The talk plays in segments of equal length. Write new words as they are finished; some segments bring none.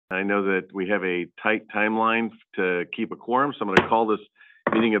I know that we have a tight timeline to keep a quorum, so I'm going to call this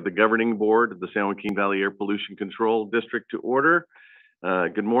meeting of the Governing Board of the San Joaquin Valley Air Pollution Control District to order.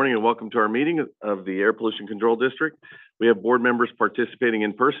 Good morning and welcome to our meeting of the Air Pollution Control District. We have board members participating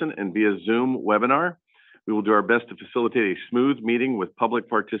in person and via Zoom webinar. We will do our best to facilitate a smooth meeting with public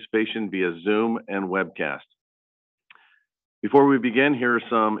participation via Zoom and webcast. Before we begin, here are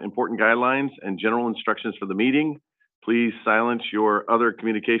some important guidelines and general instructions for the meeting. Please silence your other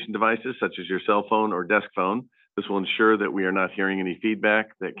communication devices, such as your cell phone or desk phone. This will ensure that we are not hearing any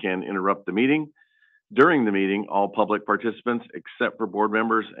feedback that can interrupt the meeting. During the meeting, all public participants, except for board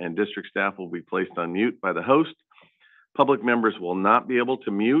members and district staff, will be placed on mute by the host. Public members will not be able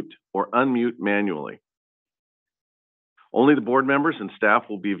to mute or unmute manually. Only the board members and staff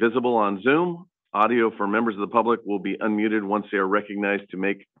will be visible on Zoom. Audio for members of the public will be unmuted once they are recognized to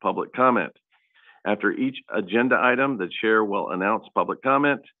make public comment. After each agenda item, the chair will announce public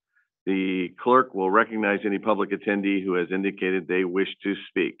comment. The clerk will recognize any public attendee who has indicated they wish to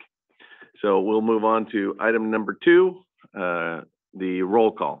speak. So we'll move on to item number 2, the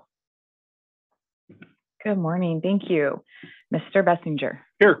roll call. Good morning. Thank you. Mr. Bessinger.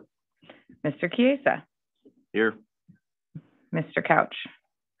 Here. Mr. Chiesa. Here. Mr. Couch.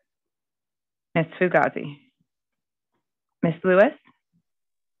 Ms. Fugazi. Ms. Lewis.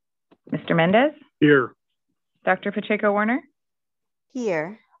 Mr. Mendez. Here. Dr. Pacheco-Warner.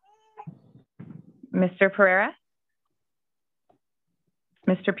 Here. Mr. Pereira.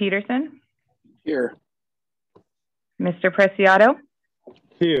 Mr. Peterson. Here. Mr. Preciado.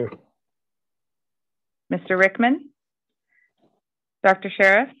 Here. Mr. Rickman. Dr.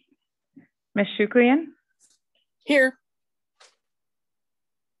 Sheriff. Ms. Shuklian. Here.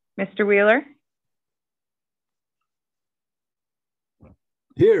 Mr. Wheeler.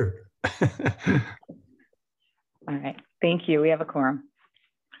 Here. All right. Thank you. We have a quorum.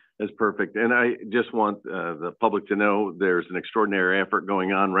 That's perfect. And I just want the public to know there's an extraordinary effort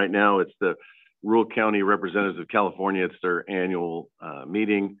going on right now. It's the Rural County Representatives of California. It's their annual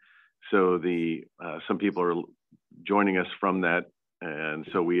meeting. So some people are joining us from that. And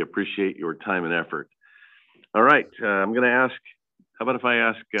so we appreciate your time and effort. All right. I'm going to ask, how about if I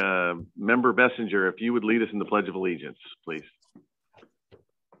ask Member Bessinger if you would lead us in the Pledge of Allegiance, please.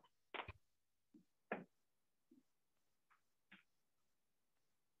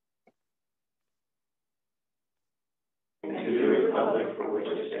 And to the republic for which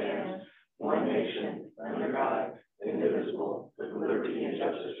it stands, one nation, under God, indivisible, with liberty and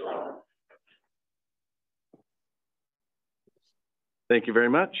justice for all. Thank you very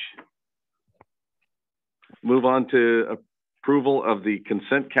much. Move on to approval of the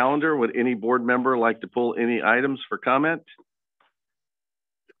consent calendar. Would any board member like to pull any items for comment?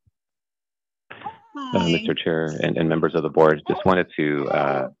 Mr. Chair and members of the board, just wanted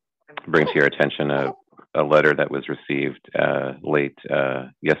to bring to your attention a letter that was received late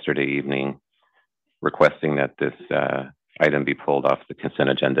yesterday evening requesting that this item be pulled off the consent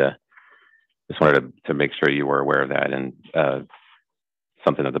agenda. Just wanted to make sure you were aware of that and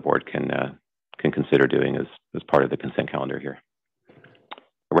something that the board can consider doing as part of the consent calendar here.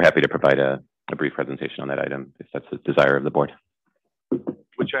 We're happy to provide a brief presentation on that item if that's the desire of the board.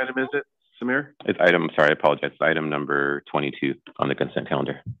 Which item is it, Samir? It's sorry, I apologize. It's item number 22 on the consent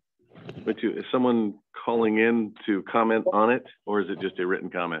calendar. Is someone calling in to comment on it, or is it just a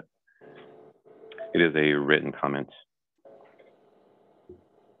written comment? It is a written comment.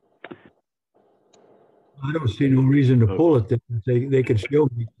 I don't see no reason to pull it. They could show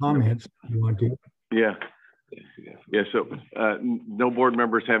me comments if you want to. Yeah. So no board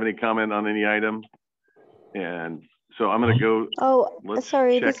members have any comment on any item, and so I'm going to go. Oh,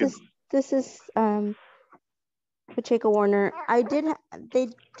 sorry. This is Pacheco-Warner.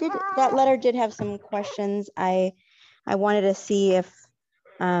 That letter did have some questions. I wanted to see if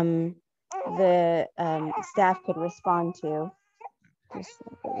the staff could respond to. Just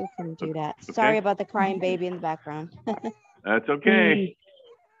we can do that. Okay. Sorry about the crying baby in the background. That's okay.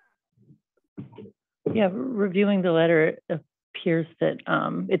 Yeah, reviewing the letter, it appears that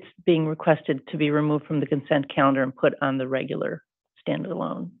it's being requested to be removed from the consent calendar and put on the regular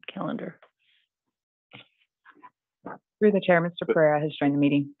standalone calendar. Through the chair, Mr. Pereira has joined the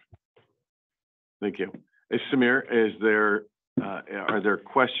meeting. Thank you. Samir, are there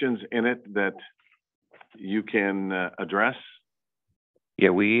questions in it that you can address? Yeah,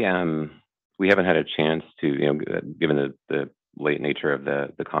 we haven't had a chance to, given the late nature of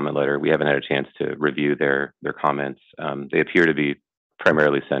the comment letter, we haven't had a chance to review their comments. They appear to be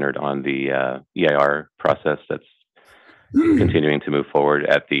primarily centered on the EIR process that's continuing to move forward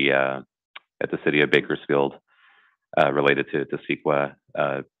at the city of Bakersfield. related to CEQA.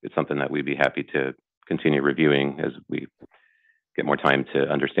 It's something that we'd be happy to continue reviewing as we get more time to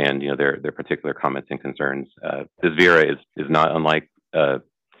understand, their particular comments and concerns. This VERA is not unlike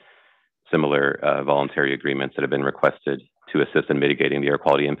similar voluntary agreements that have been requested to assist in mitigating the air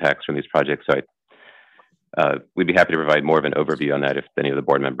quality impacts from these projects. So we'd be happy to provide more of an overview on that if any of the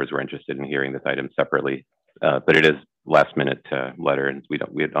board members were interested in hearing this item separately. But it is last minute letter, and we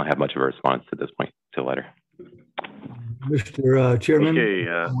don't have much of a response at this point to the letter. Mr. Chairman. Okay,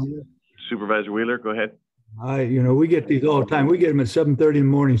 Supervisor Wheeler, go ahead. We get these all the time. We get them at 7:30 in the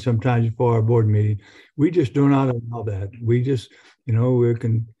morning sometimes before our board meeting. We just do not allow that. We just,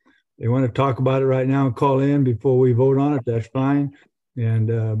 they want to talk about it right now and call in before we vote on it. That's fine. And,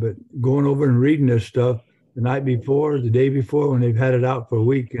 but going over and reading this stuff the night before, the day before, when they've had it out for a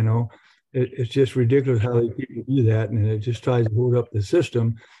week, it's just ridiculous how they people do that. And it just tries to hold up the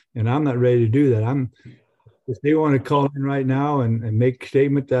system. And I'm not ready to do that. If they want to call in right now and make a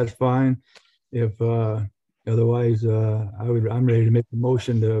statement, that's fine. If, otherwise, I'm ready to make a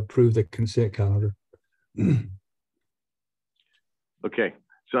motion to approve the consent calendar. Okay,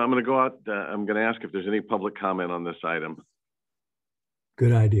 so I'm going to go out. I'm going to ask if there's any public comment on this item.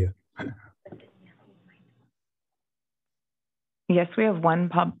 Good idea. Yes, we have one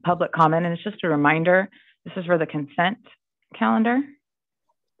public comment, and it's just a reminder. This is for the consent calendar.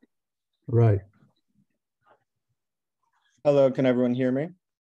 Right. Hello, can everyone hear me?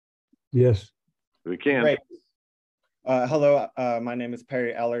 Yes. We can. Great. Hello, my name is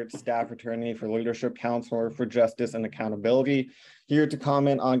Perry Ellert, staff attorney for Leadership Counselor for Justice and Accountability, here to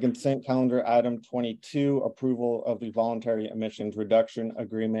comment on consent calendar item 22, approval of the voluntary emissions reduction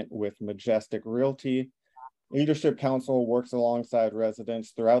agreement with Majestic Realty. Leadership Council works alongside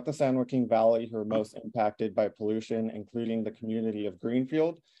residents throughout the San Joaquin Valley who are most impacted by pollution, including the community of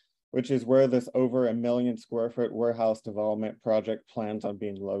Greenfield, which is where this over 1 million square foot warehouse development project plans on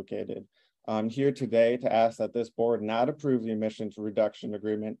being located. I'm here today to ask that this board not approve the emissions reduction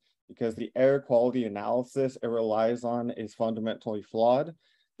agreement because the air quality analysis it relies on is fundamentally flawed.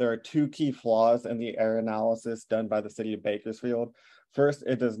 There are two key flaws in the air analysis done by the city of Bakersfield. First,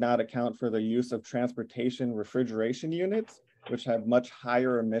 it does not account for the use of transportation refrigeration units, which have much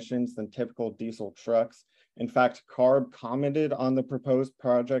higher emissions than typical diesel trucks. In fact, CARB commented on the proposed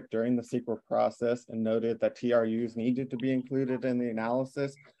project during the CEQA process and noted that TRUs needed to be included in the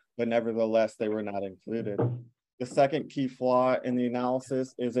analysis, but nevertheless, they were not included. The second key flaw in the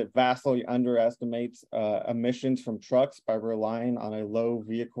analysis is it vastly underestimates emissions from trucks by relying on a low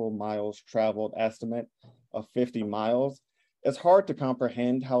vehicle miles traveled estimate of 50 miles. It's hard to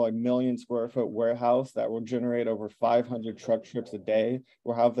comprehend how 1 million square foot warehouse that will generate over 500 truck trips a day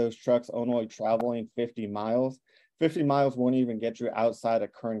will have those trucks only traveling 50 miles. 50 miles won't even get you outside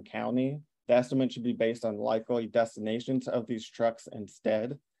of Kern County. The estimate should be based on likely destinations of these trucks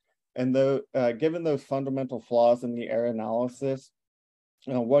instead. And though, given those fundamental flaws in the air analysis,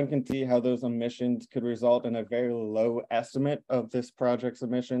 one can see how those emissions could result in a very low estimate of this project's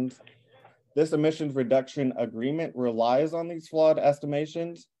emissions. This emissions reduction agreement relies on these flawed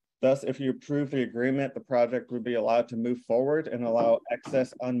estimations. Thus, if you approve the agreement, the project would be allowed to move forward and allow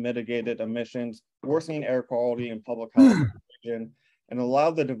excess unmitigated emissions, worsening air quality and public health in the region, and allow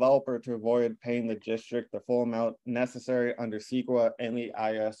the developer to avoid paying the district the full amount necessary under CEQA and the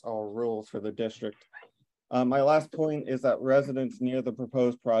ISR rules for the district. My last point is that residents near the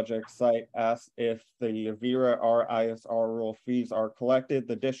proposed project site asked if the VERA or ISR rule fees are collected,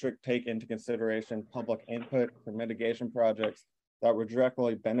 the district take into consideration public input for mitigation projects that would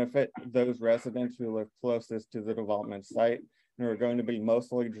directly benefit those residents who live closest to the development site and are going to be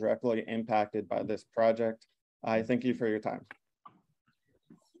mostly directly impacted by this project. I thank you for your time.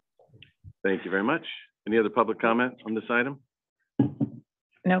 Thank you very much. Any other public comment on this item?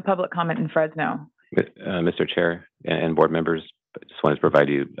 No public comment in Fresno. Mr. Chair and board members, I just wanted to provide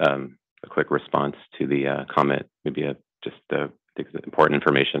you a quick response to the comment, maybe just important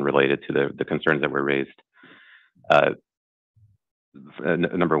information related to the concerns that were raised.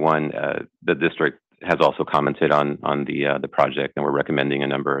 Number one, the district has also commented on the project, and we're recommending a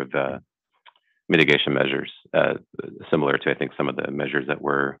number of mitigation measures similar to, I think, some of the measures that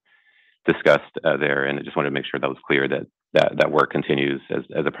were discussed there. And I just wanted to make sure that was clear that work continues as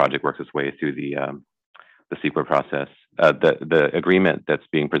the project works its way through the CEQA process. The agreement that's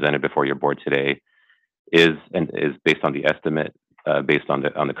being presented before your board today is based on the estimate, based on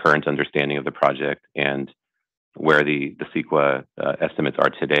the current understanding of the project and where the CEQA estimates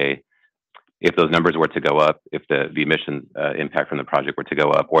are today. If those numbers were to go up, if the emission impact from the project were to go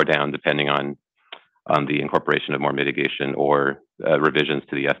up or down, depending on the incorporation of more mitigation or revisions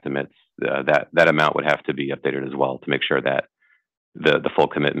to the estimates, that amount would have to be updated as well to make sure that the full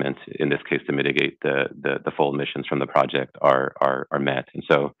commitment, in this case, to mitigate the full emissions from the project are met. And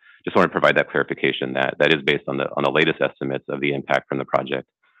so just want to provide that clarification that that is based on the latest estimates of the impact from the project,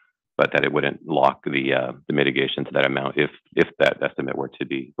 but that it wouldn't lock the mitigation to that amount if that estimate were to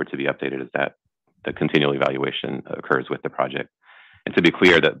be updated as that the continual evaluation occurs with the project. And to be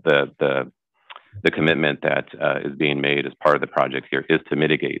clear, that the commitment that is being made as part of the project here is to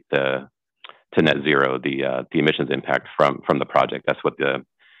mitigate to net zero the emissions impact from the project. That's what the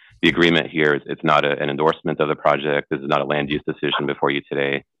agreement here is. It's not an endorsement of the project. This is not a land use decision before you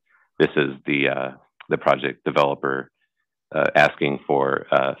today. This is the project developer asking for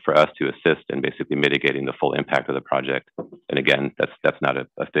us to assist in basically mitigating the full impact of the project. And again, that's not a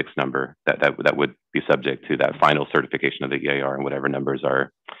fixed number. That would be subject to that final certification of the EIR and whatever numbers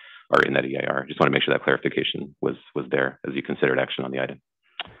are in that EIR. Just want to make sure that clarification was there as you considered action on the item.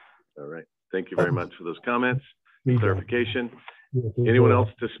 All right. Thank you very much for those comments, clarification. Anyone else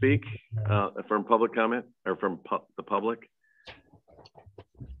to speak from public comment or from the public?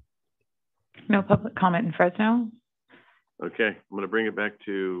 No public comment in Fresno. Okay, I'm going to bring it back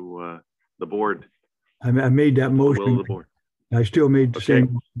to the board. I made that motion. Will of the board. I still made the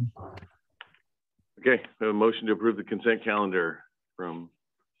same. Okay, we have a motion to approve the consent calendar from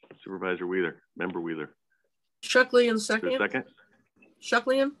Supervisor Wheeler, Member Wheeler. Shucklian second. Second.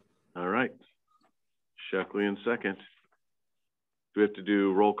 Shucklian. All right. Shucklian second. Do we have to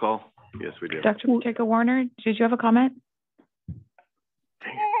do roll call? Yes, we do. Dr. Pacheco Warner, did you have a comment?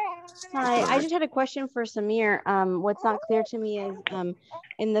 Hi, I just had a question for Samir. What's not clear to me is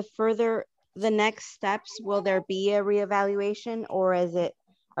in the next steps, will there be a reevaluation, or is it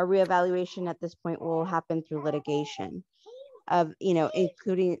a reevaluation at this point will happen through litigation of,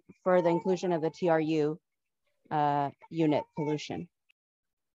 including for the inclusion of the TRU unit pollution?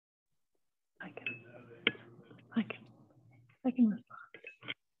 I can respond.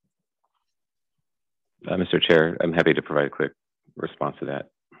 Mr. Chair, I'm happy to provide a quick response to that.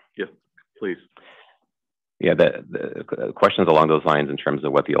 Yes, please. Yeah, the questions along those lines in terms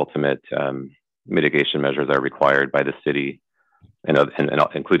of what the ultimate mitigation measures are required by the city, and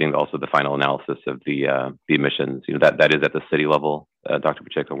including also the final analysis of the emissions. That is at the city level, Dr.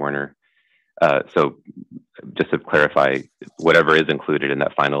 Pacheco Warner. So just to clarify, whatever is included in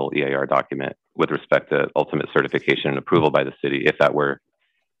that final EIR document with respect to ultimate certification and approval by the city, if that were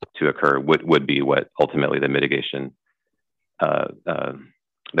to occur, would be what ultimately the mitigation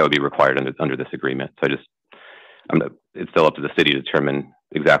that would be required under this agreement. So it's still up to the city to determine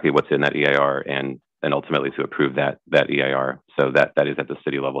exactly what's in that EIR and ultimately to approve that EIR. So that is at the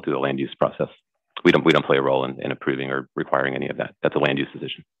city level through the land use process. We don't play a role in approving or requiring any of that. That's a land use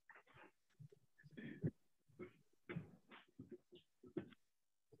decision.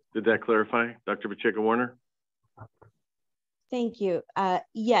 Did that clarify, Dr. Pacheco Warner? Thank you.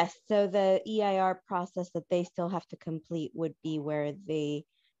 Yes, so the EIR process that they still have to complete would be where they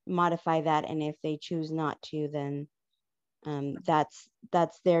modify that, and if they choose not to, then that's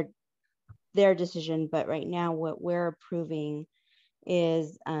their decision. But right now, what we're approving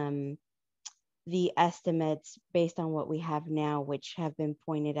is the estimates based on what we have now, which have been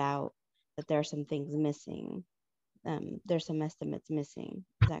pointed out that there are some things missing. There's some estimates missing.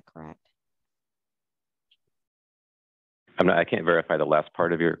 Is that correct? I can't verify the last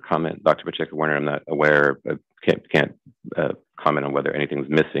part of your comment, Dr. Pacheco Warner. I'm not aware. Can't comment on whether anything's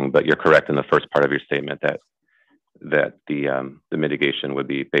missing. But you're correct in the first part of your statement that the mitigation would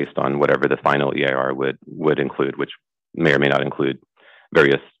be based on whatever the final EIR would include, which may or may not include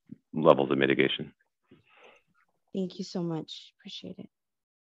various levels of mitigation. Thank you so much. Appreciate it.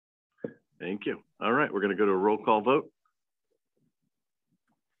 Thank you. All right, we're going to go to a roll call vote.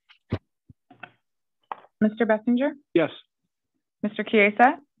 Mr. Bessinger? Yes. Mr.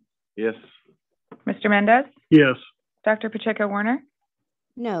 Chiesa? Yes. Mr. Mendez? Yes. Dr. Pacheco Warner?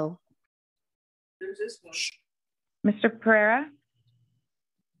 No. Mr. Pereira?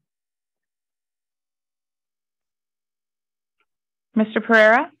 Mr.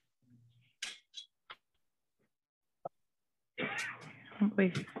 Pereira?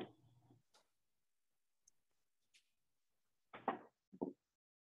 Please.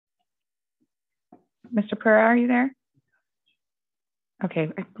 Mr. Pereira, are you there? Okay,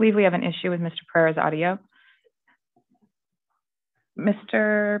 I believe we have an issue with Mr. Pereira's audio.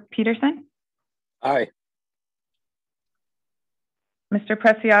 Mr. Peterson? Aye. Mr.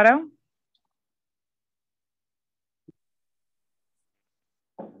 Preciado?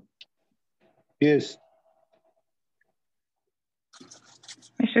 Yes.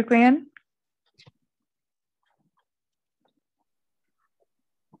 Mr. Glenn?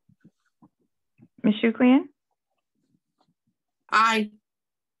 Ms. Shuklian? Aye.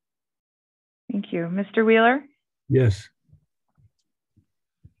 Thank you. Mr. Wheeler? Yes.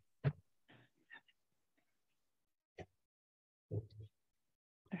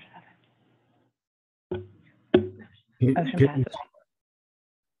 Motion passes.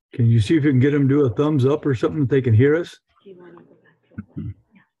 Can you see if you can get them to do a thumbs up or something if they can hear us?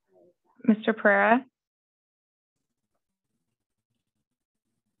 Mr. Pereira?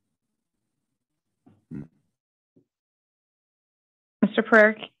 Mr.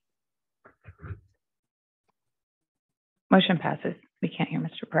 Pereira? Motion passes. We can't hear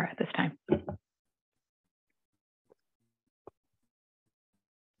Mr. Pereira at this time.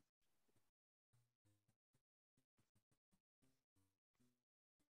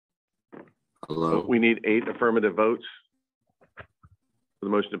 Hello. We need 8 affirmative votes for the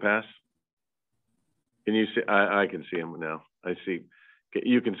motion to pass. Can you see? I can see him now. I see.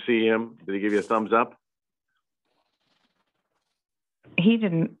 You can see him. Did he give you a thumbs up? He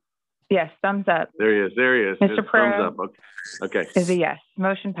didn't. Yes, thumbs up. There he is. There he is. Mr. It's Pereira thumbs up. Okay. is a yes.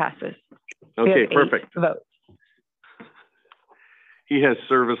 Motion passes. Okay, perfect. Votes. He has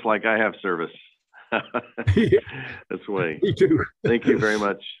service like I have service. That's the way. Me too. Thank you very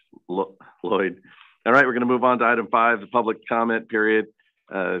much, Lloyd. All right, we're going to move on to item 5, the public comment period.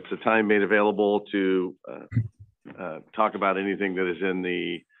 It's a time made available to talk about anything that is in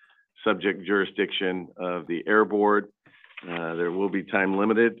the subject jurisdiction of the Air Board. There will be time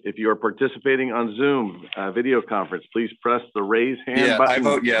limited. If you are participating on Zoom video conference, please press the raise hand button. I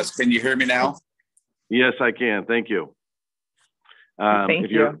vote yes. Can you hear me now? Yes, I can. Thank you. If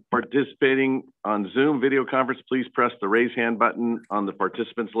you're participating on Zoom video conference, please press the raise hand button on the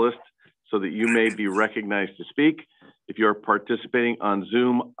participants list so that you may be recognized to speak. If you're participating on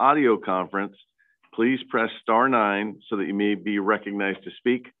Zoom audio conference, please press *9 so that you may be recognized to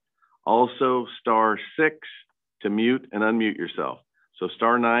speak. Also *6 to mute and unmute yourself. So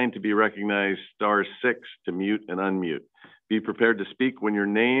 *9 to be recognized, *6 to mute and unmute. Be prepared to speak when your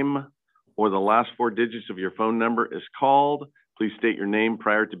name or the last 4 digits of your phone number is called. Please state your name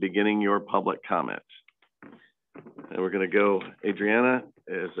prior to beginning your public comments. And we're going to go, Adriana,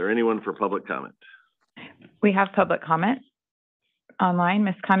 is there anyone for public comment? We have public comment online.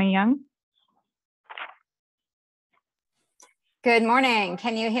 Ms. Connie Young. Good morning.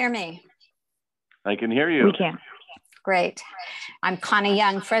 Can you hear me? I can hear you. We can. Great. I'm Connie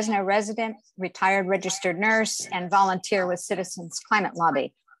Young, Fresno resident, retired registered nurse, and volunteer with Citizens Climate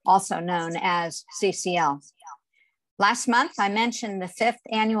Lobby, also known as CCL. Last month, I mentioned the 5th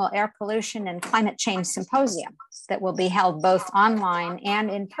Annual Air Pollution and Climate Change Symposium that will be held both online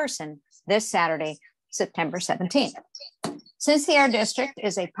and in person this Saturday, September 17th. Since the Air District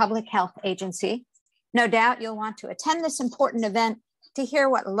is a public health agency, no doubt you'll want to attend this important event to hear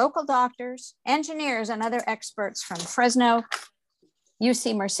what local doctors, engineers, and other experts from Fresno,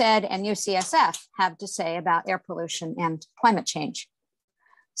 UC Merced, and UCSF have to say about air pollution and climate change.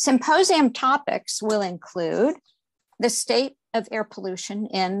 Symposium topics will include the state of air pollution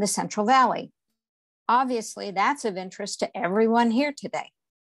in the Central Valley. Obviously, that's of interest to everyone here today.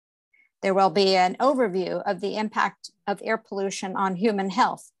 There will be an overview of the impact of air pollution on human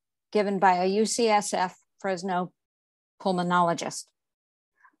health, given by a UCSF Fresno pulmonologist.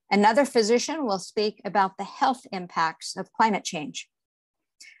 Another physician will speak about the health impacts of climate change.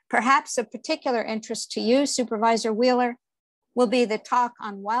 Perhaps of particular interest to you, Supervisor Wheeler, will be the talk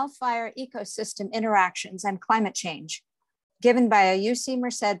on wildfire ecosystem interactions and climate change, given by a UC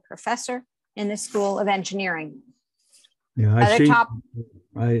Merced professor in the School of Engineering. Yeah,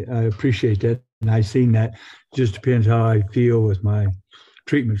 I appreciate that. And I've seen that. Just depends how I feel with my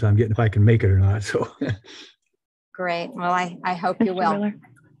treatments I'm getting, if I can make it or not. So great. Well, I hope you will. Miller.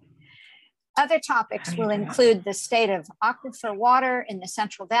 Other topics will include the state of aquifer water in the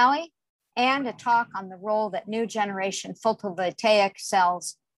Central Valley and a talk on the role that new generation photovoltaic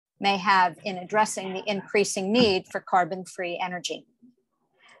cells may have in addressing the increasing need for carbon-free energy.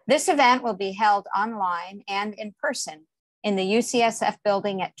 This event will be held online and in person in the UCSF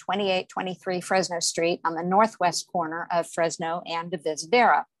building at 2823 Fresno Street on the northwest corner of Fresno and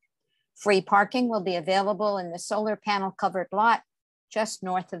Divisadero. Free parking will be available in the solar panel covered lot just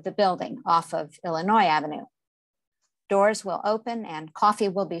north of the building off of Illinois Avenue. Doors will open and coffee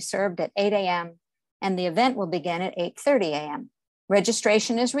will be served at 8 a.m. and the event will begin at 8:30 a.m.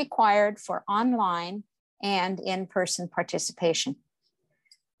 Registration is required for online and in-person participation.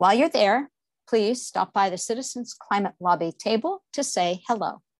 While you're there, please stop by the Citizens Climate Lobby table to say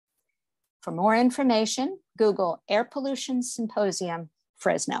hello. For more information, Google Air Pollution Symposium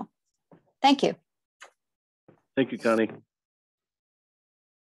Fresno. Thank you. Thank you, Connie.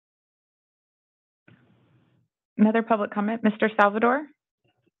 Another public comment, Mr. Salvador?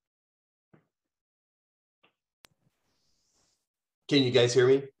 Can you guys hear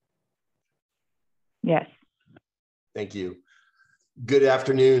me? Yes. Thank you. Good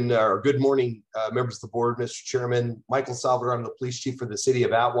afternoon or good morning, members of the board, Mr. Chairman. Michael Salvador, I'm the police chief for the city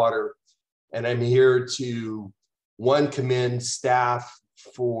of Atwater, and I'm here to, one, commend staff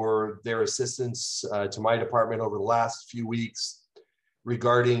for their assistance to my department over the last few weeks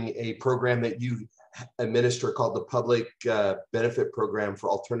regarding a program that you administer called the Public Benefit Program for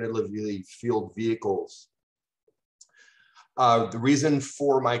Alternatively Fueled Vehicles. The reason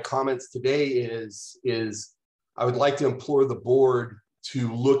for my comments today is I would like to implore the board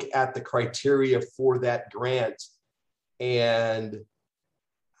to look at the criteria for that grant and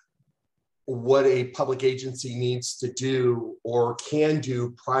what a public agency needs to do or can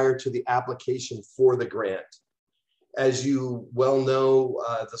do prior to the application for the grant. As you well know,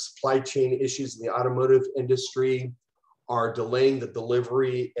 the supply chain issues in the automotive industry are delaying the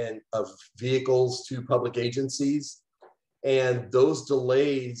delivery of vehicles to public agencies. And those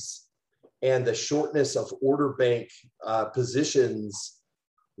delays and the shortness of order bank positions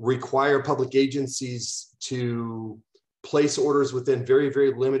require public agencies to place orders within very,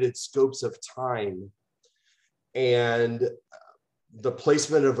 very limited scopes of time. And the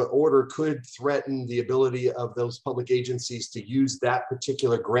placement of an order could threaten the ability of those public agencies to use that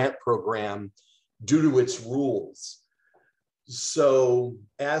particular grant program due to its rules. So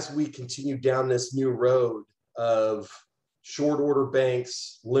as we continue down this new road of short order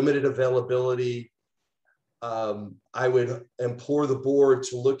banks, limited availability, I would implore the board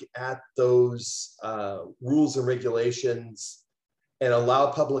to look at those rules and regulations and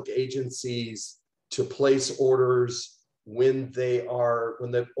allow public agencies to place orders when the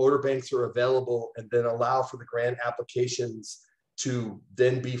order banks are available, and then allow for the grant applications to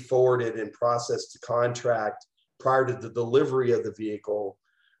then be forwarded and processed to contract prior to the delivery of the vehicle,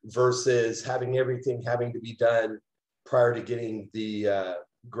 versus having everything having to be done prior to getting the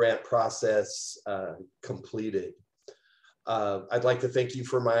grant process completed. I'd like to thank you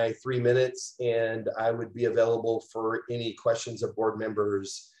for my 3 minutes, and I would be available for any questions of board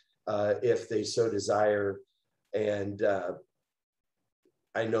members if they so desire. And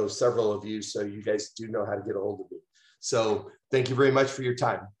I know several of you, so you guys do know how to get a hold of me. So thank you very much for your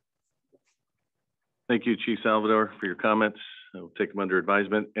time. Thank you, Chief Salvador, for your comments. I'll take them under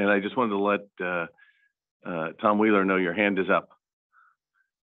advisement. And I just wanted to let Tom Wheeler know your hand is up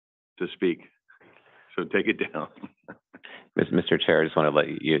to speak. So take it down. Mr. Chair, I just want to let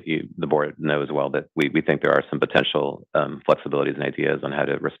the board know as well that we think there are some potential flexibilities and ideas on how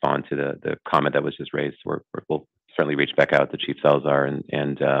to respond to the comment that was just raised. We'll certainly reach back out to Chief Salazar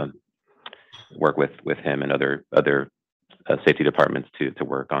and work with him and other safety departments to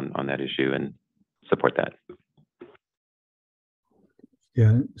work on that issue and support that.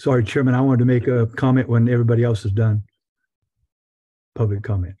 Yeah, sorry, Chairman, I wanted to make a comment when everybody else is done. Public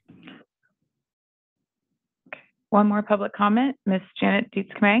comment. One more public comment, Ms. Janet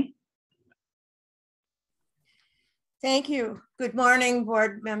Dietz-Kamay. Thank you. Good morning,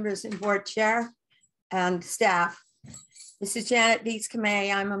 board members and board chair and staff. This is Janet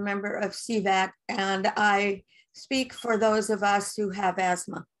Dietz-Kamay. I'm a member of CVAC, and I speak for those of us who have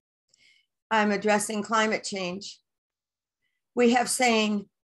asthma. I'm addressing climate change. We have seen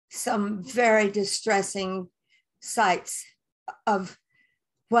some very distressing sights of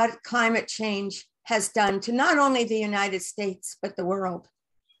what climate change has done to not only the United States, but the world.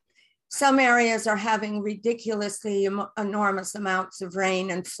 Some areas are having ridiculously enormous amounts of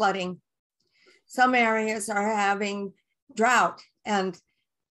rain and flooding. Some areas are having drought and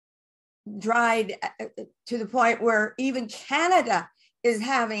dried to the point where even Canada is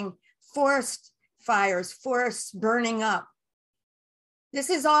having forest fires, forests burning up. This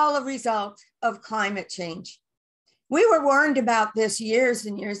is all a result of climate change. We were warned about this years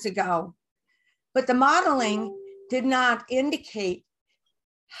and years ago, but the modeling did not indicate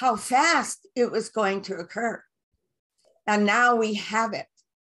how fast it was going to occur. And now we have it.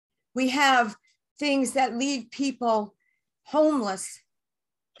 We have things that leave people homeless,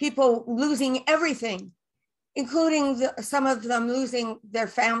 people losing everything, including some of them losing their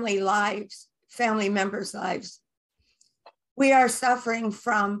family members' lives. We are suffering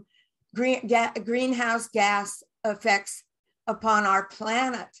from greenhouse gas effects upon our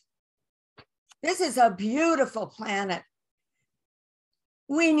planet. This is a beautiful planet.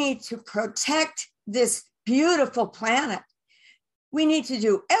 We need to protect this beautiful planet. We need to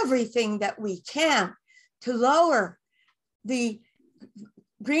do everything that we can to lower the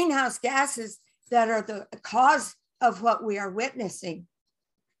greenhouse gases that are the cause of what we are witnessing.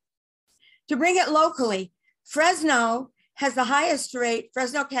 To bring it locally, Fresno has the highest rate,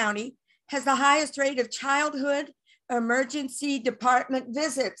 Fresno County has the highest rate of childhood emergency department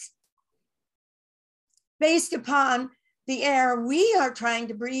visits based upon the air we are trying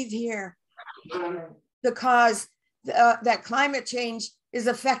to breathe here, because that climate change is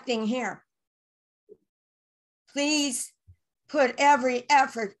affecting here. Please put every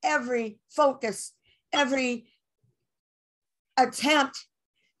effort, every focus, every attempt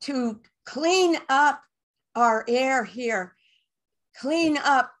to clean up our air here, clean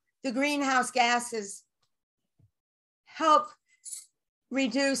up the greenhouse gases, help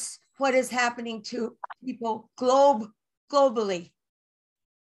reduce what is happening to people globally.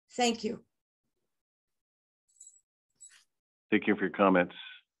 Thank you. Thank you for your comments.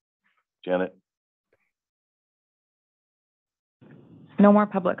 Janet? No more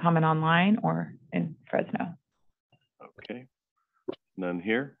public comment online or in Fresno. Okay. None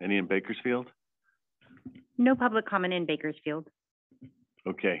here. Any in Bakersfield? No public comment in Bakersfield.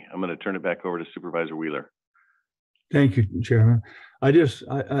 Okay, I'm going to turn it back over to Supervisor Wheeler. Thank you, Chairman. I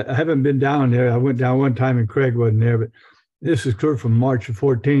haven't been down there. I went down one time and Craig wasn't there, but this is clear from March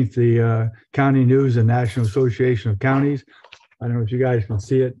 14th, the County News and National Association of Counties. I don't know if you guys can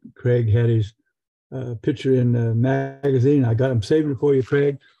see it. Craig had his picture in the magazine. I'm saving it for you,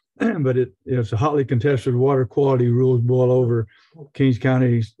 Craig. But it's a hotly contested water quality rules boil over. Kings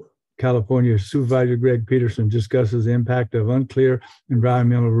County, California Supervisor Greg Peterson discusses the impact of unclear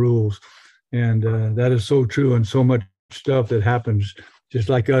environmental rules. And that is so true, and so much stuff that happens just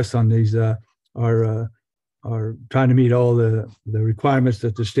like us on these are trying to meet all the requirements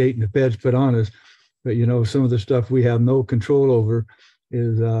that the state and the feds put on us. But some of the stuff we have no control over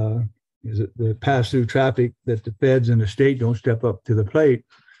is the pass-through traffic that the feds and the state don't step up to the plate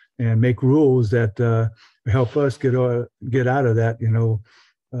and make rules that help us get out of that,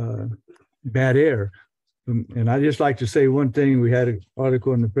 bad air. And I just like to say one thing. We had an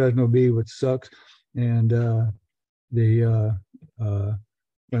article in the Fresno Bee, which sucks. And when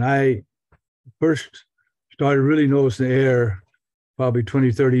I first started really noticing the air, probably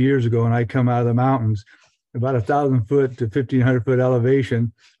 20, 30 years ago, and I come out of the mountains, about 1,000 foot to 1,500 foot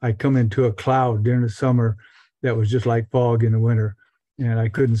elevation, I come into a cloud during the summer that was just like fog in the winter. And I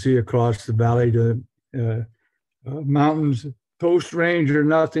couldn't see across the valley to mountains, coast range or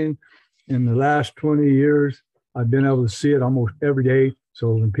nothing. In the last 20 years, I've been able to see it almost every day.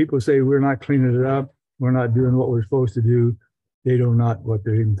 So when people say we're not cleaning it up, we're not doing what we're supposed to do, they don't know what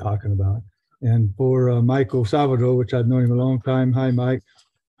they're even talking about. And for Michael Salvador, which I've known him a long time, hi, Mike,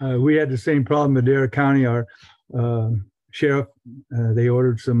 we had the same problem in Madera County. Our sheriff, they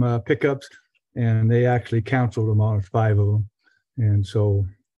ordered some pickups, and they actually canceled them on 5 of them. And so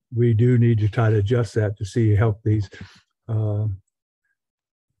we do need to try to adjust that to help these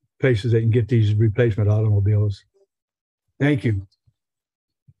places that can get these replacement automobiles. Thank you.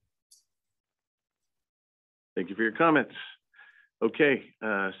 Thank you for your comments. Okay,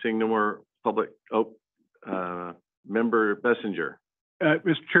 seeing no more public, Member Bessinger.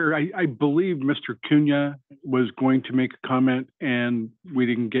 Mr. Chair, I believe Mr. Cunha was going to make a comment and we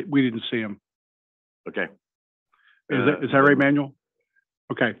didn't see him. Okay. Is that right, Manuel?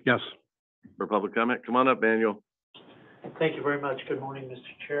 Okay, yes. For public comment, come on up, Manuel. Thank you very much. Good morning,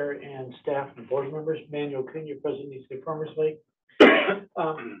 Mr. Chair and staff and board members. Manuel Cunha, President of East Bay Farmers League.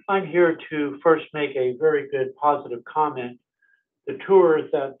 I'm here to first make a very good positive comment. The tour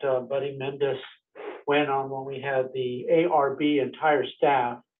that Buddy Mendes went on when we had the ARB entire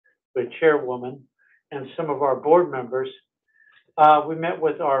staff with chairwoman and some of our board members, we met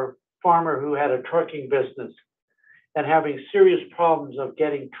with our farmer who had a trucking business and having serious problems of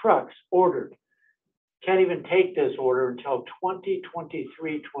getting trucks ordered. Can't even take this order until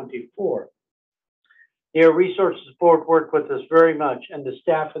 2023-24. The Air Resources Board worked with us very much and the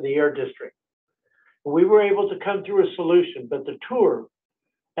staff of the Air District. We were able to come through a solution, but the tour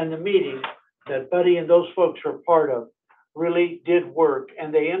and the meeting that Buddy and those folks were part of really did work,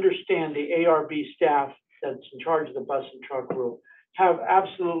 and they understand the ARB staff that's in charge of the bus and truck rule have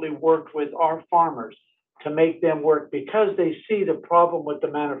absolutely worked with our farmers to make them work because they see the problem with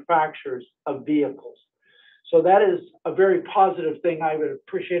the manufacturers of vehicles. So that is a very positive thing I would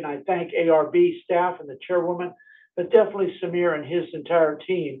appreciate. And I thank ARB staff and the chairwoman, but definitely Samir and his entire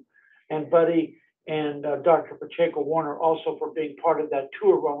team, and Buddy and Dr. Pacheco Warner also for being part of that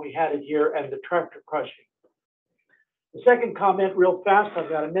tour when we had it here and the tractor crushing. The second comment real fast, I've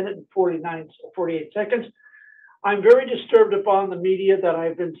got 1:48 seconds. I'm very disturbed upon the media that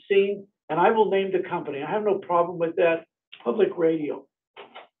I've been seeing, and I will name the company. I have no problem with that. Public Radio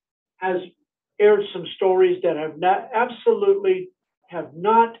has aired some stories that have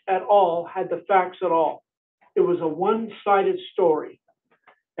not at all had the facts at all. it was a one-sided story.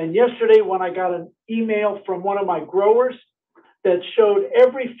 And yesterday, when I got an email from one of my growers that showed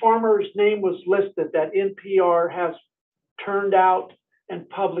every farmer's name was listed that NPR has turned out and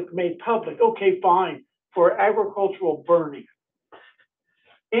made public. Okay, fine, for agricultural burning.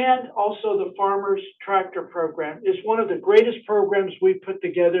 And also the Farmers Tractor Program is one of the greatest programs we put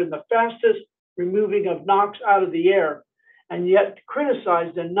together and the fastest removing of NOx out of the air, and yet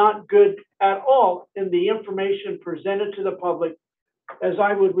criticized and not good at all in the information presented to the public, as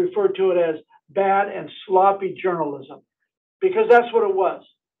I would refer to it as bad and sloppy journalism, because that's what it was.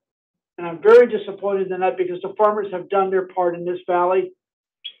 And I'm very disappointed in that because the farmers have done their part in this valley.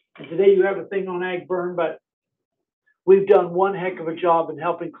 And today you have a thing on ag burn, but we've done one heck of a job in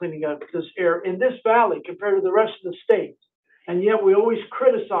helping cleaning up this air in this valley compared to the rest of the state. And yet we always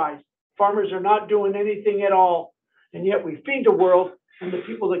criticize farmers are not doing anything at all. And yet we feed the world, and the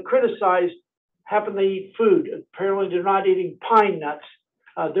people that criticize happen to eat food. Apparently they're not eating pine nuts.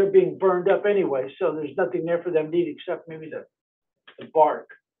 They're being burned up anyway. So there's nothing there for them to eat except maybe the bark.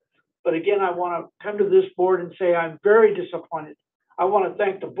 But again, I want to come to this board and say I'm very disappointed. I want to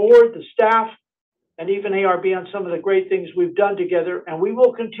thank the board, the staff, and even ARB on some of the great things we've done together. And we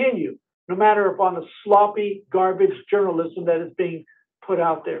will continue, no matter upon the sloppy garbage journalism that is being put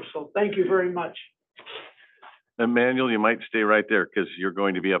out there. So thank you very much. Emmanuel, you might stay right there because you're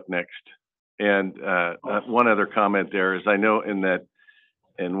going to be up next. And one other comment there is I know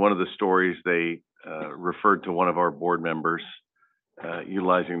in one of the stories they referred to one of our board members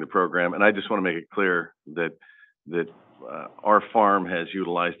utilizing the program. And I just want to make it clear that our farm has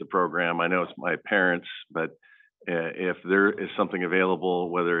utilized the program. I know it's my parents, but if there is something available,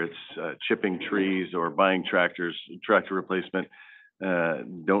 whether it's chipping trees or buying tractor replacement,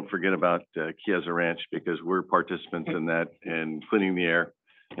 don't forget about Chiesa Ranch because we're participants in that and cleaning the air.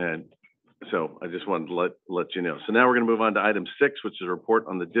 And so I just wanted to let you know. So now we're going to move on to item 6, which is a report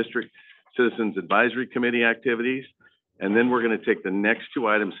on the District Citizens Advisory Committee activities. And then we're going to take the next two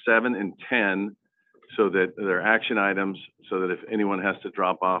items, 7 and 10, so that they're action items, so that if anyone has to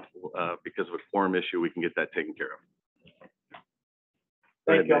drop off because of a quorum issue, we can get that taken care of.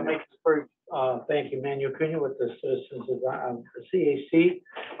 Thank you. I'll make this brief. Thank you, Manuel Cunha with the Citizens of the CAC.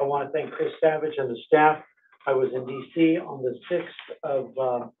 I want to thank Chris Savage and the staff. I was in DC on the 6th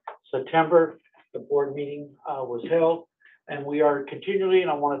of September. The board meeting was held, and we are continually, and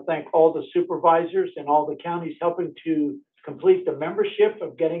I want to thank all the supervisors and all the counties helping to complete the membership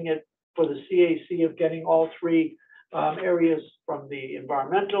of getting it for the CAC, of getting all 3 areas from the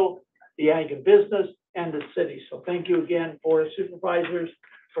environmental, the ag and business, and the city. So thank you again, Board of Supervisors,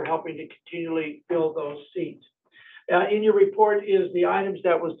 for helping to continually fill those seats. In your report is the items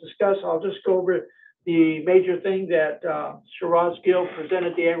that was discussed. I'll just go over the major thing that Shiraz Gill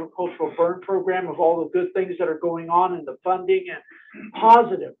presented, the agricultural burn program, of all the good things that are going on in the funding, and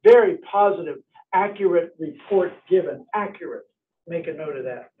positive, very positive, accurate report given, accurate. Make a note of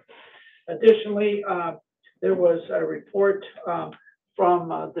that. Additionally, there was a report from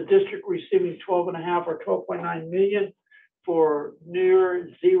the district receiving 12.5 or 12.9 million for near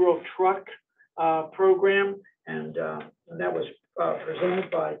zero truck program, and that was presented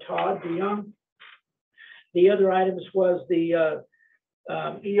by Todd DeYoung. The other items was the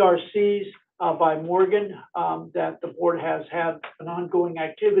ERCs by Morgan, that the board has had an ongoing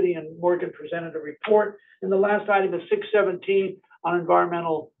activity, and Morgan presented a report. And the last item is 617 on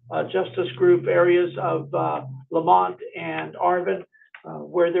environmental justice group areas of Lamont and Arvin,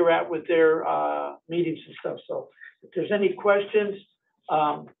 where they're at with their meetings and stuff. So if there's any questions,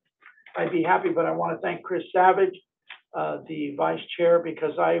 I'd be happy, but I want to thank Chris Savage, the vice chair,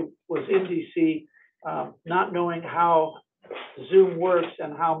 because I was in DC not knowing how Zoom works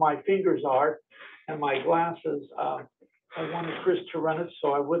and how my fingers are and my glasses. I wanted Chris to run it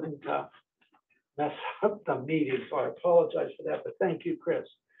so I wouldn't mess up the meeting. So I apologize for that, but thank you, Chris.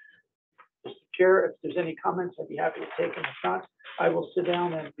 Mr. Chair, if there's any comments, I'd be happy to take them. If not, I will sit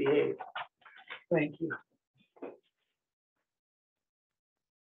down and behave. Thank you.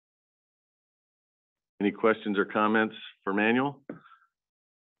 Any questions or comments for Manuel?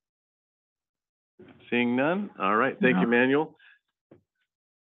 Seeing none. All right. Thank you, Manuel.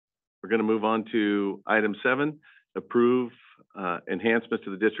 We're going to move on to item 7, approve enhancements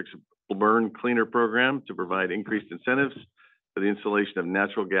to the district's burn cleaner program to provide increased incentives for the installation of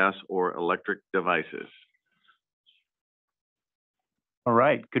natural gas or electric devices. All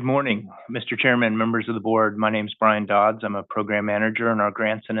right. Good morning, Mr. Chairman, members of the board. My name is Brian Dodds. I'm a program manager in our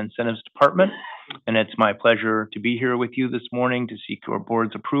grants and incentives department, and it's my pleasure to be here with you this morning to seek your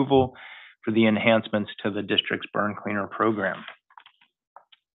board's approval for the enhancements to the district's burn cleaner program.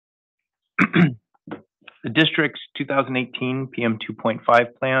 The district's 2018 PM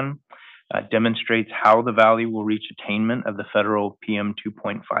 2.5 plan demonstrates how the Valley will reach attainment of the federal PM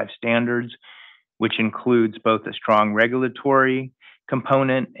 2.5 standards, which includes both a strong regulatory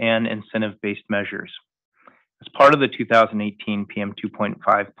component and incentive-based measures. As part of the 2018 PM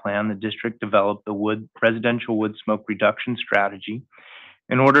 2.5 plan, the district developed the residential wood smoke reduction strategy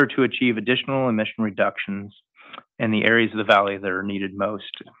in order to achieve additional emission reductions in the areas of the Valley that are needed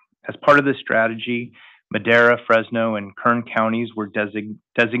most. As part of this strategy, Madera, Fresno, and Kern counties were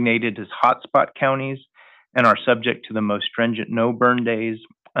designated as hotspot counties and are subject to the most stringent no-burn days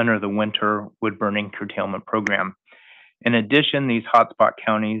under the winter wood burning curtailment program. In addition, these hotspot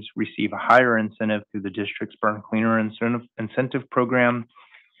counties receive a higher incentive through the district's Burn Cleaner incentive program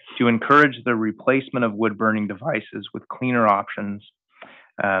to encourage the replacement of wood burning devices with cleaner options,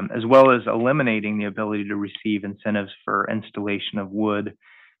 as well as eliminating the ability to receive incentives for installation of wood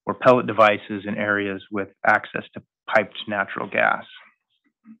or pellet devices in areas with access to piped natural gas.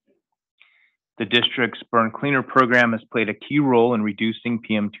 The district's Burn Cleaner program has played a key role in reducing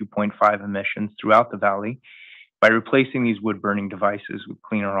PM 2.5 emissions throughout the Valley by replacing these wood burning devices with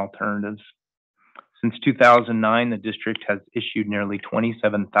cleaner alternatives. Since 2009, the district has issued nearly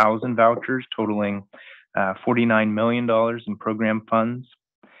 27,000 vouchers totaling $49 million in program funds.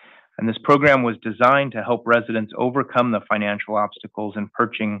 And this program was designed to help residents overcome the financial obstacles in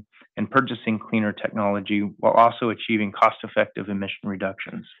purchasing cleaner technology while also achieving cost-effective emission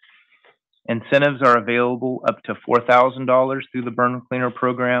reductions. Incentives are available up to $4,000 through the Burn Cleaner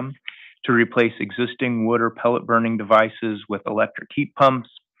program to replace existing wood or pellet burning devices with electric heat pumps,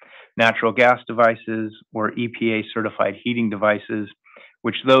 natural gas devices, or EPA certified heating devices,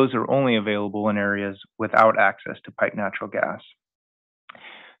 which those are only available in areas without access to piped natural gas.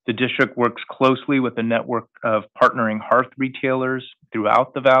 The district works closely with a network of partnering hearth retailers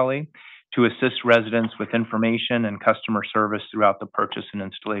throughout the Valley to assist residents with information and customer service throughout the purchase and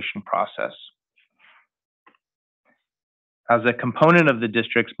installation process. As a component of the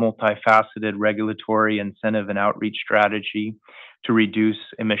district's multifaceted regulatory incentive and outreach strategy to reduce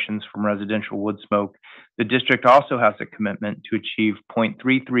emissions from residential wood smoke, the district also has a commitment to achieve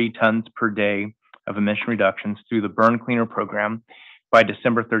 0.33 tons per day of emission reductions through the Burn Cleaner program by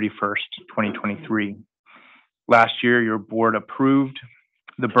December 31st, 2023. Last year, your board approved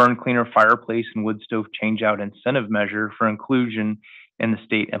the Burn Cleaner fireplace and wood stove changeout incentive measure for inclusion in the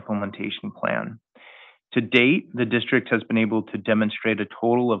state implementation plan. To date, the district has been able to demonstrate a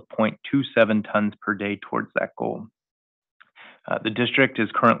total of 0.27 tons per day towards that goal. The district is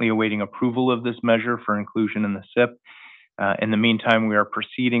currently awaiting approval of this measure for inclusion in the SIP. In the meantime, we are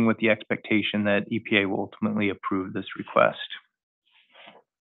proceeding with the expectation that EPA will ultimately approve this request.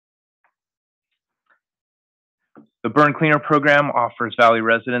 The Burn Cleaner program offers Valley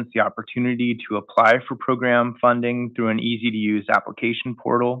residents the opportunity to apply for program funding through an easy-to-use application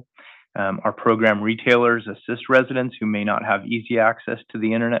portal. Our program retailers assist residents who may not have easy access to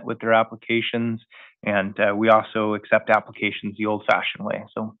the internet with their applications, and we also accept applications the old-fashioned way,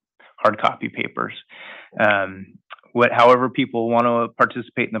 so hard copy papers. However people want to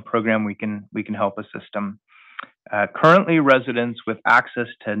participate in the program, we can help assist them. Currently, residents with access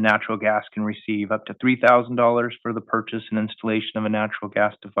to natural gas can receive up to $3,000 for the purchase and installation of a natural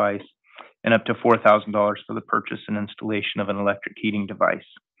gas device, and up to $4,000 for the purchase and installation of an electric heating device.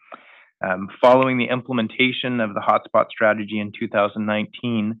 Following the implementation of the hotspot strategy in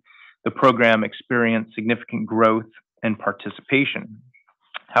 2019, the program experienced significant growth and participation.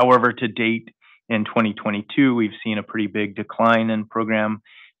 However, to date in 2022, we've seen a pretty big decline in program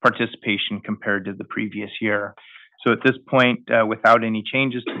participation compared to the previous year. So at this point, without any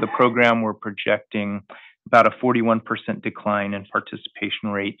changes to the program, we're projecting about a 41% decline in participation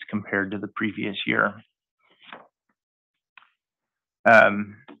rates compared to the previous year.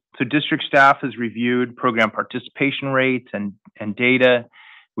 So district staff has reviewed program participation rates and data.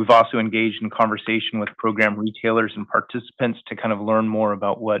 We've also engaged in conversation with program retailers and participants to kind of learn more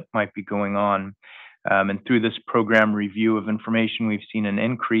about what might be going on. And through this program review of information, we've seen an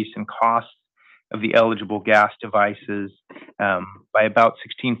increase in costs of the eligible gas devices by about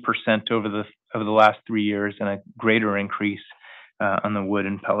 16% over the last 3 years, and a greater increase on the wood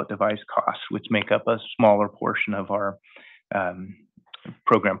and pellet device costs, which make up a smaller portion of our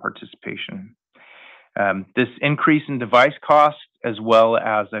program participation. This increase in device cost, as well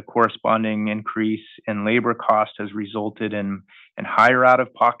as a corresponding increase in labor cost, has resulted in higher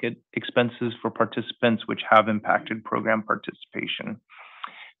out-of-pocket expenses for participants, which have impacted program participation.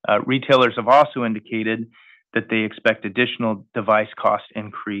 Retailers have also indicated that they expect additional device cost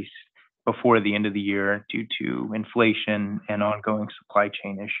increase before the end of the year due to inflation and ongoing supply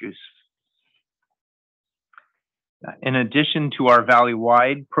chain issues. In addition to our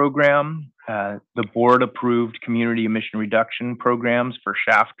Valley-wide program, the board approved community emission reduction programs for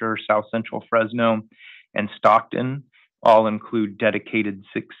Shafter, South Central Fresno, and Stockton. All include dedicated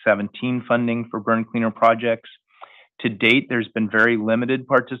 617 funding for burn cleaner projects. To date, there's been very limited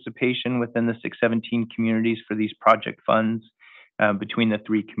participation within the 617 communities for these project funds between the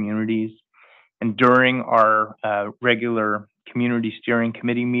three communities. And during our regular community steering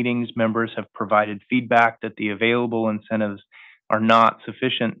committee meetings, members have provided feedback that the available incentives are not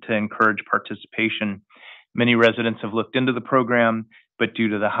sufficient to encourage participation. Many residents have looked into the program, but due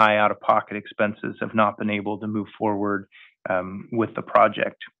to the high out-of-pocket expenses, have not been able to move forward with the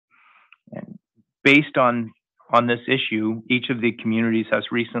project. And based on this issue, each of the communities has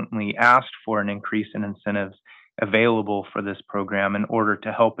recently asked for an increase in incentives available for this program in order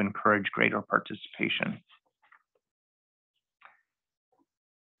to help encourage greater participation.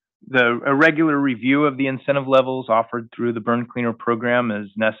 A regular review of the incentive levels offered through the Burn Cleaner program is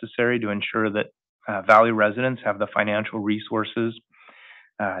necessary to ensure that Valley residents have the financial resources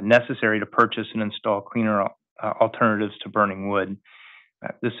necessary to purchase and install cleaner alternatives to burning wood.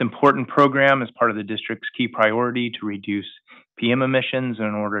 This important program is part of the district's key priority to reduce PM emissions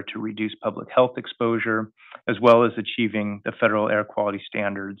in order to reduce public health exposure, as well as achieving the federal air quality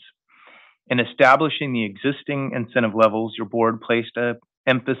standards. In establishing the existing incentive levels, your board placed an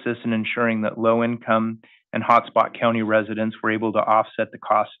emphasis in ensuring that low-income and hotspot county residents were able to offset the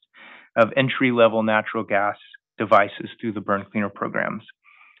cost of entry-level natural gas devices through the Burn Cleaner programs.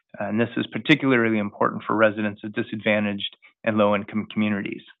 And this is particularly important for residents of disadvantaged and low-income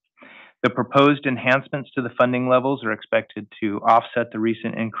communities. The proposed enhancements to the funding levels are expected to offset the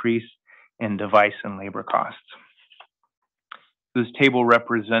recent increase in device and labor costs. This table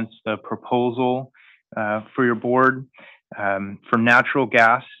represents the proposal for your board. For natural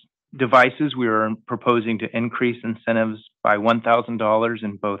gas devices, we are proposing to increase incentives by $1,000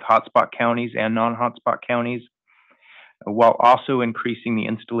 in both hotspot counties and non-hotspot counties, while also increasing the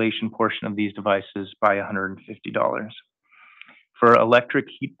installation portion of these devices by $150. For electric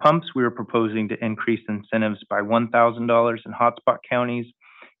heat pumps, we are proposing to increase incentives by $1,000 in hotspot counties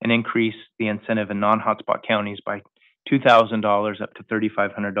and increase the incentive in non-hotspot counties by $2,000 up to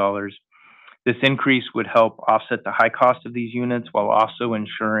 $3,500. This increase would help offset the high cost of these units while also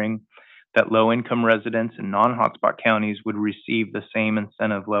ensuring that low-income residents in non-hotspot counties would receive the same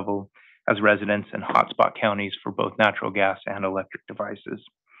incentive level as residents in hotspot counties for both natural gas and electric devices.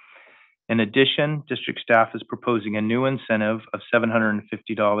 In addition, district staff is proposing a new incentive of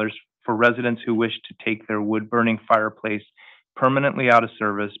 $750 for residents who wish to take their wood-burning fireplace permanently out of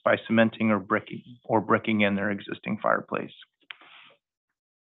service by cementing or bricking in their existing fireplace.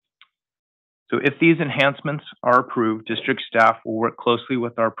 So if these enhancements are approved, district staff will work closely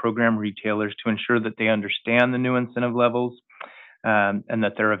with our program retailers to ensure that they understand the new incentive levels and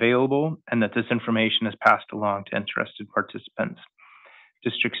that they're available, and that this information is passed along to interested participants.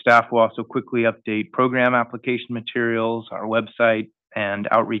 District staff will also quickly update program application materials, our website, and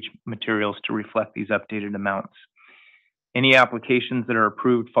outreach materials to reflect these updated amounts. Any applications that are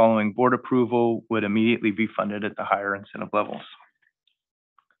approved following board approval would immediately be funded at the higher incentive levels.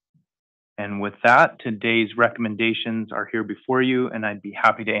 And with that, today's recommendations are here before you, and I'd be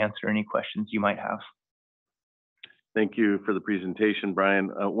happy to answer any questions you might have. Thank you for the presentation, Brian.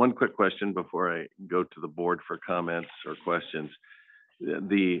 One quick question before I go to the board for comments or questions.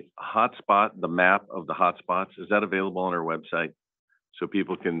 The hotspot, the map of the hotspots, is that available on our website so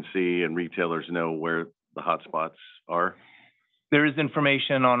people can see and retailers know where the hotspots are? There is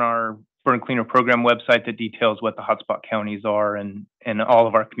information on our Burn Cleaner program website that details what the hotspot counties are, and all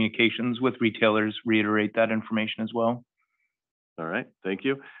of our communications with retailers reiterate that information as well. All right, thank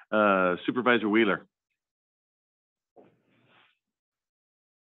you. Supervisor Wheeler.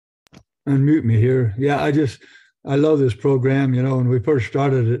 Unmute me here. Yeah, I love this program. You know, when we first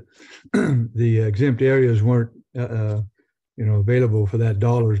started it, the exempt areas weren't, available for that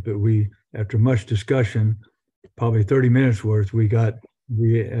dollars, but we, after much discussion, probably 30 minutes worth, we got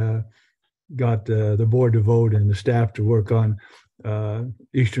the board to vote and the staff to work on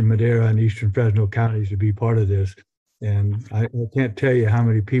Eastern Madera and Eastern Fresno counties to be part of this. And I can't tell you how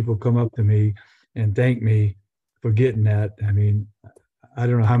many people come up to me and thank me for getting that. I mean, I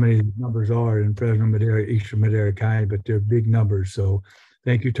don't know how many numbers are in Fresno Madera, Eastern Madera County, but they're big numbers. So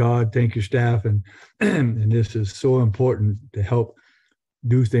thank you, Todd. Thank you, staff. And this is so important to help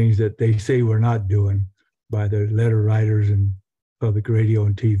do things that they say we're not doing by the letter writers and public radio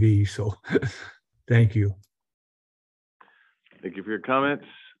and TV. So thank you. Thank you for your comments.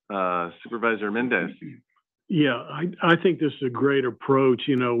 Supervisor Mendez. Yeah, I think this is a great approach.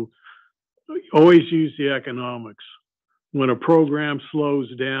 You know, always use the economics. When a program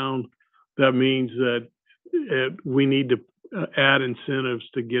slows down, that means that we need to add incentives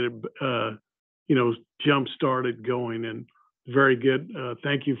to get it, jump started going. And very good.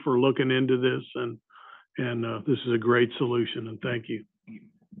 Thank you for looking into this, and this is a great solution. And thank you.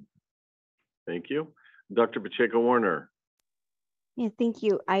 Thank you, Dr. Pacheco Warner. Yeah, thank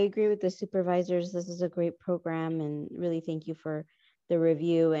you. I agree with the supervisors. This is a great program, and really thank you for the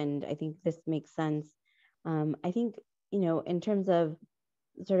review. And I think this makes sense. I think, in terms of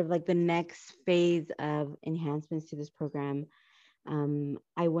sort of like the next phase of enhancements to this program,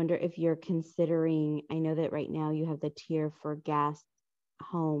 I wonder if you're considering, I know that right now you have the tier for gas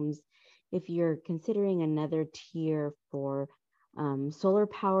homes, if you're considering another tier for solar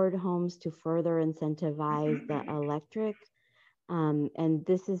powered homes to further incentivize the electric. And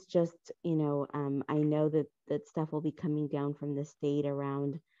this is just, I know that stuff will be coming down from the state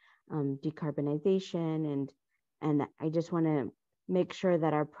around decarbonization, and I just want to make sure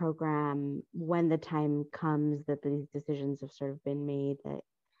that our program, when the time comes that these decisions have sort of been made, that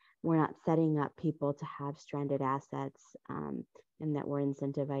we're not setting up people to have stranded assets, and that we're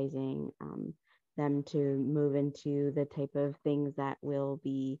incentivizing them to move into the type of things that will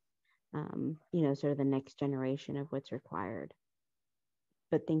be, sort of the next generation of what's required.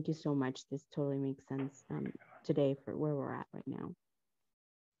 But thank you so much. This totally makes sense today for where we're at right now.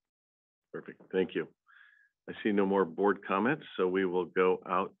 Perfect. Thank you. I see no more board comments, so we will go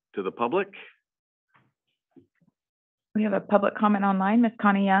out to the public. We have a public comment online, Ms.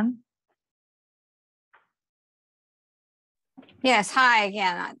 Connie Young. Yes, hi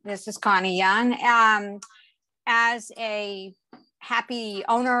again. This is Connie Young. As a happy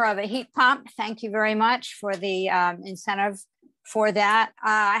owner of a heat pump, thank you very much for the incentive for that.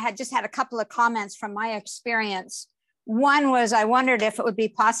 I had just had a couple of comments from my experience. One was, I wondered if it would be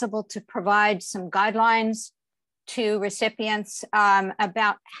possible to provide some guidelines to recipients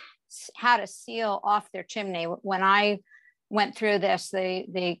about how to seal off their chimney. When I went through this,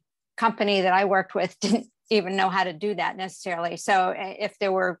 the company that I worked with didn't even know how to do that necessarily. So if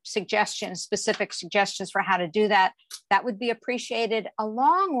there were suggestions, specific suggestions for how to do that, that would be appreciated,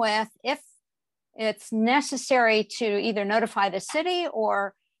 along with, if it's necessary, to either notify the city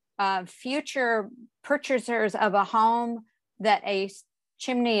or future purchasers of a home that a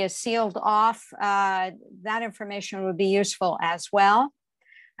chimney is sealed off. That information would be useful as well.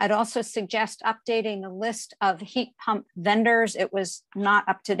 I'd also suggest updating the list of heat pump vendors. It was not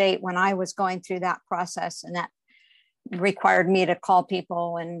up to date when I was going through that process, and that required me to call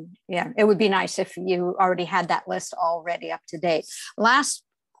people. And yeah, it would be nice if you already had that list already up to date. Last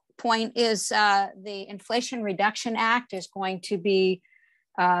point is the Inflation Reduction Act is going to be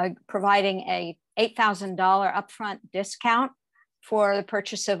providing a $8,000 upfront discount for the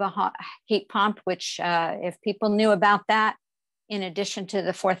purchase of a heat pump, which if people knew about that, in addition to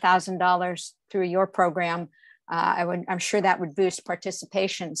the $4,000 through your program, I'm sure that would boost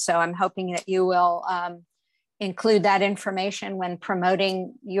participation. So I'm hoping that you will include that information when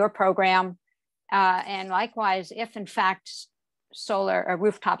promoting your program. And likewise, if in fact solar or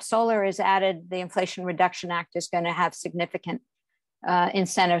rooftop solar is added, the Inflation Reduction Act is going to have significant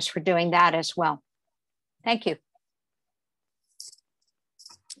incentives for doing that as well. Thank you.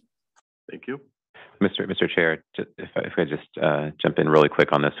 Thank you. Mr. Chair, if I just jump in really quick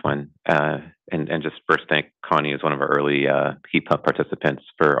on this one, and just first thank Connie as one of our early heat pump participants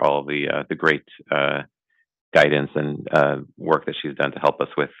for all the great guidance and work that she's done to help us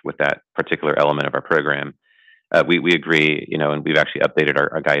with that particular element of our program. We agree, and we've actually updated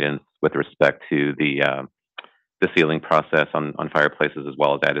our guidance with respect to the sealing process on fireplaces, as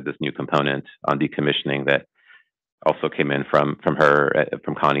well as added this new component on decommissioning that also came in from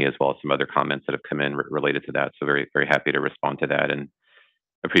Connie, as well as some other comments that have come in related to that. So very, very happy to respond to that, and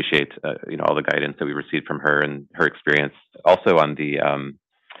appreciate all the guidance that we received from her and her experience. Also on the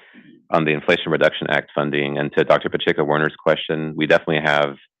Inflation Reduction Act funding, and to Dr. Pacheco Warner's question, we definitely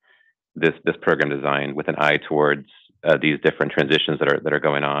have this program designed with an eye towards these different transitions that are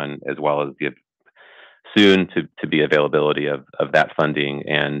going on, as well as the soon to be availability of that funding,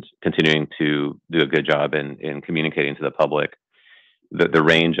 and continuing to do a good job in communicating to the public the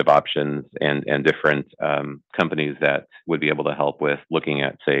range of options and different companies that would be able to help with looking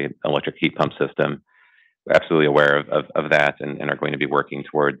at, say, electric heat pump system. We're absolutely aware of that, and are going to be working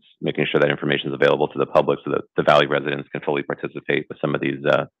towards making sure that information is available to the public so that the Valley residents can fully participate with some of these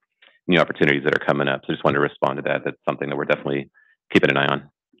new opportunities that are coming up. So just wanted to respond to that. That's something that we're definitely keeping an eye on.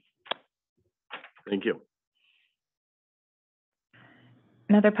 Thank you.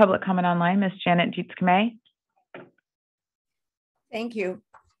 Another public comment online, Ms. Janet Dietz-Kamay. Thank you.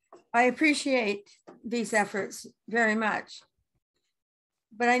 I appreciate these efforts very much.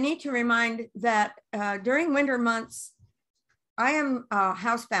 But I need to remind that during winter months, I am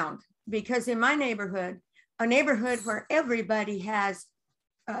housebound because in my neighborhood, a neighborhood where everybody has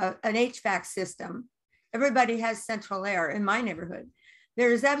an HVAC system, everybody has central air in my neighborhood,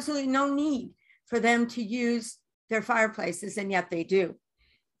 there is absolutely no need for them to use their fireplaces, and yet they do.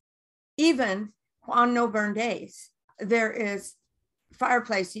 Even on no burn days, there is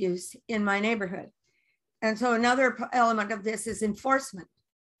fireplace use in my neighborhood. And so another element of this is enforcement.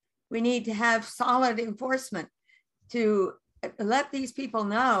 We need to have solid enforcement to let these people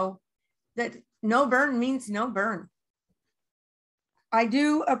know that no burn means no burn. I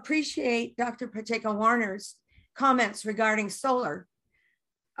do appreciate Dr. Pacheco-Warner's comments regarding solar.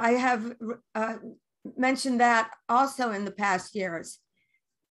 I have mentioned that also in the past years.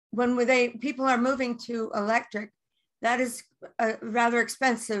 When people are moving to electric, that is a rather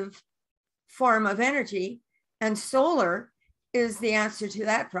expensive form of energy, and solar is the answer to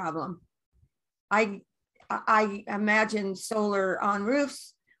that problem. I imagine solar on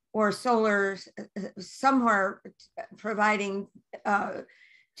roofs or solar somewhere providing to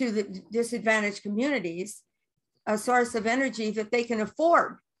the disadvantaged communities a source of energy that they can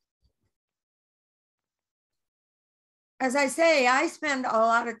afford. As I say, I spend a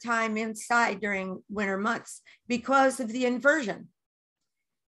lot of time inside during winter months because of the inversion.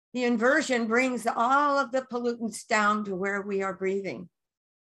 The inversion brings all of the pollutants down to where we are breathing.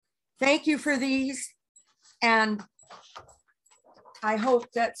 Thank you for these. And I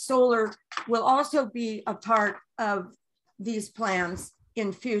hope that solar will also be a part of these plans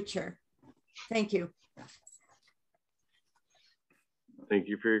in future. Thank you. Thank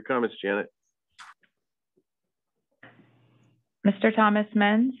you for your comments, Janet. Mr. Thomas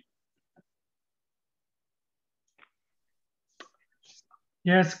Menz.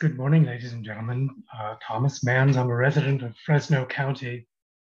 Yes, good morning, ladies and gentlemen. Thomas Menz, I'm a resident of Fresno County.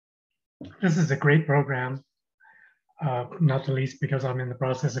 This is a great program, not the least because I'm in the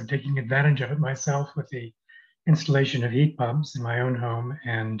process of taking advantage of it myself with the installation of heat pumps in my own home,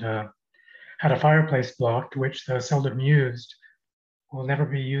 and had a fireplace blocked, which, though seldom used, will never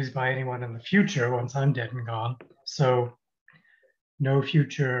be used by anyone in the future once I'm dead and gone. So no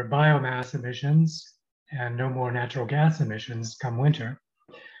future biomass emissions and no more natural gas emissions come winter.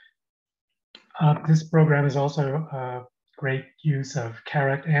 This program is also a great use of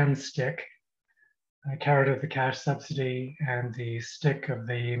carrot and stick. Carrot of the cash subsidy and the stick of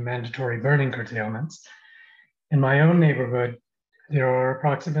the mandatory burning curtailments. In my own neighborhood, there are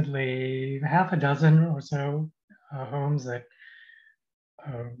approximately half a dozen or so homes that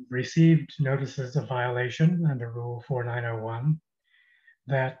received notices of violation under Rule 4901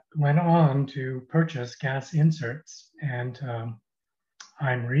 that went on to purchase gas inserts. And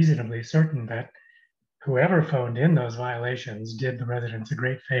I'm reasonably certain that whoever phoned in those violations did the residents a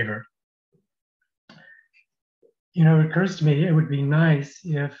great favor. You know, it occurs to me it would be nice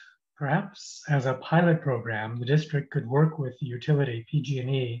if perhaps as a pilot program, the district could work with the utility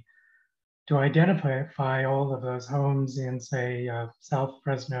PG&E to identify all of those homes in, say, South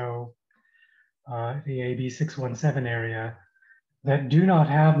Fresno, the AB 617 area that do not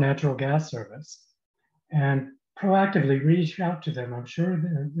have natural gas service, and proactively reach out to them. I'm sure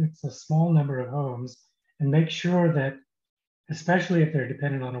it's a small number of homes, and make sure that, especially if they're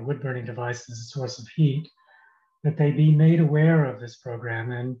dependent on a wood burning device as a source of heat, that they be made aware of this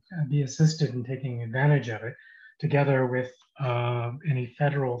program and be assisted in taking advantage of it, together with any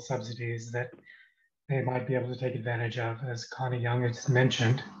federal subsidies that they might be able to take advantage of, as Connie Young has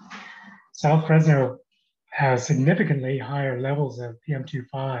mentioned. South Fresno has significantly higher levels of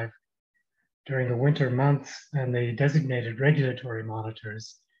PM2.5 during the winter months than the designated regulatory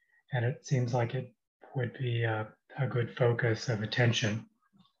monitors, and it seems like it would be a good focus of attention.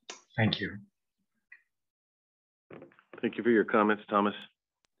 Thank you. Thank you for your comments, Thomas.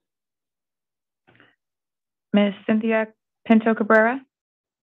 Ms. Cynthia Pinto Cabrera.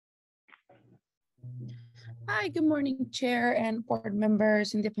 Hi, good morning, Chair and board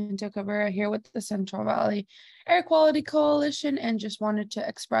members. Cynthia Pinto Cabrera here with the Central Valley Air Quality Coalition, and just wanted to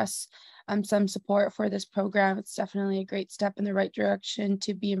express some support for this program. It's definitely a great step in the right direction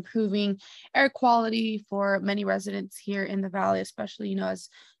to be improving air quality for many residents here in the Valley, especially, you know, as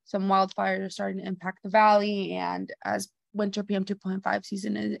some wildfires are starting to impact the Valley and as winter PM2.5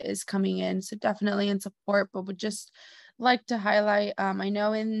 season is coming in. So definitely in support, but would just like to highlight, I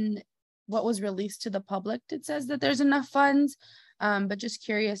know in what was released to the public, it says that there's enough funds, but just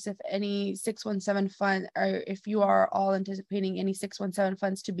curious if any 617 fund, or if you are all anticipating any 617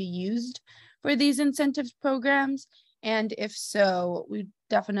 funds to be used for these incentives programs. And if so, we'd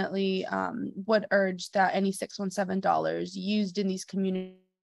definitely would urge that any 617 dollars used in these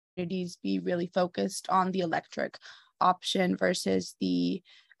communities be really focused on the electric option versus the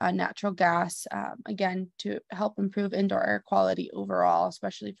natural gas, again, to help improve indoor air quality overall,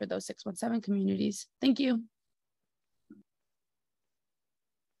 especially for those 617 communities. Thank you.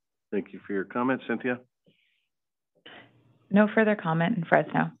 Thank you for your comment, Cynthia. No further comment in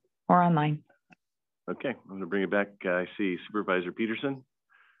Fresno or online. Okay, I'm going to bring it back. I see Supervisor Peterson.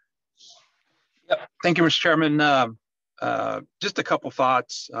 Yep. Thank you, Mr. Chairman. Just a couple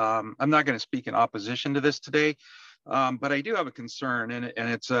thoughts. I'm not going to speak in opposition to this today, but I do have a concern, and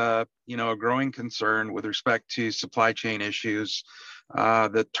it's a growing concern with respect to supply chain issues.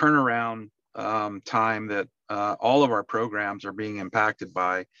 The turnaround time that all of our programs are being impacted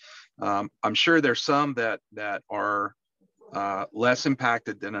by. I'm sure there's some that are less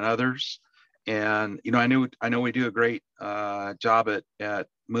impacted than others. And, I know we do a great job at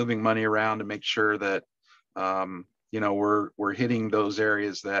moving money around to make sure that, we're hitting those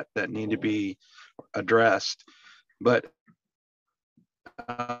areas that need to be addressed. But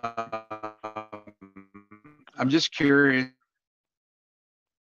I'm just curious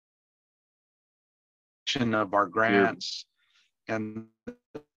of our grants and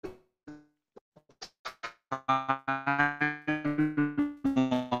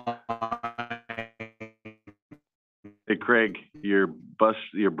Hey, Craig, you're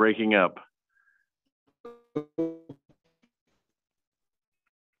breaking up.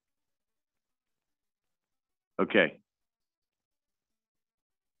 Okay.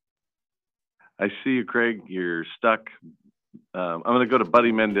 I see you, Craig. You're stuck. I'm going to go to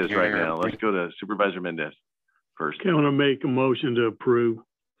Buddy Mendez right now. Let's go to Supervisor Mendez first. Okay, I want to make a motion to approve.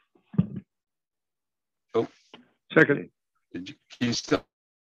 Oh, second. Can you still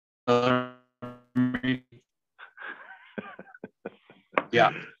me?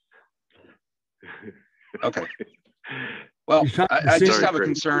 Yeah. Okay. Well, I just have a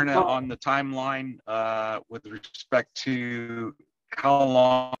concern on the timeline with respect to how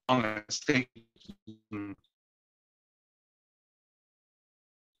long it's taking.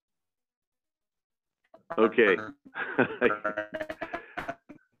 Okay.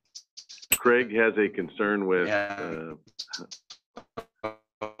 Craig has a concern with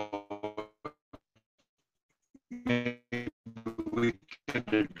maybe we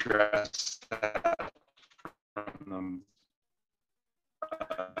could address that from them.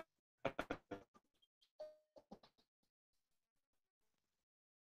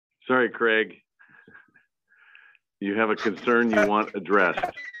 Sorry, Craig. You have a concern you want addressed,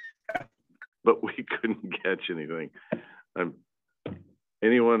 but we couldn't catch anything.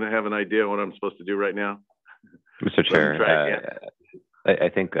 Anyone have an idea what I'm supposed to do right now? Mr. Chair, I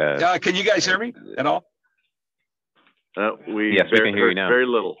think. Can you guys hear me at all? Yes, we can hear you now. Very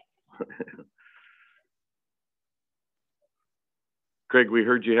little. Craig, we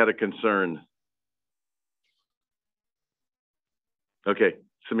heard you had a concern. Okay,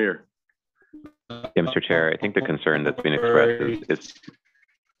 Samir. Yeah, Mr. Chair, I think the concern that's been expressed is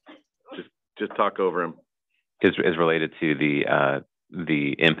just talk over him. Is related to the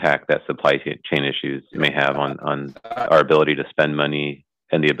impact that supply chain issues may have on our ability to spend money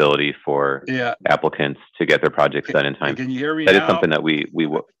and the ability for applicants to get their projects done in time. Can you hear me now? That is something that we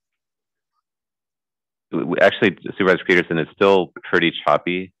actually, Supervisor Peterson, is still pretty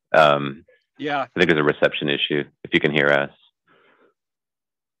choppy. I think there's a reception issue, if you can hear us.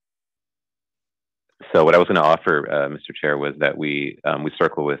 So what I was going to offer, Mr. Chair, was that we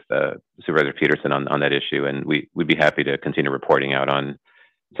circle with Supervisor Peterson on that issue, and we'd be happy to continue reporting out on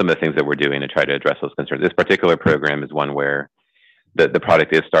some of the things that we're doing to try to address those concerns. This particular program is one where the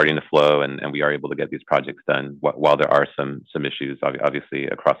product is starting to flow, and we are able to get these projects done while there are some issues, obviously,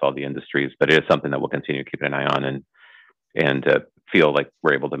 across all the industries. But it is something that we'll continue keeping an eye on and feel like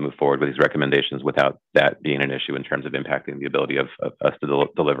we're able to move forward with these recommendations without that being an issue in terms of impacting the ability of us to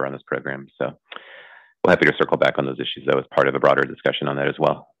deliver on this program. So we're happy to circle back on those issues, though, as part of a broader discussion on that as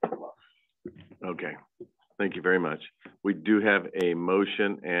well. Okay. Thank you very much. We do have a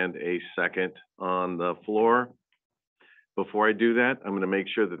motion and a second on the floor. Before I do that, I'm going to make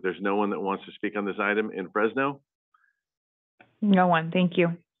sure that there's no one that wants to speak on this item in Fresno. No one. Thank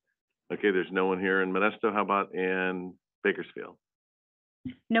you. Okay. There's no one here in Modesto. How about in Bakersfield?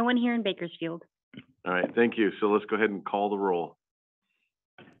 No one here in Bakersfield. All right. Thank you. So let's go ahead and call the roll.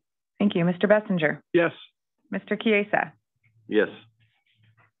 Thank you. Mr. Bessinger? Yes. Mr. Chiesa? Yes.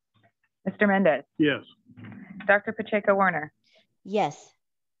 Mr. Mendez? Yes. Dr. Pacheco Werner? Yes.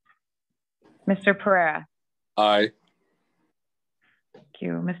 Mr. Pereira? Aye. Thank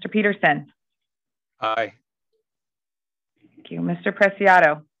you. Mr. Peterson? Aye. Thank you. Mr.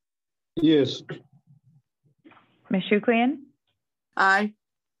 Preciado. Yes. Ms. Shuklien? Aye.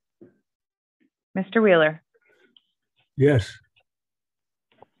 Mr. Wheeler? Yes.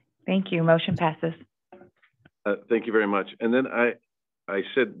 Thank you. Motion passes. Thank you very much. And then I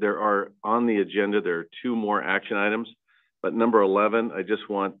said there are on the agenda, there are 2 more action items, but number 11, I just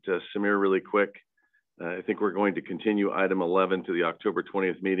want Samir really quick. I think we're going to continue item 11 to the October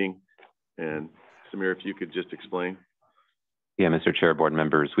 20th meeting. And Samir, if you could just explain. Yeah, Mr. Chair, board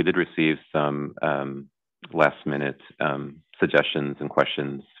members, we did receive some last minute suggestions and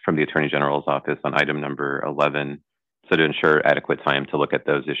questions from the Attorney General's office on item number 11. So to ensure adequate time to look at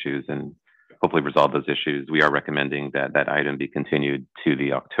those issues and hopefully resolve those issues, we are recommending that that item be continued to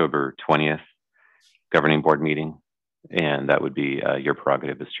the October 20th governing board meeting. And that would be your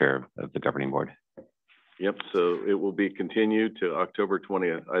prerogative as chair of the governing board. Yep, so it will be continued to October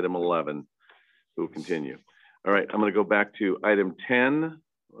 20th, item 11 will continue. All right, I'm going to go back to item 10,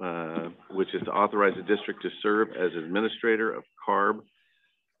 which is to authorize the district to serve as administrator of CARB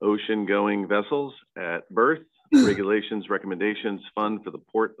ocean-going vessels at berth, regulations, recommendations, fund for the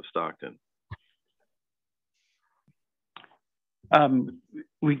Port of Stockton.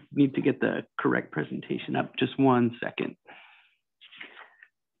 We need to get the correct presentation up. Just 1 second.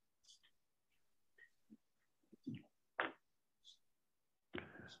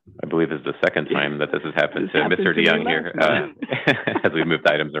 I believe this is the second time that this has happened to Mr. DeYoung here as we moved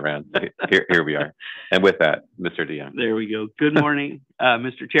items around. Here we are. And with that, Mr. DeYoung. There we go. Good morning,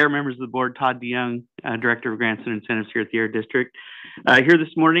 Mr. Chair, members of the board, Todd DeYoung, Director of Grants and Incentives here at the Air District. Here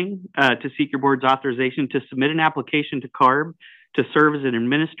this morning to seek your board's authorization to submit an application to CARB to serve as an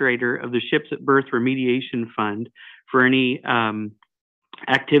administrator of the Ships at Berth Remediation Fund for any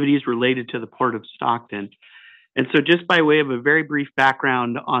activities related to the Port of Stockton. And so just by way of a very brief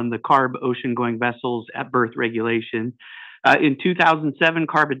background on the CARB ocean-going vessels at berth regulation, in 2007,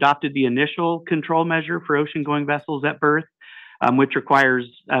 CARB adopted the initial control measure for ocean-going vessels at berth, which requires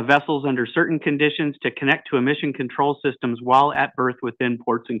vessels under certain conditions to connect to emission control systems while at berth within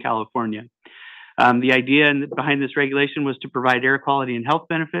ports in California. The idea behind this regulation was to provide air quality and health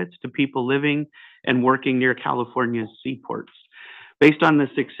benefits to people living and working near California's seaports. Based on the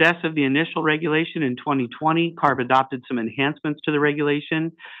success of the initial regulation in 2020, CARB adopted some enhancements to the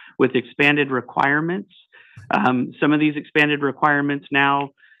regulation with expanded requirements. Some of these expanded requirements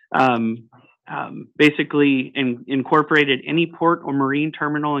now basically incorporated any port or marine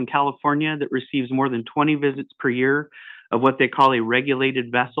terminal in California that receives more than 20 visits per year of what they call a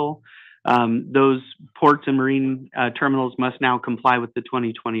regulated vessel. Those ports and marine terminals must now comply with the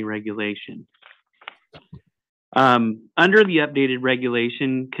 2020 regulation. Under the updated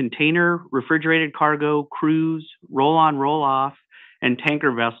regulation, container, refrigerated cargo, cruise, roll-on, roll-off, and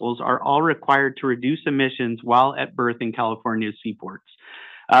tanker vessels are all required to reduce emissions while at berth in California's seaports,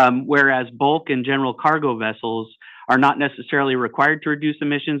 whereas bulk and general cargo vessels are not necessarily required to reduce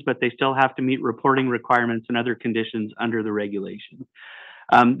emissions, but they still have to meet reporting requirements and other conditions under the regulation.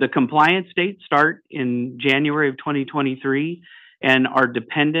 The compliance dates start in January of 2023 and are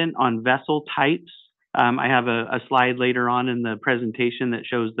dependent on vessel types. I have a slide later on in the presentation that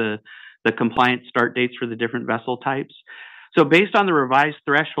shows the compliance start dates for the different vessel types. So based on the revised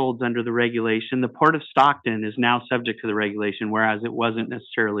thresholds under the regulation, the Port of Stockton is now subject to the regulation, whereas it wasn't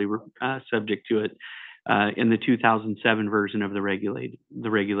necessarily subject to it in the 2007 version of the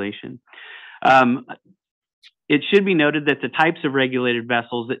regulation. It should be noted that the types of regulated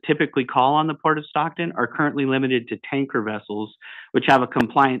vessels that typically call on the Port of Stockton are currently limited to tanker vessels, which have a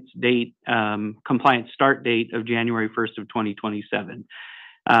compliance start date of January 1st of 2027.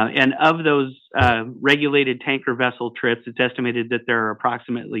 And of those regulated tanker vessel trips, it's estimated that there are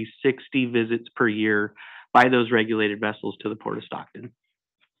approximately 60 visits per year by those regulated vessels to the Port of Stockton.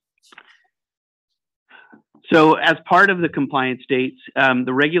 So as part of the compliance dates,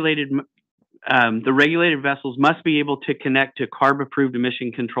 the regulated vessels must be able to connect to CARB-approved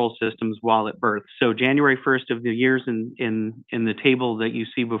emission control systems while at berth. So January 1st of the years in the table that you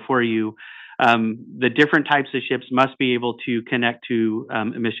see before you, the different types of ships must be able to connect to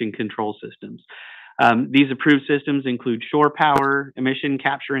emission control systems. These approved systems include shore power, emission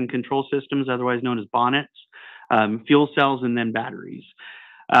capture and control systems, otherwise known as bonnets, fuel cells, and then batteries.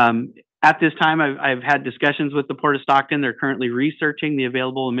 At this time, I've had discussions with the Port of Stockton. They're currently researching the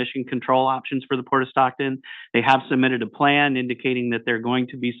available emission control options for the Port of Stockton. They have submitted a plan indicating that they're going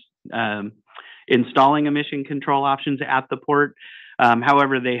to be installing emission control options at the port.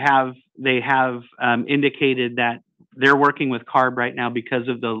 However, they have indicated that they're working with CARB right now because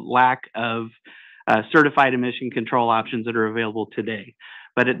of the lack of certified emission control options that are available today.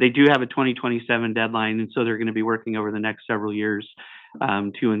 but they do have a 2027 deadline, and so they're going to be working over the next several years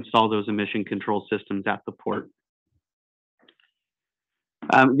to install those emission control systems at the port.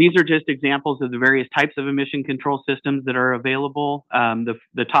 These are just examples of the various types of emission control systems that are available.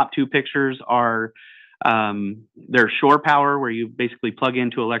 The top two pictures are their shore power, where you basically plug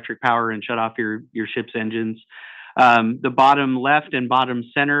into electric power and shut off your ship's engines. The bottom left and bottom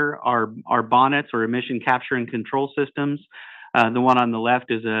center are bonnets or emission capture and control systems. The one on the left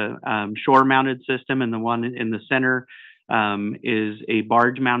is a shore-mounted system, and the one in the center is a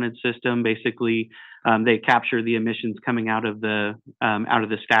barge-mounted system. Basically, they capture the emissions coming out of the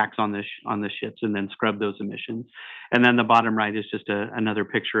stacks on the ships and then scrub those emissions. And then the bottom right is just another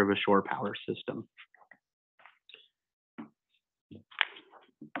picture of a shore power system.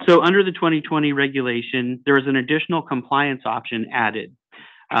 So under the 2020 regulation, there was an additional compliance option added.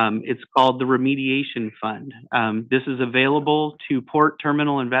 It's called the remediation fund. This is available to port,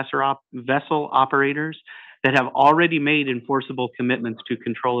 terminal, and vessel operators that have already made enforceable commitments to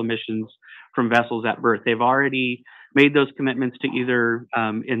control emissions from vessels at berth. They've already made those commitments to either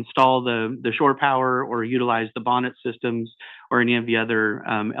install the shore power or utilize the bonnet systems or any of the other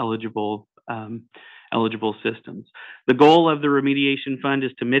eligible systems. The goal of the remediation fund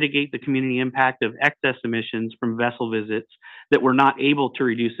is to mitigate the community impact of excess emissions from vessel visits that were not able to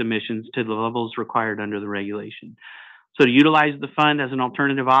reduce emissions to the levels required under the regulation. So to utilize the fund as an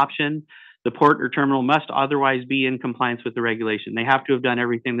alternative option, the port or terminal must otherwise be in compliance with the regulation. They have to have done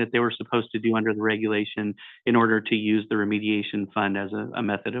everything that they were supposed to do under the regulation in order to use the remediation fund as a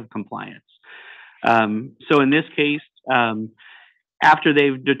method of compliance. So in this case, after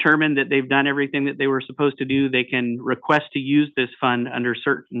they've determined that they've done everything that they were supposed to do, they can request to use this fund under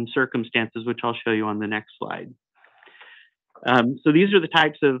certain circumstances, which I'll show you on the next slide. So these are the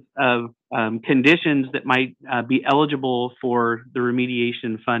types of conditions that might be eligible for the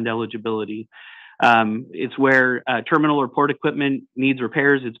remediation fund eligibility. It's where terminal or port equipment needs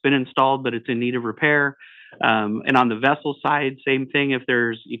repairs. It's been installed, but it's in need of repair. And on the vessel side, same thing. If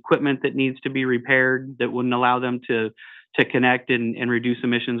there's equipment that needs to be repaired that wouldn't allow them to connect and reduce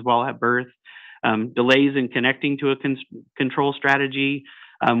emissions while at berth. Delays in connecting to a control strategy.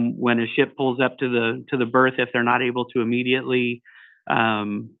 When a ship pulls up to the berth, if they're not able to immediately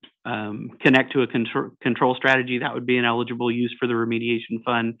connect to a control strategy, that would be an eligible use for the remediation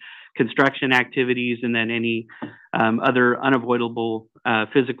fund. Construction activities, and then any other unavoidable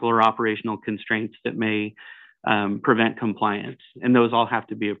physical or operational constraints that may prevent compliance. And those all have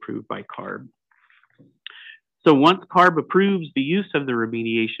to be approved by CARB. So once CARB approves the use of the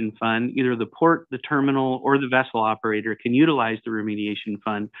remediation fund, either the port, the terminal, or the vessel operator can utilize the remediation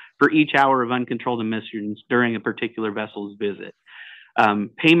fund for each hour of uncontrolled emissions during a particular vessel's visit.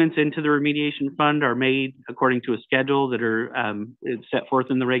 Payments into the remediation fund are made according to a schedule that are set forth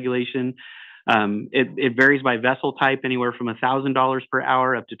in the regulation. It varies by vessel type, anywhere from $1,000 per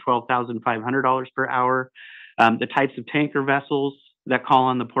hour up to $12,500 per hour. The types of tanker vessels that call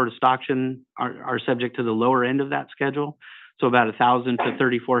on the Port of Stockton are subject to the lower end of that schedule. So about $1,000 to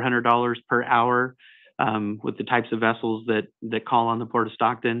 $3,400 per hour with the types of vessels that call on the Port of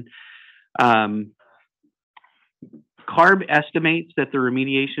Stockton. CARB estimates that the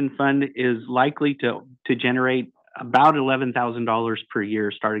remediation fund is likely to generate about $11,000 per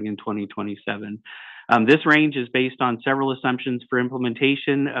year starting in 2027. This range is based on several assumptions for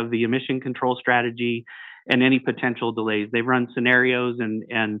implementation of the emission control strategy and any potential delays. They've run scenarios,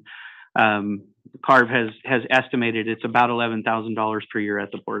 and CARB has estimated it's about $11,000 per year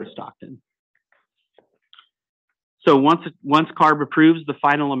at the Port of Stockton. So once CARB approves the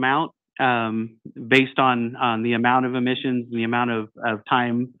final amount, based on the amount of emissions and the amount of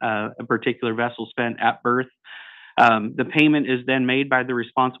time a particular vessel spent at berth, the payment is then made by the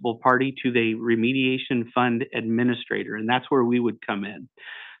responsible party to the remediation fund administrator, and that's where we would come in.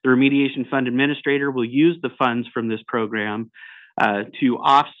 The remediation fund administrator will use the funds from this program to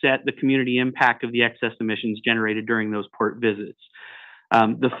offset the community impact of the excess emissions generated during those port visits.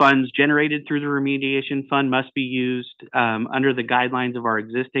 The funds generated through the remediation fund must be used under the guidelines of our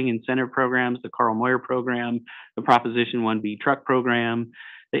existing incentive programs, the Carl Moyer program, the Proposition 1B truck program,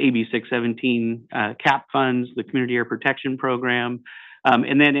 the AB 617 CAP funds, the Community Air Protection Program,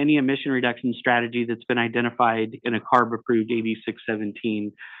 and then any emission reduction strategy that's been identified in a CARB-approved AB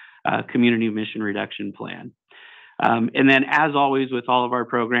 617 Community Emission Reduction Plan. And then, as always with all of our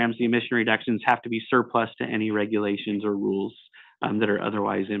programs, the emission reductions have to be surplus to any regulations or rules that are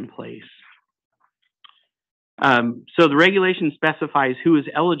otherwise in place. So the regulation specifies who is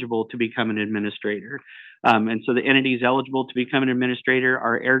eligible to become an administrator. And so the entities eligible to become an administrator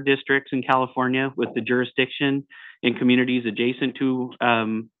are air districts in California with the jurisdiction in communities adjacent to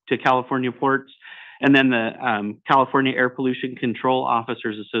California ports, and then the California Air Pollution Control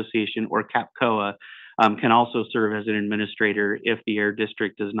Officers Association, or CAPCOA, can also serve as an administrator if the air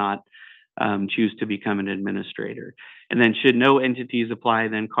district does not choose to become an administrator. And then should no entities apply,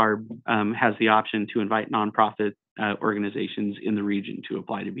 then CARB has the option to invite nonprofit organizations in the region to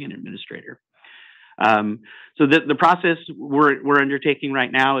apply to be an administrator. So the process we're undertaking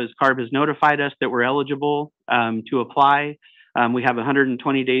right now is CARB has notified us that we're eligible to apply. We have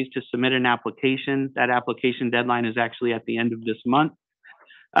 120 days to submit an application. That application deadline is actually at the end of this month.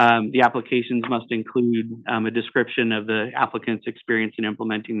 The applications must include a description of the applicant's experience in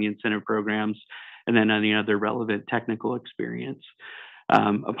implementing the incentive programs, and then any other relevant technical experience.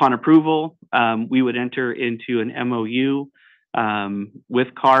 Upon approval, we would enter into an MOU with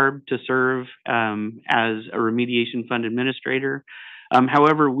CARB to serve as a remediation fund administrator.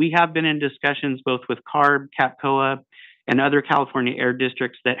 However, we have been in discussions both with CARB, CAPCOA, and other California air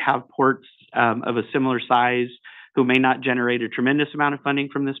districts that have ports of a similar size who may not generate a tremendous amount of funding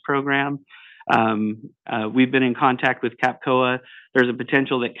from this program. We've been in contact with CAPCOA. There's a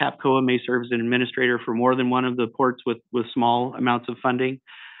potential that CAPCOA may serve as an administrator for more than one of the ports with small amounts of funding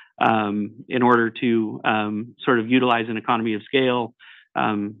in order to sort of utilize an economy of scale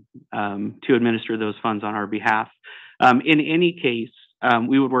to administer those funds on our behalf. In any case,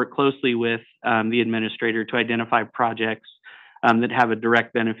 we would work closely with the administrator to identify projects that have a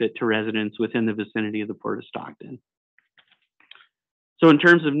direct benefit to residents within the vicinity of the Port of Stockton. So in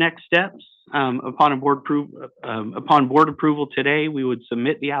terms of next steps, upon board approval today, we would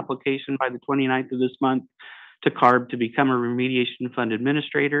submit the application by the 29th of this month to CARB to become a remediation fund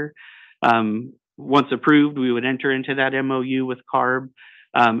administrator. Once approved, we would enter into that MOU with CARB,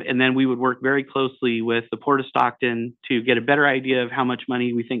 and then we would work very closely with the Port of Stockton to get a better idea of how much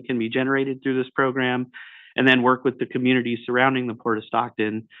money we think can be generated through this program, and then work with the communities surrounding the Port of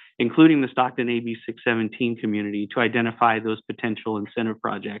Stockton, including the Stockton AB 617 community, to identify those potential incentive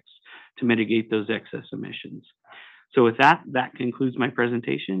projects to mitigate those excess emissions. So with that, that concludes my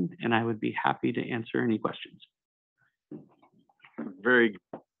presentation, and I would be happy to answer any questions. Very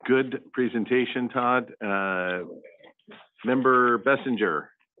good presentation, Todd. Member Bessinger.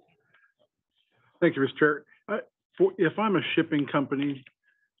 Thank you, Mr. Chair. If I'm a shipping company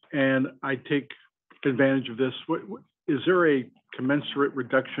and I take advantage of this, is there a commensurate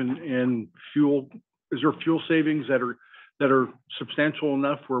reduction in fuel? Is there fuel savings that are substantial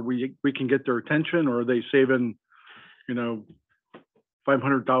enough where we can get their attention, or are they saving, you know,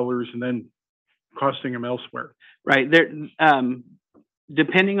 $500 and then costing them elsewhere? Right. There,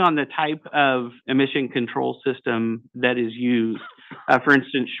 depending on the type of emission control system that is used, for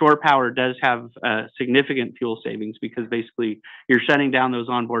instance, shore power does have significant fuel savings because basically you're shutting down those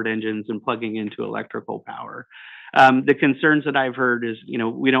onboard engines and plugging into electrical power. The concerns that I've heard is, you know,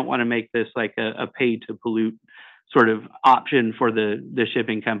 we don't want to make this like a pay to pollute sort of option for the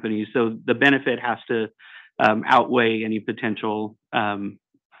shipping companies. So the benefit has to outweigh any potential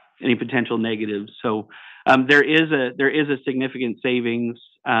negatives. So there is a significant savings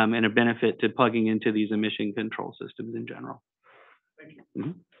and a benefit to plugging into these emission control systems in general. Thank you.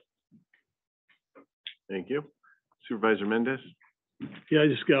 Mm-hmm. Thank you. Supervisor Mendez? Yeah, I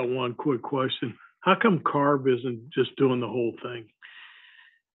just got one quick question. How come CARB isn't just doing the whole thing?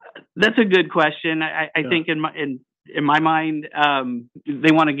 That's a good question. I think in my mind,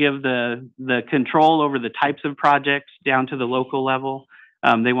 they want to give the control over the types of projects down to the local level.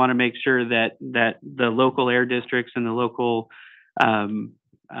 They want to make sure that the local air districts and the local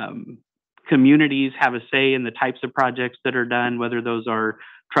communities have a say in the types of projects that are done, whether those are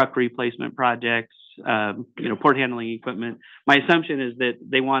truck replacement projects, port handling equipment. My assumption is that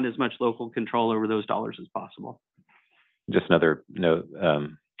they want as much local control over those dollars as possible. Just another note,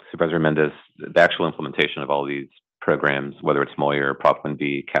 Supervisor Mendez, the actual implementation of all these programs, whether it's MOIR, Prop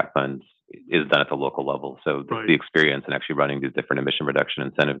 1B, CAP funds, is done at the local level. So the experience in actually running these different emission reduction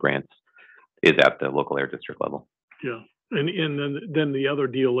incentive grants is at the local air district level. Yeah, and then the other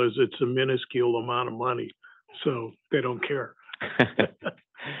deal is it's a minuscule amount of money, so they don't care.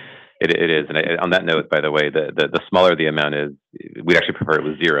 It is, and on that note, by the way, the smaller the amount is, we'd actually prefer it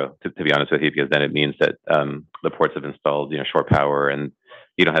was zero, to be honest with you, because then it means that the ports have installed, shore power, and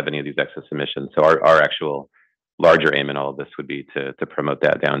you don't have any of these excess emissions. So our actual larger aim in all of this would be to promote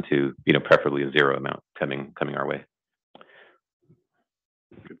that down to, preferably a zero amount coming our way.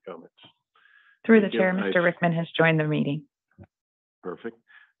 Good comments. Through the chair, Mr. Rickman has joined the meeting. Perfect.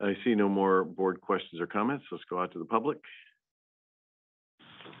 I see no more board questions or comments. Let's go out to the public.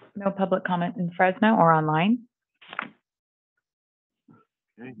 No public comment in Fresno or online.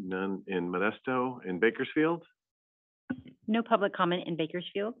 Okay, none in Modesto. In Bakersfield? No public comment in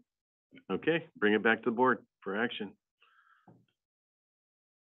Bakersfield. Okay, bring it back to the board for action.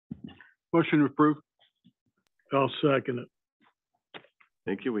 Motion approved. I'll second it.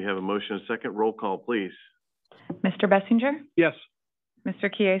 Thank you. We have a motion and a second. Roll call, please. Mr. Bessinger? Yes.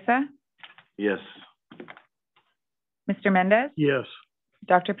 Mr. Chiesa? Yes. Mr. Mendez? Yes.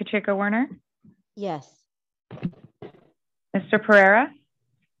 Dr. Pacheco Werner? Yes. Mr. Pereira?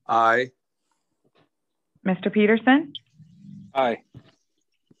 Aye. Mr. Peterson? Aye.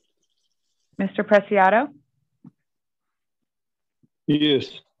 Mr. Preciado?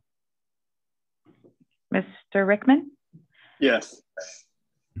 Yes. Mr. Rickman? Yes.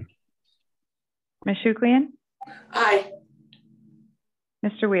 Ms. Shuklian? Aye.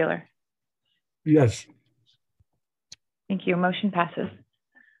 Mr. Wheeler? Yes. Thank you. Motion passes.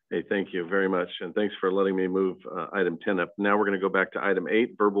 Hey, thank you very much. And thanks for letting me move item 10 up. Now we're going to go back to item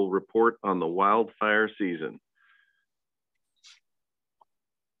 8, verbal report on the wildfire season.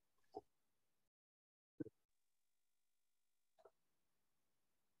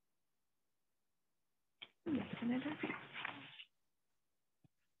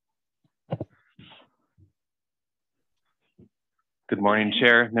 Good morning,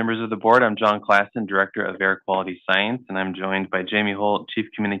 Chair, members of the board. I'm John Klassen, Director of Air Quality Science, and I'm joined by Jamie Holt, Chief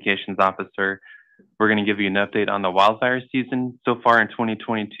Communications Officer. We're going to give you an update on the wildfire season so far in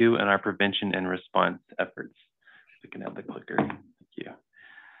 2022 and our prevention and response efforts. If we can have the clicker. Thank you.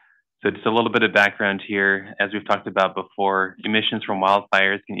 So just a little bit of background here. As we've talked about before, emissions from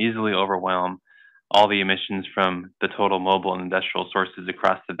wildfires can easily overwhelm all the emissions from the total mobile and industrial sources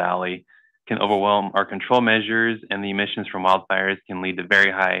across the valley, can overwhelm our control measures, and the emissions from wildfires can lead to very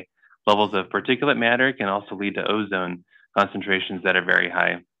high levels of particulate matter, can also lead to ozone concentrations that are very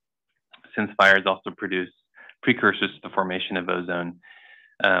high, since fires also produce precursors to the formation of ozone.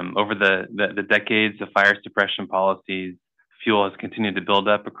 Over the decades of fire suppression policies, fuel has continued to build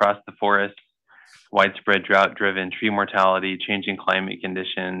up across the forests, widespread drought-driven tree mortality, changing climate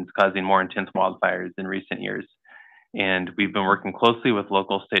conditions, causing more intense wildfires in recent years. And we've been working closely with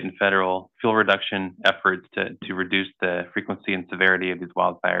local, state, and federal fuel reduction efforts to reduce the frequency and severity of these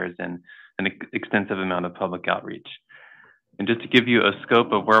wildfires, and an extensive amount of public outreach. And just to give you a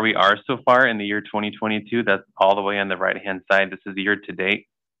scope of where we are so far in the year 2022, that's all the way on the right-hand side. This is the year to date.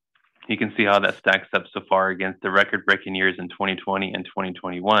 You can see how that stacks up so far against the record-breaking years in 2020 and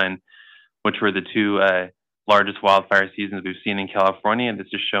 2021, which were the two largest wildfire seasons we've seen in California. And this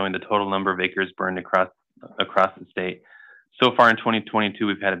is showing the total number of acres burned across the state. So far in 2022,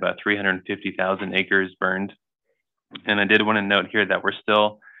 we've had about 350,000 acres burned. And I did want to note here that we're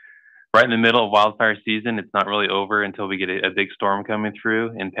still right in the middle of wildfire season. It's not really over until we get a big storm coming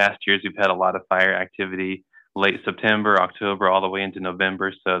through. In past years, we've had a lot of fire activity late September, October, all the way into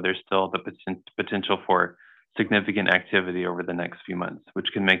November. So there's still the potential for significant activity over the next few months, which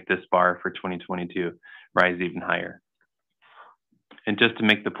can make this bar for 2022 rise even higher. And just to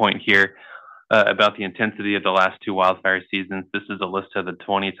make the point here, about the intensity of the last two wildfire seasons, this is a list of the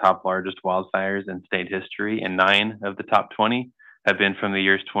 20 top largest wildfires in state history, and 9 of the top 20 have been from the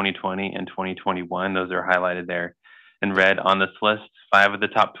years 2020 and 2021. Those are highlighted there in red on this list. 5 of the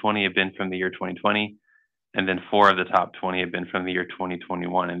top 20 have been from the year 2020, and then 4 of the top 20 have been from the year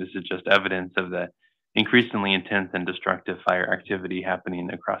 2021. And this is just evidence of the increasingly intense and destructive fire activity happening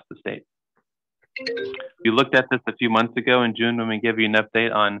across the state. We looked at this a few months ago in June when we gave you an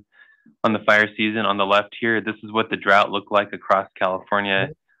update on the fire season. On the left here, this is what the drought looked like across California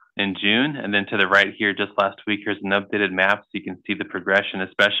in June. And then to the right here, just last week, here's an updated map so you can see the progression,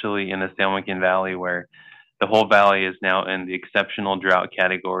 especially in the San Joaquin Valley, where the whole valley is now in the exceptional drought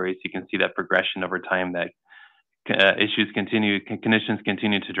category. So you can see that progression over time, that conditions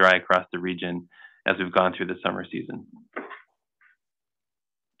continue to dry across the region as we've gone through the summer season.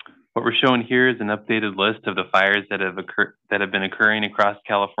 What we're showing here is an updated list of the fires that have been occurring across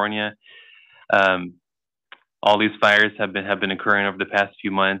California. All these fires have been occurring over the past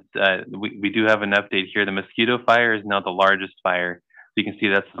few months. We do have an update here. The Mosquito Fire is now the largest fire. So you can see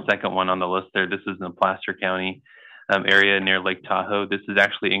that's the second one on the list there. This is in the Placer County area near Lake Tahoe. This has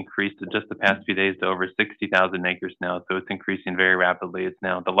actually increased in just the past few days to over 60,000 acres now. So it's increasing very rapidly. It's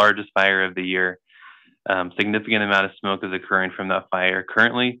now the largest fire of the year. Significant amount of smoke is occurring from that fire.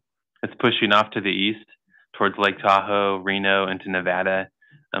 Currently, it's pushing off to the east towards Lake Tahoe, Reno, into Nevada.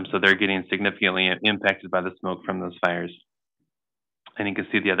 So they're getting significantly impacted by the smoke from those fires. And you can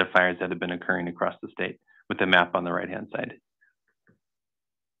see the other fires that have been occurring across the state with the map on the right-hand side.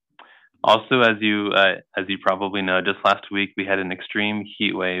 Also, as you probably know, just last week we had an extreme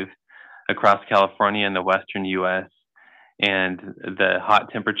heat wave across California and the western U.S. And the hot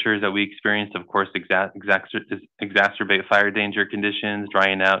temperatures that we experienced, of course, exacerbate fire danger conditions,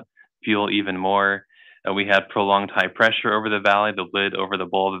 drying out fuel even more. We had prolonged high pressure over the valley. The lid over the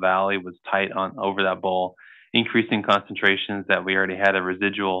bowl of the valley was tight over that bowl, increasing concentrations that we already had of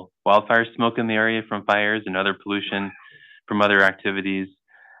residual wildfire smoke in the area from fires and other pollution from other activities.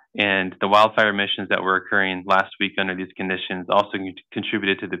 And the wildfire emissions that were occurring last week under these conditions also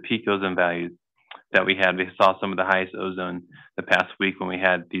contributed to the peak ozone values that we had. We saw some of the highest ozone the past week when we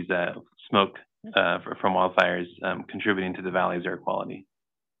had these smoke from wildfires contributing to the valley's air quality.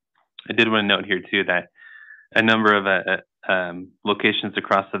 I did want to note here too that a number of locations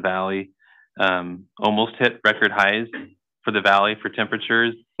across the valley almost hit record highs for the valley for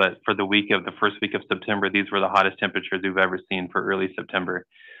temperatures, but for the first week of September, these were the hottest temperatures we've ever seen for early September.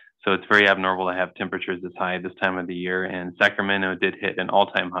 So it's very abnormal to have temperatures this high this time of the year. And Sacramento did hit an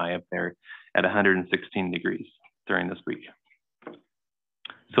all-time high up there at 116 degrees during this week.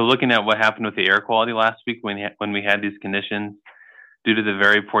 So looking at what happened with the air quality last week when we had these conditions, due to the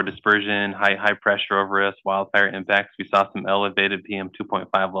very poor dispersion, high pressure over us, wildfire impacts, we saw some elevated PM 2.5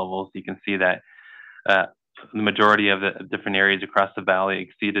 levels. You can see that the majority of the different areas across the valley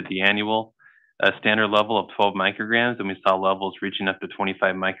exceeded the annual standard level of 12 micrograms, and we saw levels reaching up to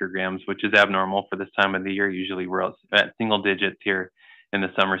 25 micrograms, which is abnormal for this time of the year. Usually we're at single digits here in the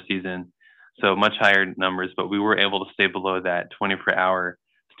summer season, so much higher numbers, but we were able to stay below that 20 per hour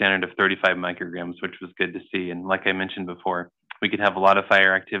standard of 35 micrograms, which was good to see. And like I mentioned before, we could have a lot of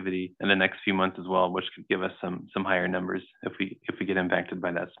fire activity in the next few months as well, which could give us some higher numbers if we get impacted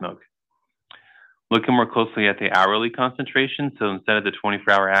by that smoke. Looking more closely at the hourly concentration, so instead of the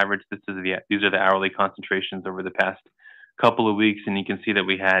 24-hour average, these are the hourly concentrations over the past couple of weeks, and you can see that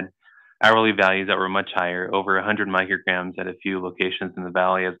we had hourly values that were much higher, over 100 micrograms at a few locations in the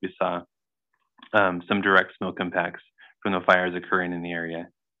valley, as we saw some direct smoke impacts from the fires occurring in the area.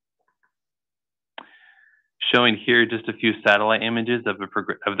 Showing here just a few satellite images of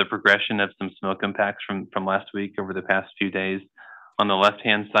the progression of some smoke impacts from last week over the past few days. On the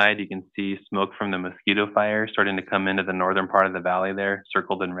left-hand side, you can see smoke from the mosquito fire starting to come into the northern part of the valley there,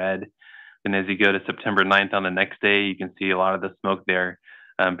 circled in red. And as you go to September 9th on the next day, you can see a lot of the smoke there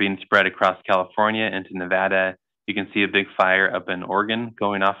being spread across California into Nevada. You can see a big fire up in Oregon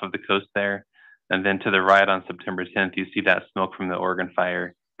going off of the coast there. And then to the right on September 10th, you see that smoke from the Oregon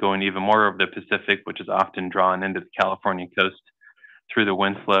fire going even more over the Pacific, which is often drawn into the California coast through the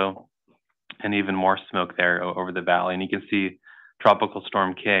wind flow, and even more smoke there over the valley. And you can see Tropical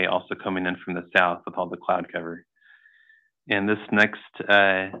Storm K also coming in from the south with all the cloud cover. And this next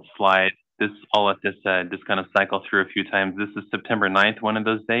slide, I'll let this just kind of cycle through a few times. This is September 9th, one of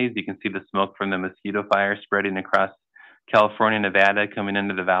those days. You can see the smoke from the mosquito fire spreading across California, Nevada, coming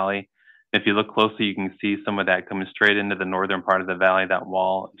into the valley. If you look closely, you can see some of that coming straight into the northern part of the valley, that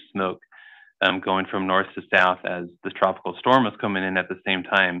wall of smoke going from north to south as the tropical storm was coming in at the same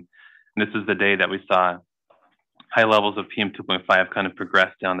time. And this is the day that we saw high levels of PM 2.5 kind of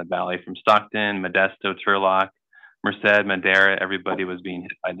progress down the valley from Stockton, Modesto, Turlock, Merced, Madera. Everybody was being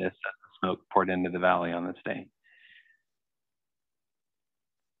hit by this as the smoke poured into the valley on this day.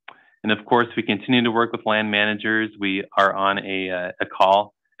 And of course, we continue to work with land managers. We are on a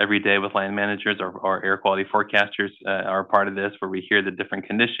call every day with land managers. Our air quality forecasters are part of this, where we hear the different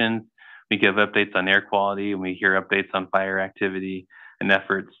conditions. We give updates on air quality, and we hear updates on fire activity and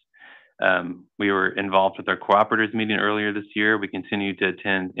efforts. We were involved with our cooperators meeting earlier this year. We continue to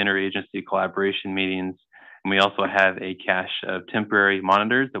attend interagency collaboration meetings. And we also have a cache of temporary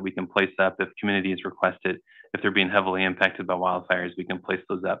monitors that we can place up if communities request it. If they're being heavily impacted by wildfires, we can place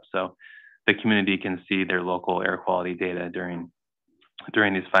those up so the community can see their local air quality data during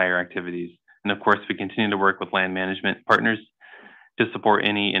these fire activities. And of course, we continue to work with land management partners to support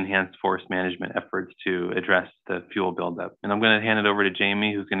any enhanced forest management efforts to address the fuel buildup. And I'm going to hand it over to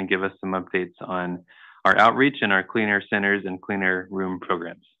Jamie, who's going to give us some updates on our outreach and our clean air centers and clean air room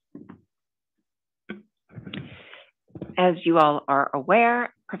programs. As you all are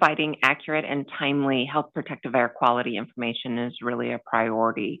aware, providing accurate and timely health protective air quality information is really a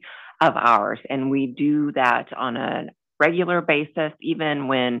priority of ours. And we do that on a regular basis, even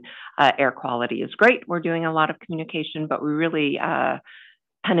when air quality is great. We're doing a lot of communication, but we really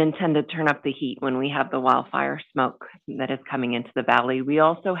pun intended, turn up the heat when we have the wildfire smoke that is coming into the valley. We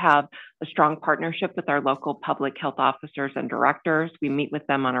also have a strong partnership with our local public health officers and directors. We meet with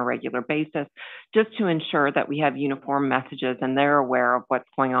them on a regular basis just to ensure that we have uniform messages and they're aware of what's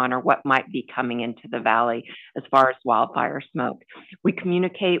going on or what might be coming into the valley as far as wildfire smoke. We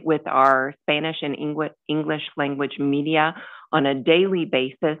communicate with our Spanish and English language media on a daily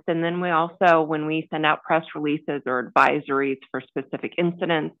basis. And then we also, when we send out press releases or advisories for specific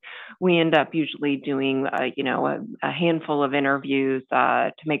incidents, we end up usually doing, a handful of interviews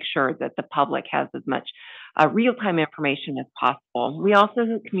to make sure that the public has as much real-time information as possible. We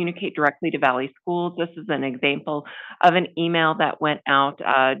also communicate directly to Valley Schools. This is an example of an email that went out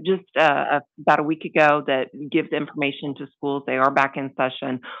just about a week ago that gives information to schools. They are back in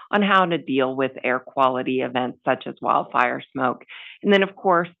session on how to deal with air quality events such as wildfire smoke. And then, of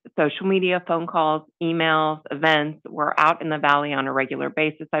course, social media, phone calls, emails, events. We're out in the Valley on a regular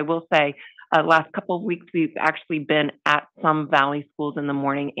basis. I will say, last couple of weeks, we've actually been at some Valley schools in the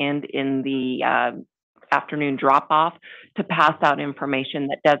morning and in the afternoon drop-off to pass out information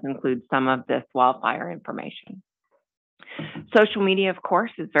that does include some of this wildfire information. Social media, of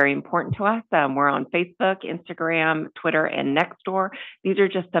course, is very important to us. We're on Facebook, Instagram, Twitter, and Nextdoor. These are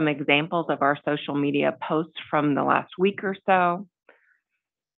just some examples of our social media posts from the last week or so.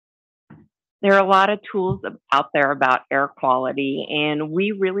 There are a lot of tools out there about air quality, and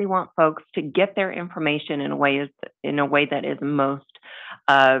we really want folks to get their information in a way that is most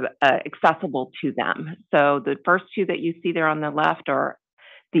accessible to them. So the first two that you see there on the left are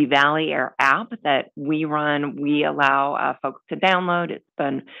the Valley Air app that we run. We allow folks to download.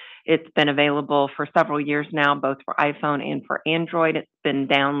 It's been available for several years now, both for iPhone and for Android. It's been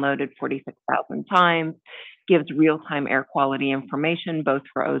downloaded 46,000 times. Gives real-time air quality information, both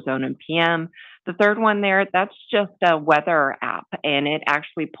for ozone and PM. The third one there, that's just a weather app, and it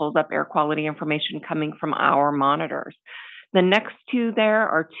actually pulls up air quality information coming from our monitors. The next two there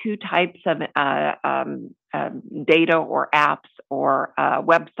are two types of data or apps or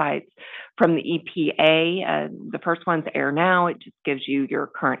websites from the EPA. The first one's AirNow. It just gives you your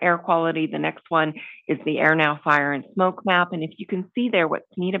current air quality. The next one is the AirNow Fire and Smoke Map. And if you can see there, what's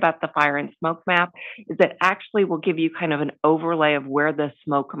neat about the Fire and Smoke Map is that actually will give you kind of an overlay of where the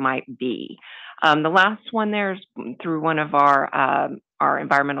smoke might be. The last one there is through one of our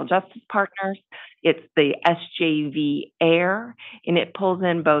environmental justice partners. It's the SJV Air, and it pulls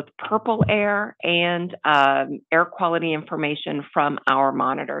in both purple air and air quality information from our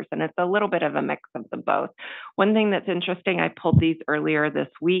monitors. And it's a little bit of a mix of them both. One thing that's interesting, I pulled these earlier this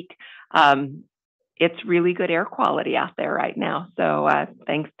week. It's really good air quality out there right now. So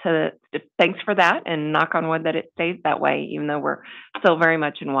thanks for that, and knock on wood that it stays that way, even though we're still very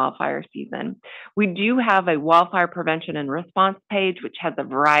much in wildfire season. We do have a wildfire prevention and response page, which has a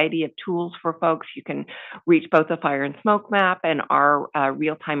variety of tools for folks. You can reach both the Fire and Smoke Map and our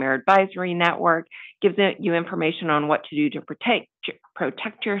real-time air advisory network. Gives you information on what to do to protect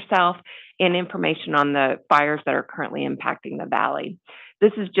yourself and information on the fires that are currently impacting the valley.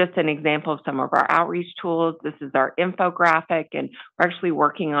 This is just an example of some of our outreach tools. This is our infographic, and we're actually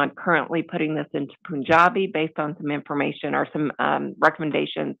working on currently putting this into Punjabi based on some information or some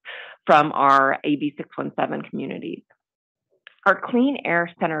recommendations from our AB 617 communities. Our Clean Air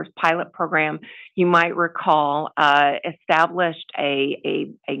Centers pilot program, you might recall, established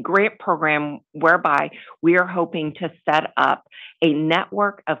a grant program whereby we are hoping to set up a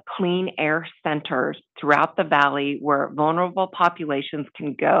network of clean air centers throughout the valley where vulnerable populations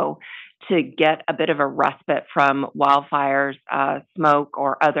can go to get a bit of a respite from wildfires, smoke,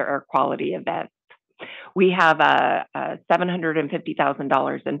 or other air quality events. We have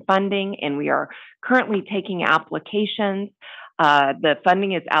 $750,000 in funding, and we are currently taking applications. The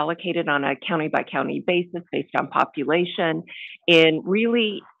funding is allocated on a county-by-county basis based on population, and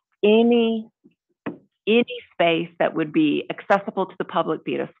really any space that would be accessible to the public,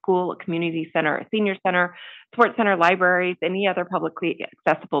 be it a school, a community center, a senior center, sports center, libraries, any other publicly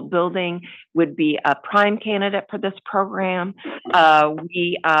accessible building would be a prime candidate for this program.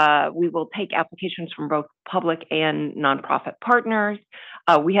 We will take applications from both public and nonprofit partners.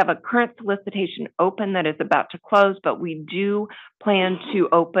 We have a current solicitation open that is about to close, but we do plan to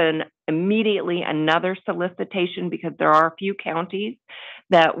open immediately another solicitation because there are a few counties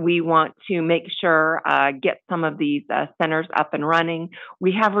that we want to make sure get some of these centers up and running.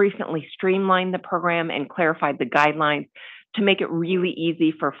 We have recently streamlined the program and clarified the guidelines to make it really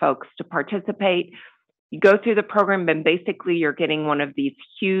easy for folks to participate. You go through the program, and basically you're getting one of these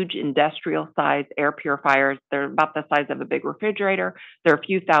huge industrial size air purifiers. They're about the size of a big refrigerator. They're a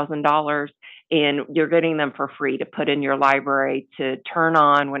few $1,000s, and you're getting them for free to put in your library to turn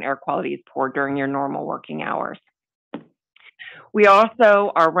on when air quality is poor during your normal working hours. We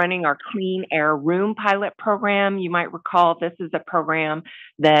also are running our Clean Air Room pilot program. You might recall this is a program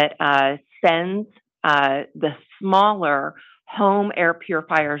that sends the smaller home air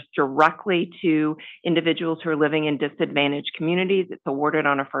purifiers directly to individuals who are living in disadvantaged communities. It's awarded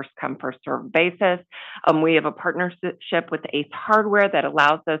on a first come, first served basis. We have a partnership with Ace Hardware that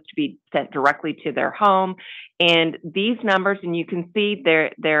allows those to be sent directly to their home. And these numbers, and you can see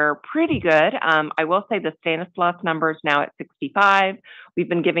they're pretty good. I will say the Stanislaus number is now at 65. We've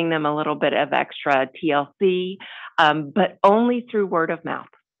been giving them a little bit of extra TLC, but only through word of mouth.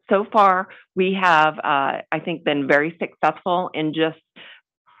 So far, we have, I think, been very successful in just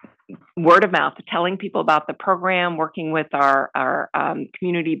word of mouth, telling people about the program, working with our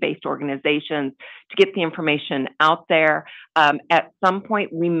community-based organizations to get the information out there. At some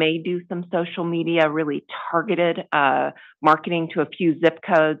point, we may do some social media, really targeted marketing to a few zip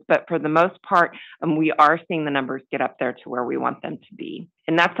codes, but for the most part, we are seeing the numbers get up there to where we want them to be.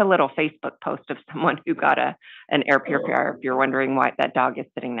 And that's a little Facebook post of someone who got an air purifier, if you're wondering why that dog is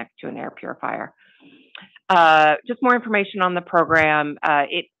sitting next to an air purifier. Just more information on the program.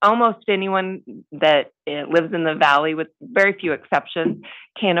 Almost anyone that lives in the Valley, with very few exceptions,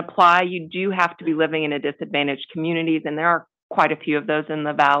 can apply. You do have to be living in a disadvantaged communities, and there are quite a few of those in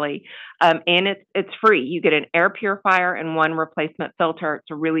the Valley. And it's free. You get an air purifier and one replacement filter.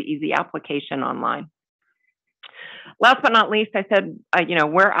 It's a really easy application online. Last but not least, I said,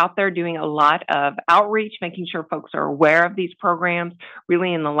 we're out there doing a lot of outreach, making sure folks are aware of these programs.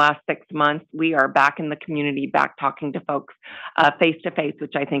 Really, in the last 6 months, we are back in the community, back talking to folks face to face,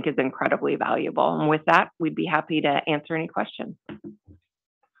 which I think is incredibly valuable. And with that, we'd be happy to answer any questions.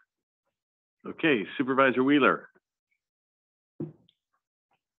 Okay, Supervisor Wheeler.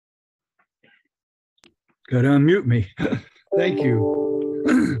 Got to unmute me. Thank you.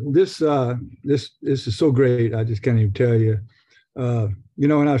 This is so great. I just can't even tell you.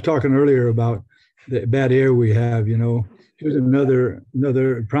 When I was talking earlier about the bad air we have, here's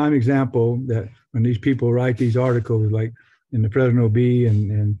another prime example that when these people write these articles, like in the Fresno Bee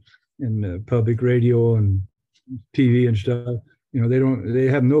and the public radio and TV and stuff, they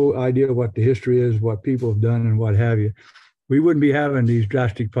have no idea what the history is, what people have done, and what have you. We wouldn't be having these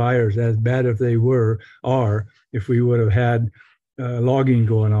drastic fires, as bad if they are, if we would have had logging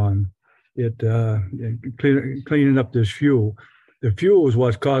going on, cleaning up this fuel. The fuel is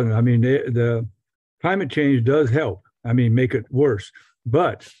what's causing it. I mean, the climate change does help. Make it worse.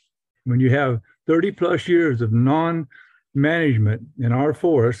 But when you have 30 plus years of non-management in our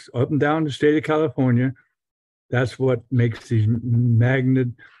forests up and down the state of California, that's what makes these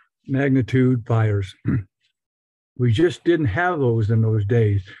magnitude fires. We just didn't have those in those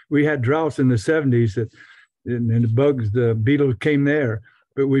days. We had droughts in the 70s and the bugs, the beetles came there,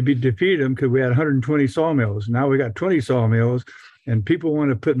 but we defeated them because we had 120 sawmills. Now we got 20 sawmills, and people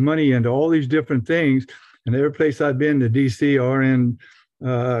want to put money into all these different things. And every place I've been, to DC or in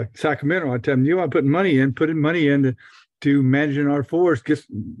Sacramento, I tell them, you want to put money in to managing our forest, just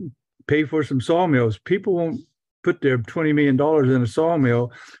pay for some sawmills. People won't put their $20 million in a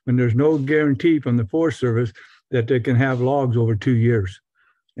sawmill when there's no guarantee from the Forest Service that they can have logs over 2 years,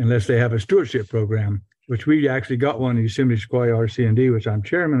 unless they have a stewardship program, which we actually got one in Yosemite Sequoia RC&D, which I'm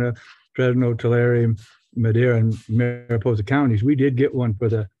chairman of, Fresno, Tulare, Madera, and Mariposa counties. We did get one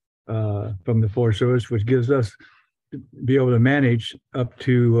from the Forest Service, which gives us to be able to manage up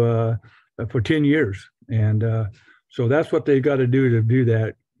to for 10 years. And so that's what they got to do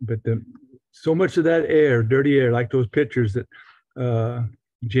that. But so much of that air, dirty air, like those pictures that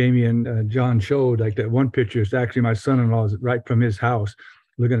Jamie and John showed, like that one picture, it's actually my son-in-law's right from his house,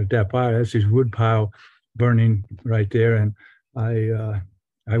 looking at that fire. That's his wood pile burning right there. And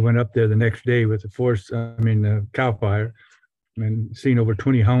I went up there the next day with the cow fire, and seen over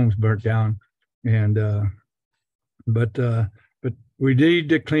 20 homes burnt down. And but we need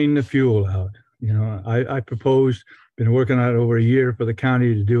to clean the fuel out. I proposed, been working on it over a year for the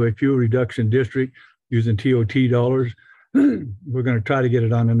county to do a fuel reduction district using TOT dollars. We're going to try to get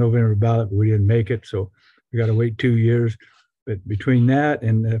it on the November ballot, but we didn't make it, so we got to wait 2 years. But between that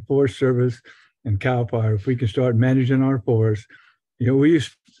and the Forest Service and CAL FIRE, if we can start managing our forests, we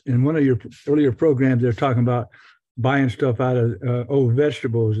used, in one of your earlier programs, they're talking about buying stuff out of old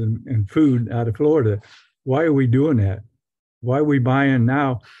vegetables and food out of Florida. Why are we doing that? Why are we buying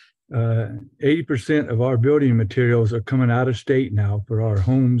now? 80% of our building materials are coming out of state now for our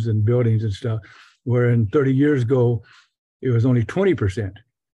homes and buildings and stuff. wherein 30 years ago, it was only 20%.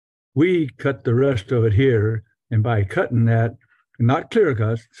 We cut the rest of it here, and by cutting that, not clear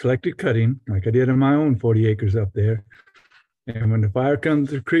cuts, selected cutting, like I did on my own 40 acres up there. And when the fire comes,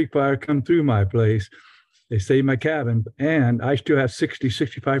 the creek fire come through my place, they saved my cabin, and I still have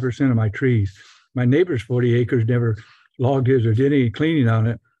 65% of my trees. My neighbor's 40 acres never logged his or did any cleaning on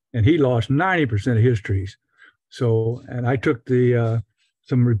it, and he lost 90% of his trees. So, and I took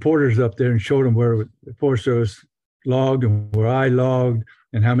some reporters up there and showed them where the Forest Service logged and where I logged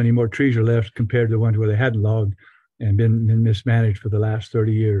and how many more trees are left compared to the ones where they hadn't logged and been mismanaged for the last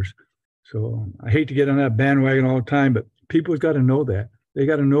 30 years. So I hate to get on that bandwagon all the time, but people's got to know that. They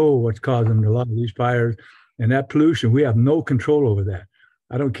got to know what's causing a lot of these fires and that pollution. We have no control over that.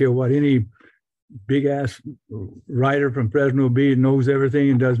 I don't care what any big ass writer from Fresno Bee knows everything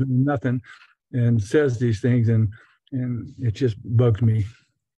and does nothing and says these things, and it just bugs me.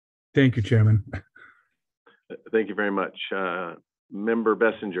 Thank you, Chairman. Thank you very much. Member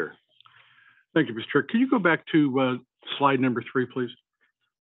Bessinger. Thank you, Mr. Chair. Can you go back to slide number 3, please?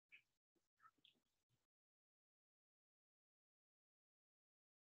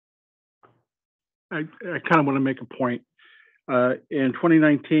 I kind of want to make a point. In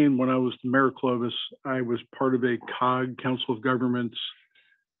 2019, when I was the mayor of Clovis, I was part of a COG, Council of Governments,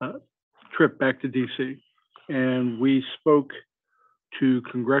 trip back to DC. And we spoke to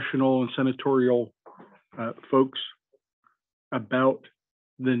congressional and senatorial folks about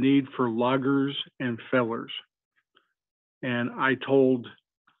the need for loggers and fellers. And I told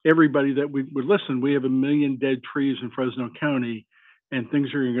everybody that we would listen, we have 1 million dead trees in Fresno County, and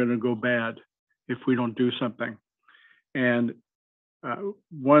things are going to go bad if we don't do something. And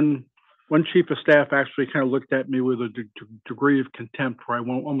one chief of staff actually kind of looked at me with a degree of contempt where I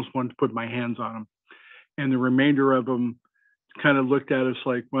almost wanted to put my hands on him. And the remainder of them kind of looked at us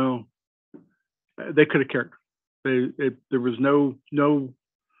like, well, they could have cared. There was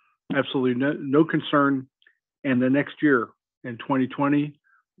absolutely no concern. And the next year in 2020,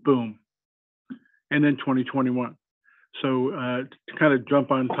 boom. And then 2021. So to kind of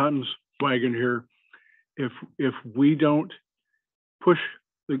jump on Taunton's wagon here, if we don't push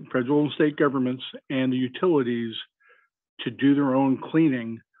the federal and state governments and the utilities to do their own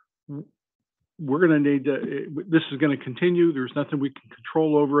cleaning, we're going to need to, this is going to continue. There's nothing we can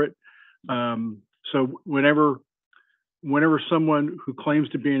control over it. So whenever someone who claims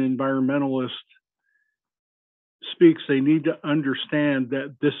to be an environmentalist speaks, they need to understand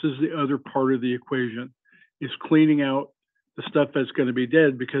that this is the other part of the equation, is cleaning out the stuff that's going to be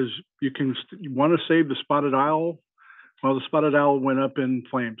dead, because you want to save the spotted owl. Well, the spotted owl went up in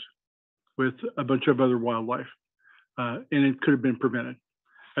flames with a bunch of other wildlife, and it could have been prevented.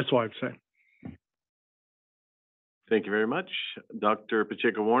 That's all I'd say. Thank you very much. Dr.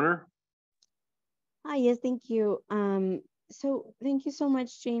 Pacheco-Warner. Hi, yes, thank you. So thank you so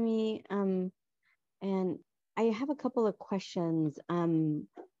much, Jamie. And I have a couple of questions.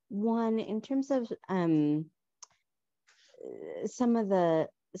 One, in terms of some of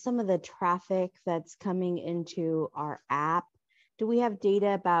the traffic that's coming into our app, do we have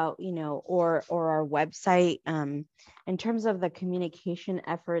data about, or our website, in terms of the communication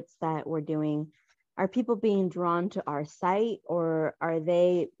efforts that we're doing? Are people being drawn to our site, or are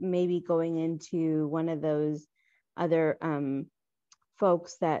they maybe going into one of those other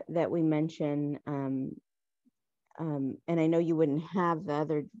folks that we mentioned? And I know you wouldn't have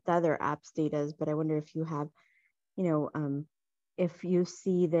the other apps data, but I wonder if you have, if you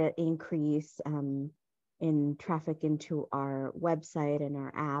see the increase in traffic into our website and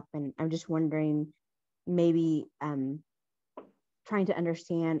our app. And I'm just wondering, maybe trying to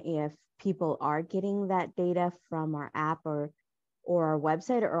understand if people are getting that data from our app or our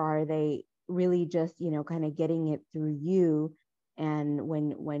website, or are they really just, kind of getting it through you? And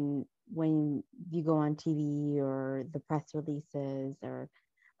when you go on TV or the press releases or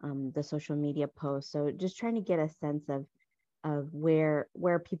the social media posts. So just trying to get a sense of where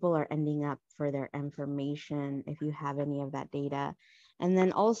people are ending up for their information, if you have any of that data. And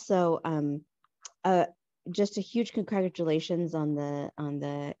then also just a huge congratulations on the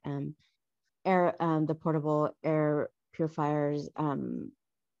portable air purifiers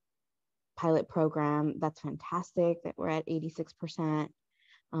pilot program. That's fantastic that we're at 86%.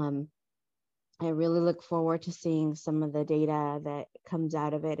 I really look forward to seeing some of the data that comes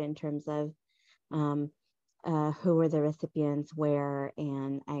out of it in terms of who are the recipients, where,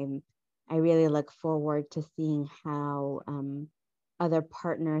 and I really look forward to seeing how other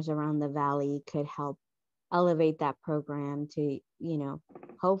partners around the valley could help elevate that program to,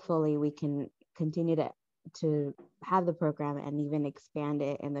 hopefully we can continue to have the program and even expand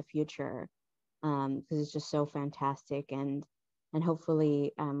it in the future. because it's just so fantastic, and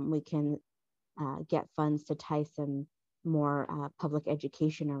hopefully we can get funds to tie some more public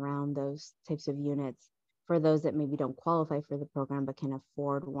education around those types of units for those that maybe don't qualify for the program but can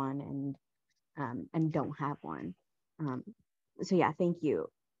afford one and don't have one. So yeah, thank you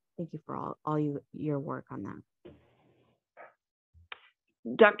for all your work on that.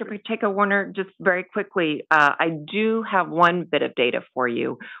 Dr. Pacheco-Warner, just very quickly, I do have one bit of data for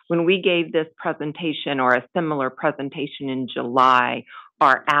you. When we gave this presentation or a similar presentation in July,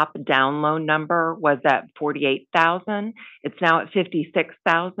 our app download number was at 48,000. It's now at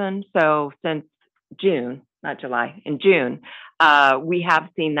 56,000. So since June, not July, in June, we have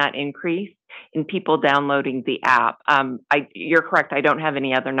seen that increase in people downloading the app. You're correct, I don't have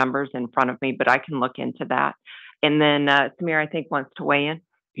any other numbers in front of me, but I can look into that. And then Samir, I think, wants to weigh in.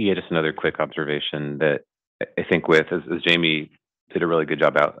 Yeah, just another quick observation that I think as Jamie did a really good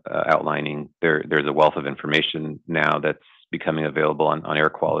job outlining, there's a wealth of information now that's becoming available on air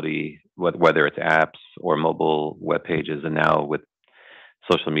quality, whether it's apps or mobile web pages, and now with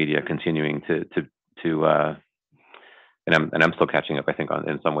social media continuing to and I'm still catching up, I think,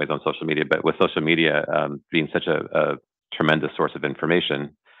 in some ways on social media, but with social media being such a tremendous source of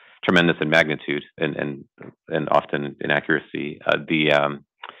information, tremendous in magnitude and often in accuracy.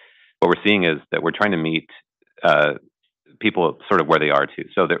 What we're seeing is that we're trying to meet people sort of where they are too.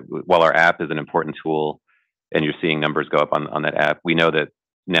 So that while our app is an important tool, and you're seeing numbers go up on that app, we know that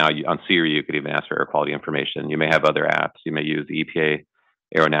now on Siri you could even ask for air quality information. You may have other apps. You may use the EPA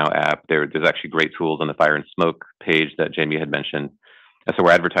AeroNow app. There's actually great tools on the fire and smoke page that Jamie had mentioned. And so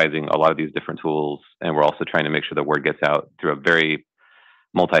we're advertising a lot of these different tools, and we're also trying to make sure the word gets out through a very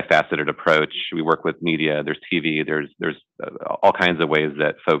multifaceted approach. We work with media, there's TV, there's all kinds of ways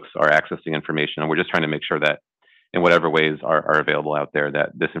that folks are accessing information. And we're just trying to make sure that in whatever ways are available out there,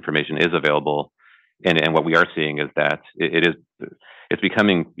 that this information is available. And what we are seeing is that it's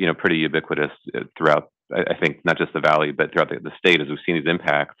becoming, pretty ubiquitous throughout, I think, not just the Valley, but throughout the state. As we've seen these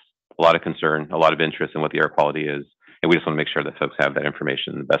impacts, a lot of concern, a lot of interest in what the air quality is. And we just want to make sure that folks have that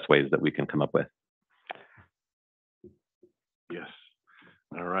information in the best ways that we can come up with. Yes.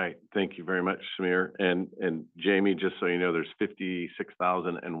 All right. Thank you very much, Samir. And Jamie, just so you know, there's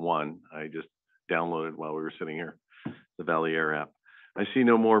 56,001. I just downloaded while we were sitting here, the Valley Air app. I see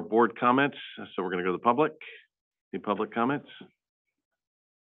no more board comments, so we're going to go to the public. Any public comments?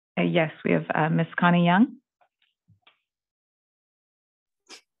 Yes, we have Ms. Connie Young.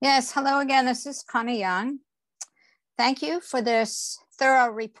 Yes, hello again. This is Connie Young. Thank you for this thorough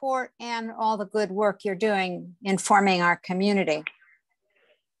report and all the good work you're doing informing our community.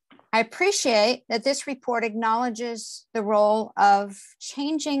 I appreciate that this report acknowledges the role of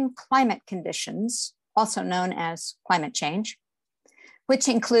changing climate conditions, also known as climate change, which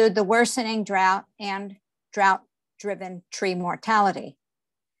include the worsening drought and drought-driven tree mortality.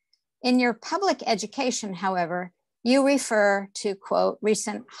 In your public education, however, you refer to, quote,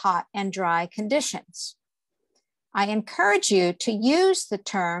 recent hot and dry conditions. I encourage you to use the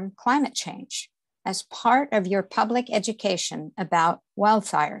term climate change as part of your public education about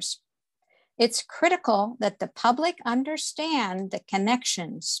wildfires. It's critical that the public understand the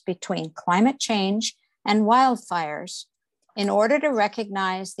connections between climate change and wildfires in order to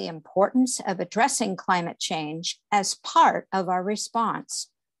recognize the importance of addressing climate change as part of our response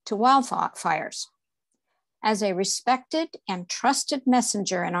to wildfires. As a respected and trusted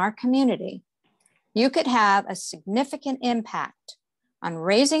messenger in our community, you could have a significant impact on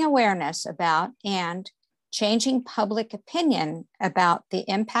raising awareness about and changing public opinion about the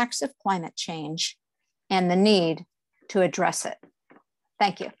impacts of climate change and the need to address it.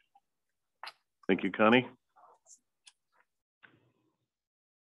 Thank you. Thank you, Connie.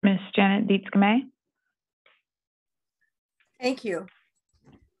 Ms. Janet Dietz-Kamay. Thank you.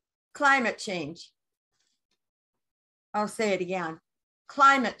 Climate change. I'll say it again.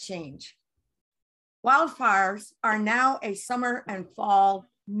 Climate change. Wildfires are now a summer and fall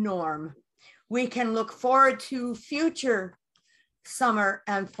norm. We can look forward to future summer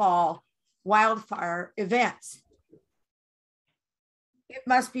and fall wildfire events. It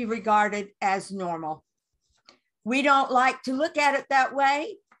must be regarded as normal. We don't like to look at it that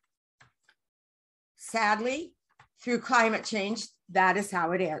way. Sadly, through climate change, that is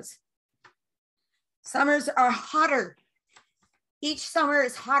how it is. Summers are hotter. Each summer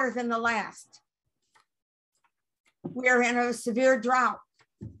is hotter than the last. We are in a severe drought.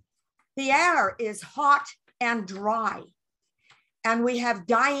 The air is hot and dry, and we have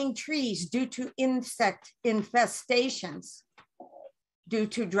dying trees due to insect infestations, due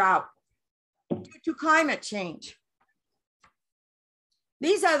to drought, due to climate change.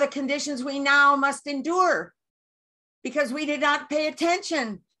 These are the conditions we now must endure because we did not pay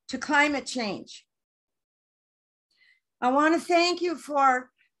attention to climate change. I want to thank you for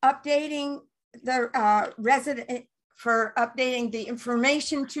updating the the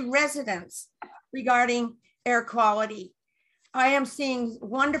information to residents regarding air quality. I am seeing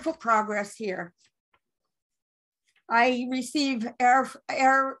wonderful progress here. I receive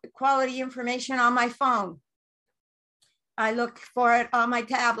air quality information on my phone. I look for it on my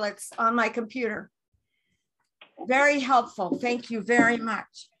tablets, on my computer. Very helpful. Thank you very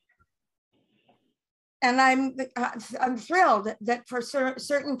much. And I'm thrilled that for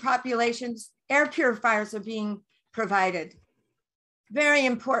certain populations, air purifiers are being provided. Very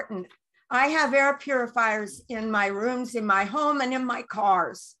important. I have air purifiers in my rooms, in my home, and in my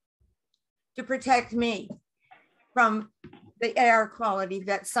cars to protect me from the air quality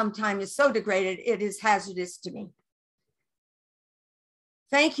that sometimes is so degraded, it is hazardous to me.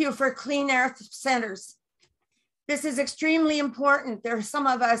 Thank you for clean air centers. This is extremely important. There are some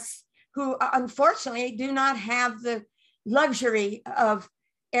of us who unfortunately do not have the luxury of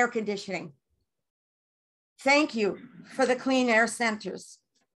air conditioning. Thank you for the clean air centers.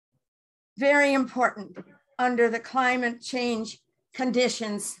 Very important under the climate change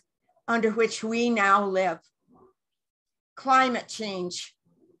conditions under which we now live. Climate change.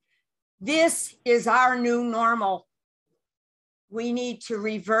 This is our new normal. We need to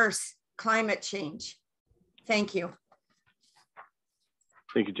reverse climate change. Thank you.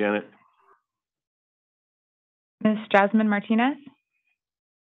 Thank you, Janet. Ms. Jasmine Martinez.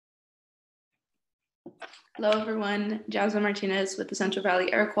 Hello, everyone. Jasmine Martinez with the Central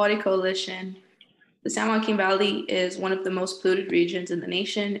Valley Air Quality Coalition. The San Joaquin Valley is one of the most polluted regions in the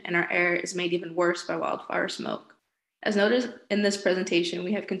nation, and our air is made even worse by wildfire smoke. As noted in this presentation,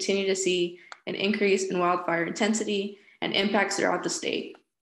 we have continued to see an increase in wildfire intensity and impacts throughout the state.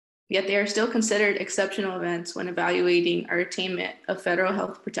 Yet they are still considered exceptional events when evaluating our attainment of federal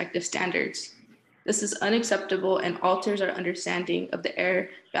health protective standards. This is unacceptable and alters our understanding of the air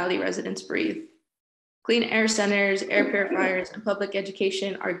Valley residents breathe. Clean air centers, air purifiers, and public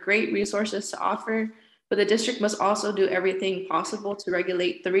education are great resources to offer, but the district must also do everything possible to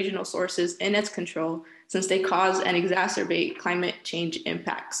regulate the regional sources in its control, since they cause and exacerbate climate change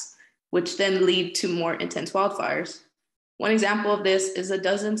impacts, which then lead to more intense wildfires. One example of this is the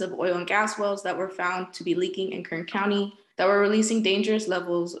dozens of oil and gas wells that were found to be leaking in Kern County that were releasing dangerous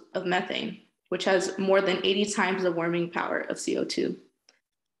levels of methane, which has more than 80 times the warming power of CO2.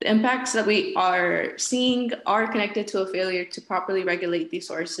 The impacts that we are seeing are connected to a failure to properly regulate these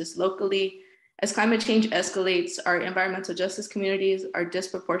sources locally. As climate change escalates, our environmental justice communities are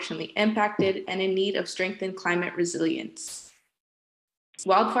disproportionately impacted and in need of strengthened climate resilience.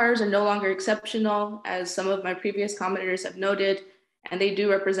 Wildfires are no longer exceptional, as some of my previous commenters have noted, and they do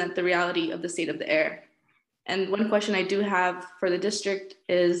represent the reality of the state of the air. And one question I do have for the district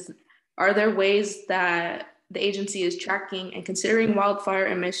is, are there ways that the agency is tracking and considering wildfire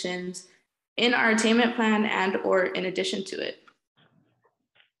emissions in our attainment plan and or in addition to it?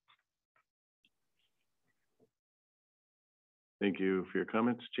 Thank you for your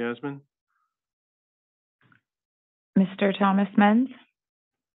comments, Jasmine. Mr. Thomas Menz.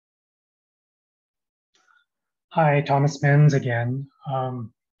 Hi, Thomas Menz again.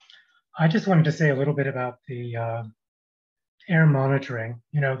 I just wanted to say a little bit about the air monitoring.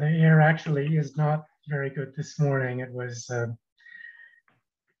 You know, the air actually is not very good this morning. It was,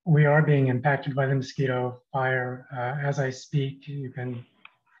 we are being impacted by the mosquito fire. As I speak, you can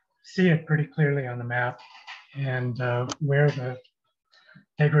see it pretty clearly on the map, and where the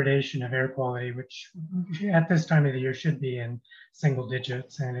degradation of air quality, which at this time of the year should be in single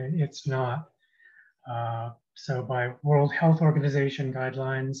digits, and it's not. So by World Health Organization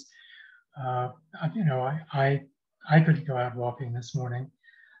guidelines, you know, I couldn't go out walking this morning.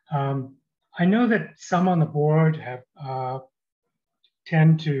 I know that some on the board have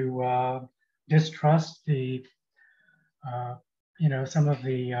tend to distrust the, you know, some of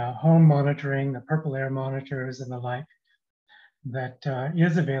the home monitoring, the purple air monitors and the like that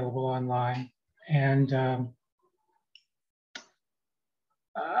is available online. And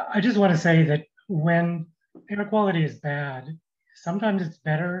I just want to say that when air quality is bad, sometimes it's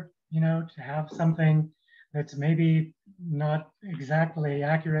better, you know, to have something that's maybe not exactly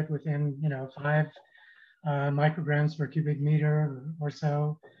accurate within, you know, 5 micrograms per cubic meter or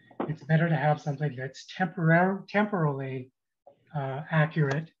so. It's better to have something that's temporally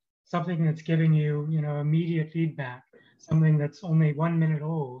accurate, something that's giving you, you know, immediate feedback, something that's only 1 minute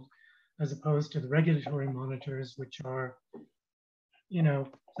old, as opposed to the regulatory monitors, which are, you know,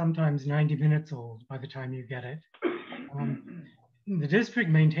 sometimes 90 minutes old by the time you get it. the district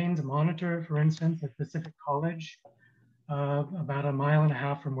maintains a monitor, for instance, at Pacific College, about 1.5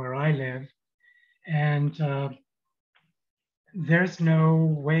 miles from where I live. And there's no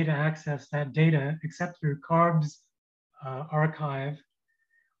way to access that data except through CARB's archive,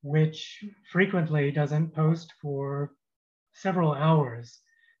 which frequently doesn't post for several hours.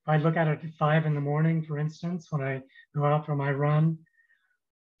 If I look at it at 5 in the morning, for instance, when I go out for my run,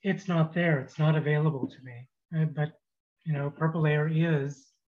 it's not there. It's not available to me. But you know, Purple Air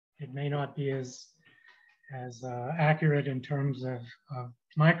is. It may not be as accurate in terms of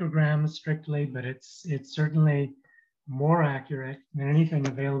micrograms strictly, but it's certainly more accurate than anything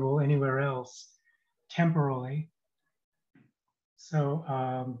available anywhere else temporally. So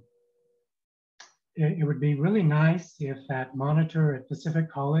it would be really nice if that monitor at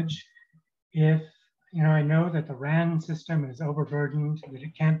Pacific College, if, you know, I know that the RAN system is overburdened, that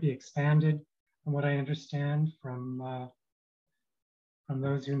it can't be expanded, from what I understand from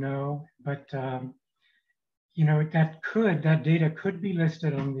those who know, but you know, that data could be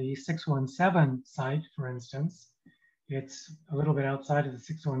listed on the 617 site, for instance. It's a little bit outside of the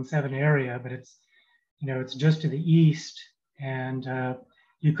 617 area, but it's, you know, it's just to the east, and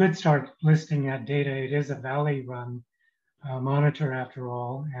you could start listing that data. It is a Valley-run monitor after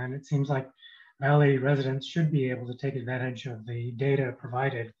all, and it seems like Valley residents should be able to take advantage of the data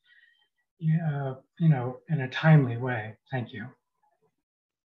provided, you know, in a timely way. Thank you.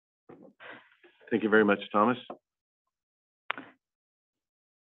 Thank you very much, Thomas.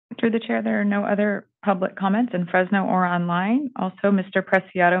 Through the chair, there are no other public comments in Fresno or online. Also, Mr.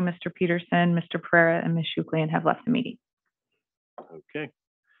 Preciado, Mr. Peterson, Mr. Pereira, and Ms. Shuklian have left the meeting. Okay.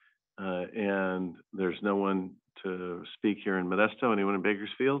 And there's no one to speak here in Modesto. Anyone in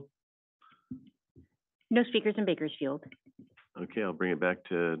Bakersfield? No speakers in Bakersfield. Okay, I'll bring it back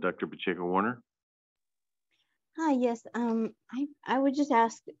to Dr. Pacheco-Warner. Hi, yes. I would just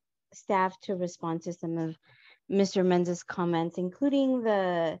ask staff to respond to some of Mr. Menz's comments, including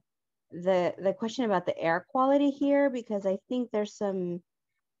the question about the air quality here, because I think there's some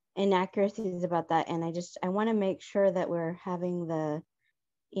inaccuracies about that, and I want to make sure that we're having the,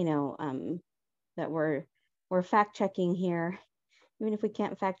 you know, that we're fact checking here. Even if we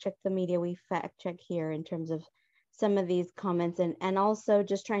can't fact check the media, we fact check here in terms of some of these comments, and also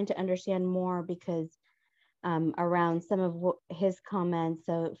just trying to understand more, because around some of his comments,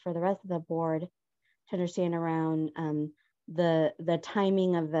 so for the rest of the board to understand around the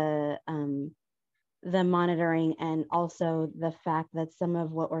timing of the monitoring, and also the fact that some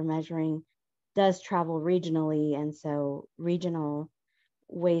of what we're measuring does travel regionally, and so regional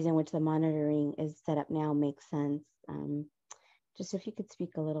ways in which the monitoring is set up now makes sense. Just if you could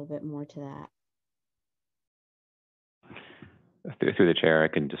speak a little bit more to that. Through the chair, I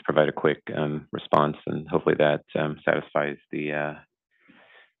can just provide a quick response, and hopefully that satisfies the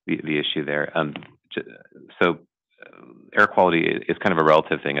issue there. So air quality is kind of a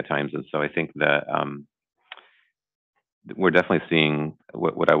relative thing at times, and so I think that we're definitely seeing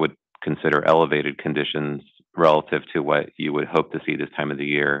what I would consider elevated conditions relative to what you would hope to see this time of the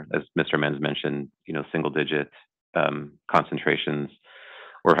year. As Mr. Menz mentioned, you know, single-digit concentrations.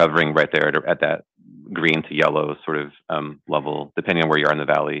 We're hovering right there at that green to yellow sort of level, depending on where you are in the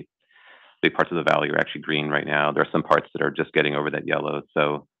valley. Big parts of the valley are actually green right now. There are some parts that are just getting over that yellow.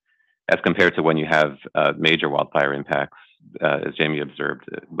 So as compared to when you have major wildfire impacts, as Jamie observed,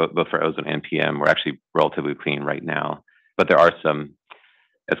 both for ozone and PM, we're actually relatively clean right now. But there are some,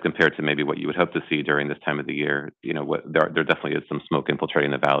 as compared to maybe what you would hope to see during this time of the year, you know, there definitely is some smoke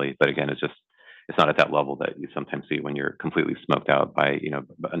infiltrating the valley. But again, it's not at that level that you sometimes see when you're completely smoked out by, you know,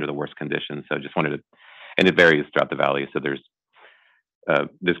 under the worst conditions. So just wanted to, and it varies throughout the valley. So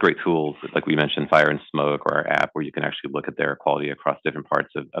there's great tools, like we mentioned, Fire and Smoke, or our app, where you can actually look at the air quality across different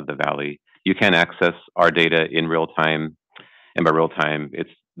parts of the valley. You can access our data in real time, and by real time, it's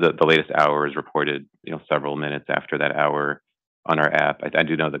the latest hour is reported, you know, several minutes after that hour on our app. I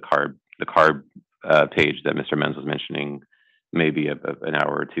do know the CARB page that Mr. Menz was mentioning maybe an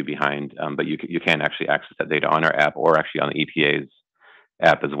hour or two behind, but you can actually access that data on our app, or actually on the EPA's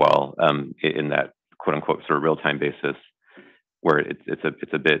app as well, in that quote unquote sort of real time basis, where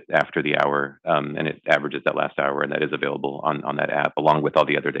it's a bit after the hour, and it averages that last hour, and that is available on that app along with all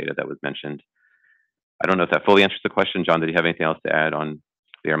the other data that was mentioned. I don't know if that fully answers the question. John, did you have anything else to add on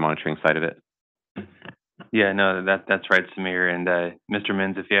the air monitoring side of it? Yeah, no, that's right, Samir. And Mr.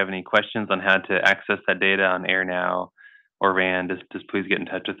 Menz, if you have any questions on how to access that data on AirNow or RAN, just please get in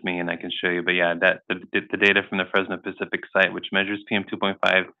touch with me and I can show you. But yeah, the data from the Fresno Pacific site, which measures PM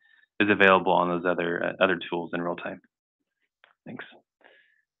 2.5, is available on those other tools in real time. Thanks.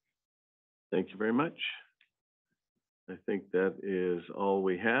 Thank you very much. I think that is all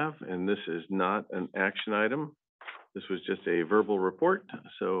we have, and this is not an action item. This was just a verbal report,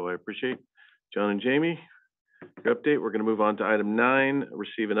 so I appreciate John and Jamie. Your update. We're going to move on to item 9,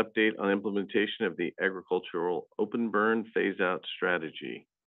 receive an update on implementation of the agricultural open burn phase out strategy.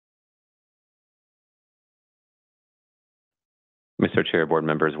 Mr. Chair, board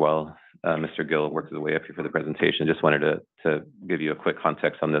members, Mr. Gill worked his way up here for the presentation. Just wanted to give you a quick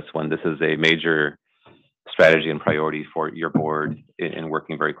context on this one. This is a major strategy and priority for your board in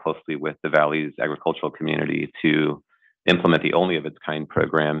working very closely with the Valley's agricultural community to implement the only of its kind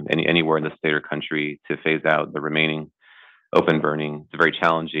program anywhere in the state or country to phase out the remaining open burning. It's a very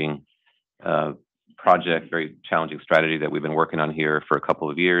challenging project, very challenging strategy that we've been working on here for a couple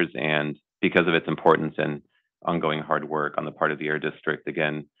of years. And because of its importance and ongoing hard work on the part of the Air District,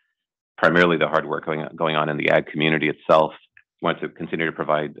 again, primarily the hard work going on in the ag community itself, we want to continue to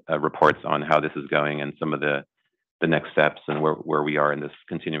provide reports on how this is going and some of the next steps and where we are in this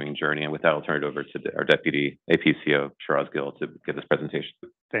continuing journey. And with that, I'll turn it over to our Deputy APCO, Shiraz Gill, to give this presentation.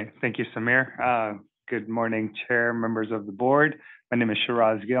 Thank you, Samir. Good morning, Chair, members of the board. My name is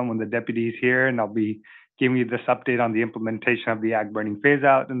Shiraz Gill. I'm one of the deputies here, and I'll be giving you this update on the implementation of the ag burning phase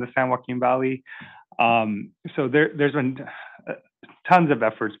out in the San Joaquin Valley. So there's been tons of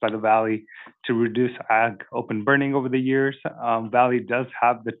efforts by the Valley to reduce ag open burning over the years. Valley does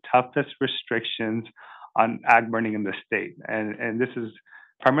have the toughest restrictions on ag burning in the state. And this is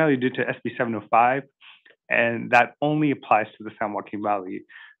primarily due to SB 705, and that only applies to the San Joaquin Valley.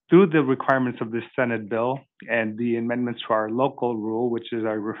 Through the requirements of this Senate bill and the amendments to our local rule, which is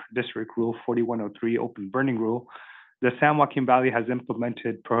our district rule 4103 open burning rule, the San Joaquin Valley has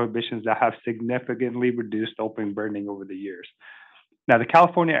implemented prohibitions that have significantly reduced open burning over the years. Now, the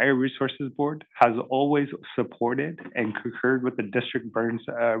California Air Resources Board has always supported and concurred with the district burns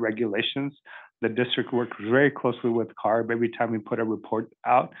regulations. The district works very closely with CARB every time we put a report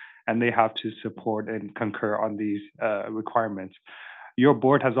out, and they have to support and concur on these requirements. Your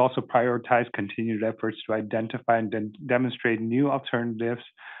board has also prioritized continued efforts to identify and demonstrate new alternatives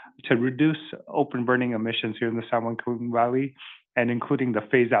to reduce open burning emissions here in the San Joaquin Valley, and including the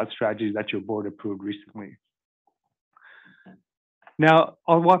phase out strategies that your board approved recently. Now,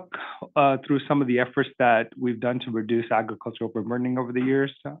 I'll walk through some of the efforts that we've done to reduce agricultural open burning over the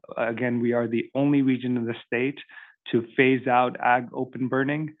years. Again, we are the only region in the state to phase out ag open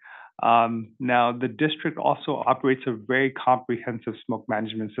burning. Now, the district also operates a very comprehensive smoke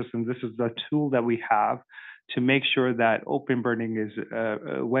management system. This is the tool that we have to make sure that open burning is,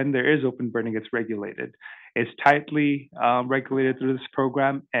 when there is open burning, it's regulated. It's tightly regulated through this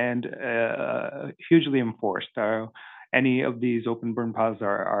program and hugely enforced. Any of these open burn piles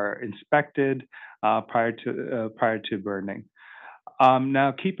are inspected prior to burning.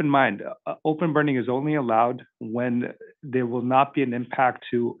 Now, keep in mind, open burning is only allowed when there will not be an impact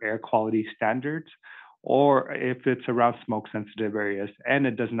to air quality standards, or if it's around smoke-sensitive areas and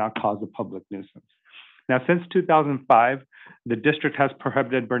it does not cause a public nuisance. Now, since 2005, the district has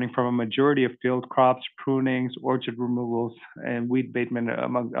prohibited burning from a majority of field crops, prunings, orchard removals, and weed abatement,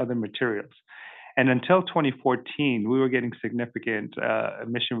 among other materials. And until 2014, we were getting significant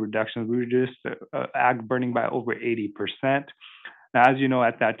emission reductions. We reduced ag burning by over 80%. Now, as you know,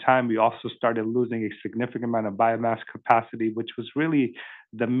 at that time, we also started losing a significant amount of biomass capacity, which was really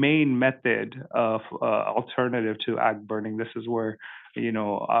the main method of alternative to ag burning. This is where,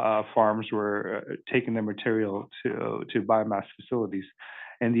 farms were taking their material to biomass facilities.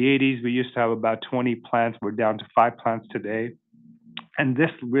 In the 80s, we used to have about 20 plants. We're down to 5 plants today. And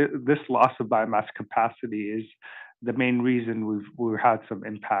this loss of biomass capacity is the main reason we've had some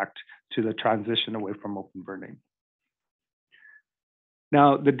impact to the transition away from open burning.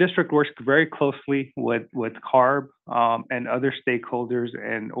 Now, the district works very closely with CARB and other stakeholders,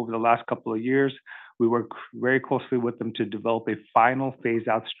 and over the last couple of years, we work very closely with them to develop a final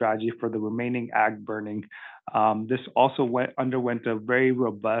phase-out strategy for the remaining ag burning. This also underwent a very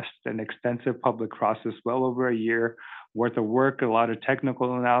robust and extensive public process, well over a year worth of work, a lot of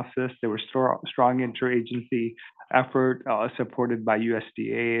technical analysis. There was strong interagency effort supported by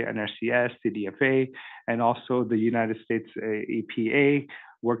USDA, NRCS, CDFA, and also the United States EPA,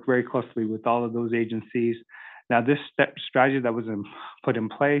 worked very closely with all of those agencies. Now, this strategy that was put in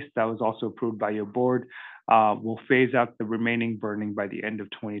place, that was also approved by your board, will phase out the remaining burning by the end of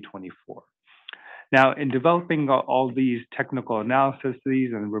 2024. Now, in developing all these technical analyses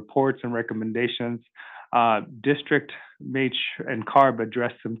and reports and recommendations, district and CARB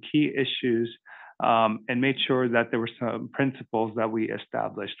addressed some key issues and made sure that there were some principles that we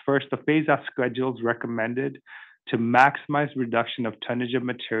established. First, the phase-out schedule is recommended to maximize reduction of tonnage of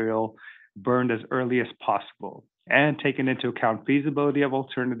material burned as early as possible. and taking into account feasibility of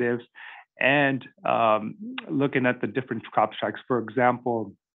alternatives and looking at the different crop strikes. For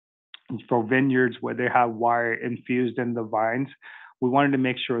example, for vineyards where they have wire infused in the vines, we wanted to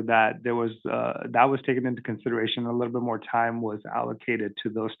make sure that there was that was taken into consideration. A little bit more time was allocated to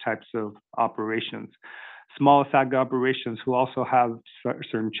those types of operations. Small ag operations who also have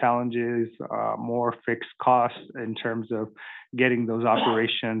certain challenges, more fixed costs in terms of getting those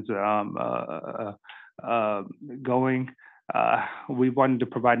operations going. We wanted to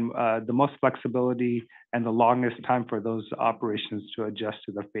provide the most flexibility and the longest time for those operations to adjust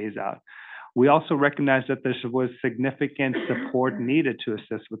to the phase out. We also recognized that there was significant support needed to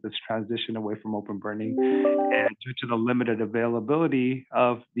assist with this transition away from open burning, and due to the limited availability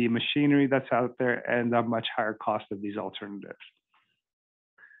of the machinery that's out there and the much higher cost of these alternatives.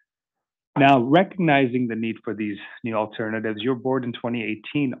 Now, recognizing the need for these new alternatives, your board in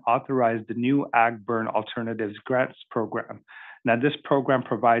 2018 authorized the new Ag Burn Alternatives Grants Program. Now, this program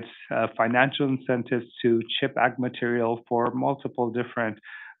provides financial incentives to chip ag material for multiple different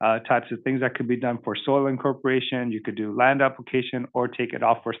types of things that could be done for soil incorporation. You could do land application or take it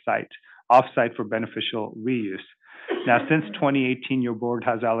off-site for beneficial reuse. Now, since 2018, your board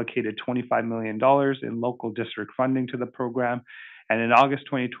has allocated $25 million in local district funding to the program. And in August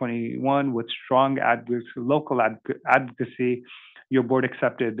 2021, with strong local advocacy, your board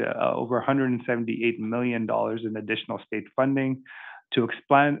accepted over $178 million in additional state funding. To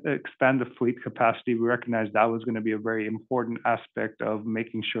expand the fleet capacity, we recognized that was going to be a very important aspect of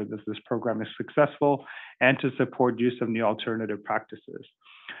making sure that this program is successful and to support use of new alternative practices.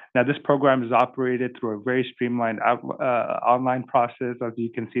 Now, this program is operated through a very streamlined online process. As you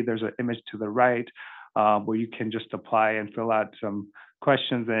can see, there's an image to the right where you can just apply and fill out some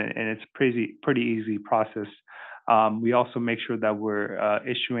questions, and it's pretty easy process. We also make sure that we're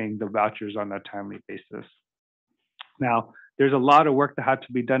issuing the vouchers on a timely basis. Now, there's a lot of work that had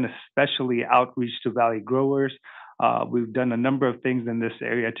to be done, especially outreach to Valley growers. We've done a number of things in this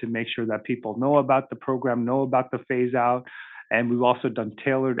area to make sure that people know about the program, know about the phase out. And we've also done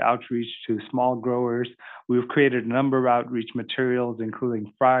tailored outreach to small growers. We've created a number of outreach materials,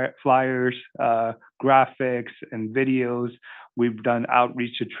 including flyers, graphics, and videos. We've done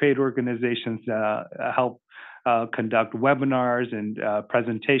outreach to trade organizations to help conduct webinars and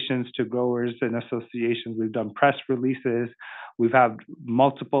presentations to growers and associations. We've done press releases. We've had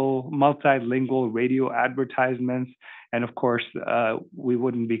multilingual radio advertisements. And of course, we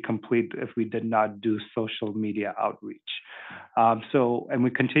wouldn't be complete if we did not do social media outreach. And we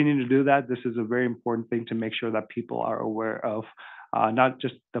continue to do that. This is a very important thing to make sure that people are aware of not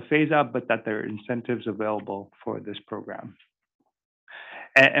just the phase out, but that there are incentives available for this program.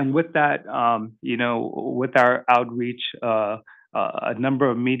 And with that, with our outreach, a number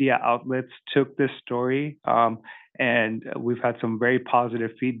of media outlets took this story, and we've had some very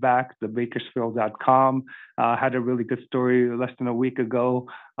positive feedback. The Bakersfield.com had a really good story less than a week ago,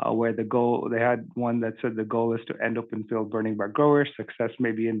 where they had one that said the goal is to end open field burning by growers. Success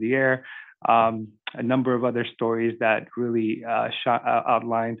may be in the air. A number of other stories that really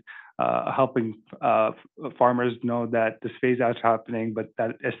outlined helping farmers know that this phase out is happening, but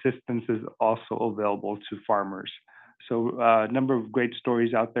that assistance is also available to farmers. So a number of great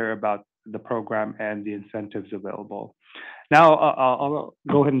stories out there about the program and the incentives available. Now I'll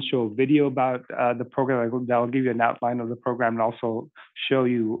go ahead and show a video about the program that will give you an outline of the program and also show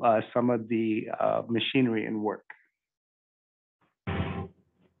you some of the machinery and work.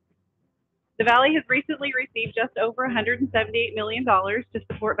 The Valley has recently received just over $178 million to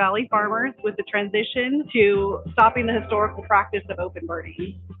support Valley farmers with the transition to stopping the historical practice of open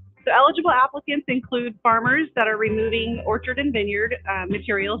burning. So eligible applicants include farmers that are removing orchard and vineyard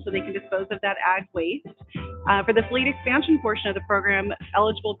material so they can dispose of that ag waste. For the fleet expansion portion of the program,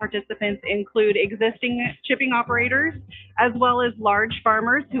 eligible participants include existing chipping operators, as well as large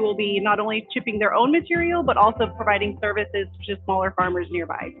farmers who will be not only chipping their own material, but also providing services to smaller farmers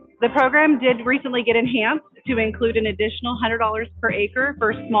nearby. The program did recently get enhanced to include an additional $100 per acre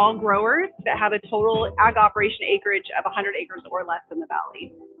for small growers that have a total ag operation acreage of 100 acres or less in the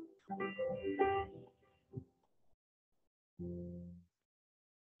Valley.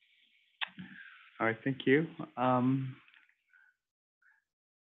 All right, thank you.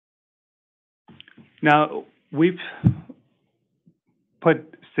 Now, we've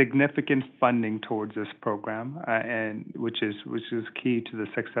put significant funding towards this program, and which is key to the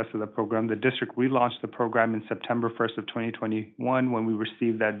success of the program. The district relaunched the program in September 1st of 2021 when we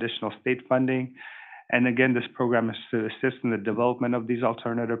received that additional state funding. And again, this program is to assist in the development of these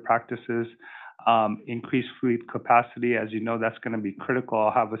alternative practices, increase fleet capacity. As you know, that's going to be critical.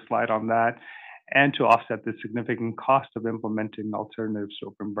 I'll have a slide on that. and to offset the significant cost of implementing alternatives to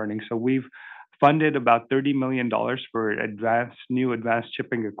open burning. So we've funded about $30 million for new advanced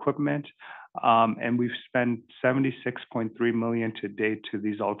chipping equipment, and we've spent $76.3 million to date to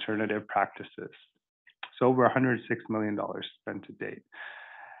these alternative practices. So over $106 million spent to date.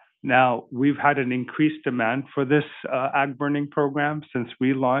 Now, we've had an increased demand for this ag burning program since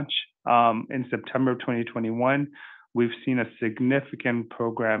relaunch in September of 2021. We've seen a significant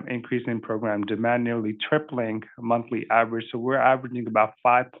increase in program demand, nearly tripling monthly average. So we're averaging about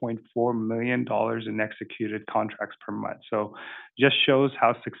 $5.4 million in executed contracts per month. So just shows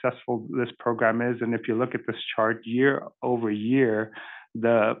how successful this program is. And if you look at this chart year over year,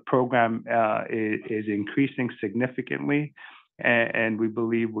 the program is increasing significantly. And we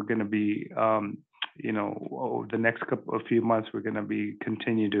believe we're going to be, over the next few months, we're going to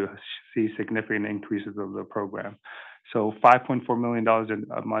continue to see significant increases of the program. So $5.4 million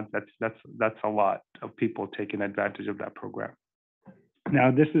a month, that's a lot of people taking advantage of that program.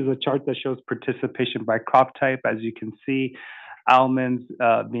 Now, this is a chart that shows participation by crop type. As you can see, almonds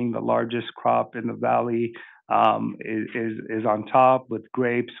being the largest crop in the valley, is on top, with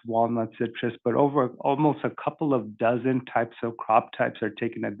grapes, walnuts, citrus, but over almost a couple of dozen types of crop types are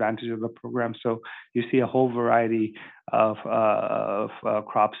taking advantage of the program. So you see a whole variety of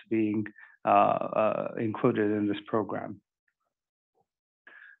crops being included in this program.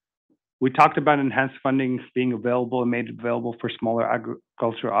 We talked about enhanced funding being available and made available for smaller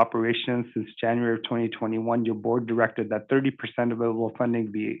agriculture operations. Since January of 2021, your board directed that 30% available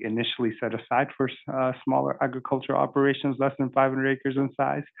funding be initially set aside for smaller agriculture operations less than 500 acres in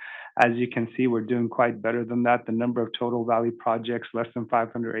size. As you can see, we're doing quite better than that. The number of total valley projects less than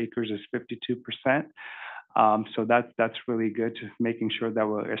 500 acres is 52%. So that's really good, just making sure that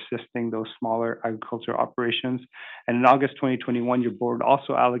we're assisting those smaller agriculture operations. And in August 2021, your board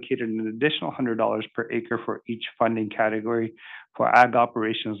also allocated an additional $100 per acre for each funding category for ag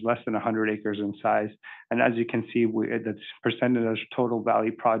operations less than 100 acres in size. And as you can see, the percentage of total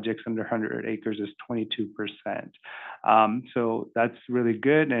valley projects under 100 acres is 22%. So that's really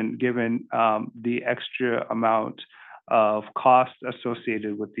good. And given the extra amount of cost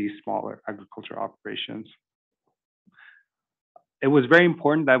associated with these smaller agriculture operations. It was very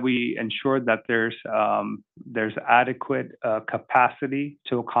important that we ensured that there's adequate capacity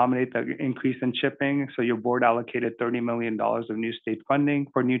to accommodate the increase in chipping. So your board allocated $30 million of new state funding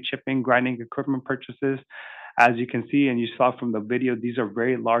for new chipping, grinding equipment purchases. As you can see, and you saw from the video, these are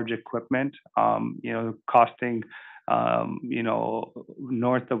very large equipment, costing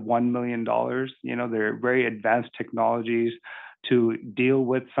north of $1 million. They're very advanced technologies to deal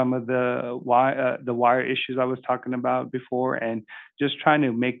with some of the wire issues I was talking about before, and just trying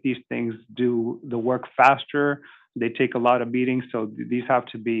to make these things do the work faster. They take a lot of beatings, so these have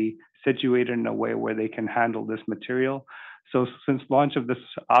to be situated in a way where they can handle this material. So since launch of this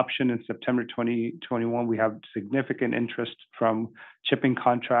option in September 2021, we have significant interest from chipping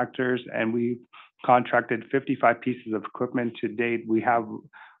contractors, and we contracted 55 pieces of equipment to date. We have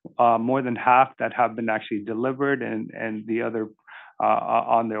more than half that have been actually delivered, and the other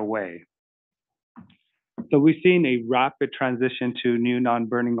on their way. So we've seen a rapid transition to new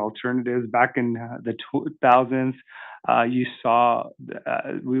non-burning alternatives. Back in the 2000s, you saw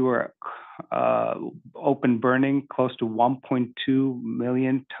we were open burning close to 1.2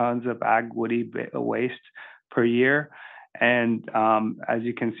 million tons of ag woody waste per year. And as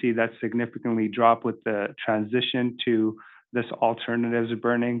you can see, that significantly dropped with the transition to this alternatives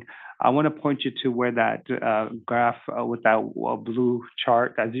burning. I want to point you to where that graph with that blue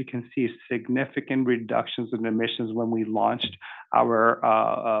chart, as you can see, significant reductions in emissions when we launched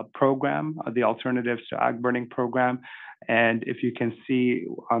our program, the Alternatives to Ag Burning program. And if you can see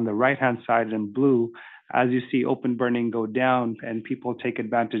on the right-hand side in blue, as you see open burning go down and people take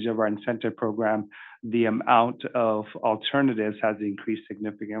advantage of our incentive program, the amount of alternatives has increased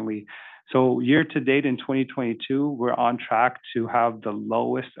significantly. So year to date in 2022, we're on track to have the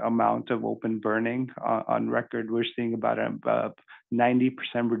lowest amount of open burning on record. We're seeing about a 90%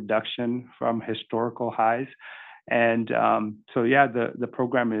 reduction from historical highs. And so yeah, the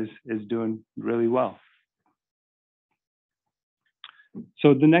program is doing really well.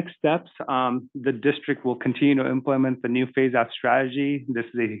 So the next steps, the district will continue to implement the new phase-out strategy. This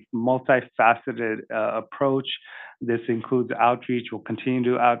is a multifaceted approach. This includes outreach. We'll continue to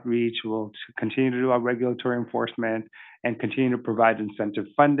do outreach. We'll continue to do our regulatory enforcement and continue to provide incentive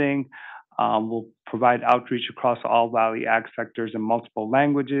funding. We'll provide outreach across all Valley Ag sectors in multiple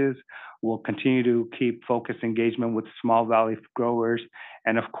languages. We'll continue to keep focused engagement with small Valley growers.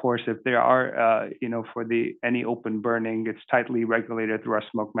 And of course, if there are, for any open burning, it's tightly regulated through our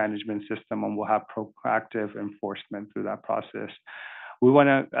smoke management system, and we'll have proactive enforcement through that process. We want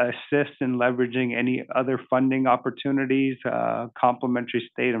to assist in leveraging any other funding opportunities, complementary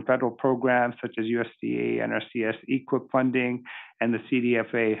state and federal programs such as USDA, NRCS EQIP funding, and the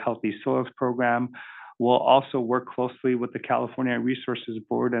CDFA Healthy Soils Program. We'll also work closely with the California Resources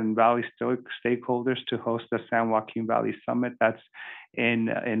Board and Valley stakeholders to host the San Joaquin Valley Summit. That's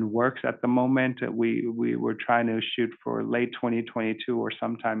in works at the moment. We were trying to shoot for late 2022 or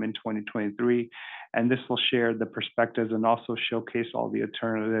sometime in 2023. And this will share the perspectives and also showcase all the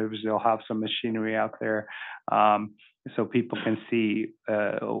alternatives. They'll have some machinery out there so people can see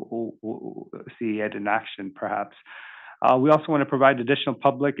it in action, perhaps. We also want to provide additional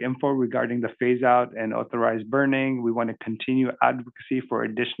public info regarding the phase out and authorized burning. We want to continue advocacy for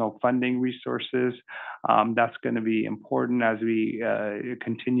additional funding resources. That's going to be important as we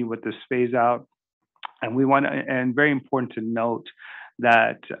continue with this phase out. And very important to note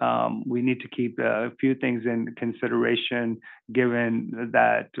that we need to keep a few things in consideration, given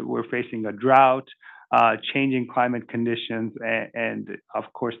that we're facing a drought, changing climate conditions, and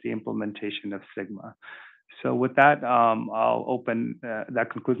of course, the implementation of SGMA. So with that, I'll open, that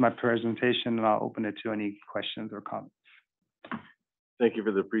concludes my presentation, and I'll open it to any questions or comments. Thank you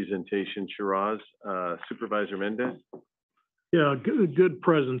for the presentation, Shiraz. Supervisor Mendez? Yeah, good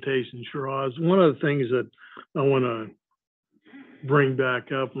presentation, Shiraz. One of the things that I want to bring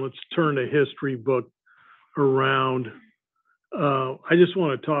back up, and let's turn the history book around. I just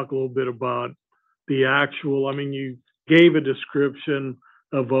want to talk a little bit about the actual, you gave a description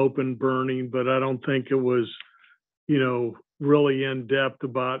of open burning, but I don't think it was, really in depth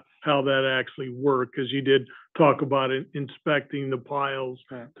about how that actually worked, because you did talk about inspecting the piles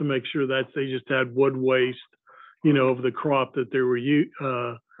to make sure that they just had wood waste, of the crop that they were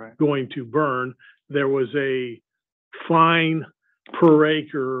going to burn. There was a fine per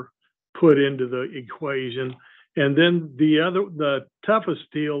acre put into the equation. And then the toughest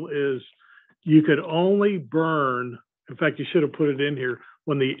deal is you could only burn, in fact, you should have put it in here,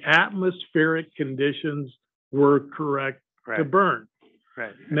 when the atmospheric conditions were correct to burn.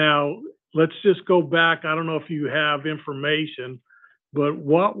 Right. Now, let's just go back. I don't know if you have information, but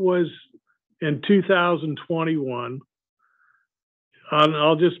what was in 2021,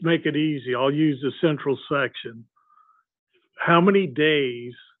 I'll just make it easy. I'll use the central section. How many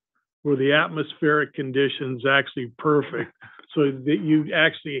days were the atmospheric conditions actually perfect so that you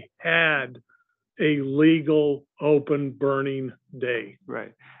actually had a legal open burning day?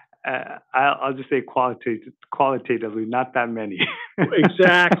 Right. I'll just say qualitatively, not that many.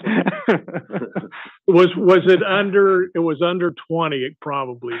 Exactly. Was it under? It was under 20,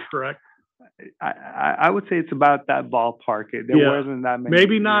 probably, correct? I would say it's about that ballpark. There wasn't that many.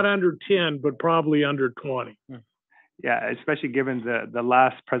 Maybe not under 10, but probably under 20. Yeah, especially given the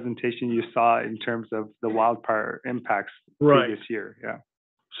last presentation you saw in terms of the wildfire impacts previous year. Yeah.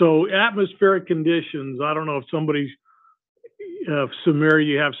 So atmospheric conditions, I don't know if somebody's, Samir,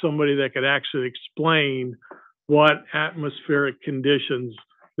 you have somebody that could actually explain what atmospheric conditions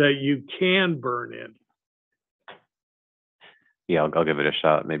that you can burn in. Yeah, I'll give it a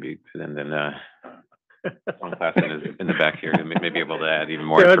shot, maybe, and then one class in the back here may be able to add even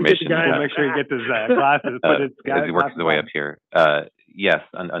more information. Make sure he gets his glasses. As he works his way up here. Yes,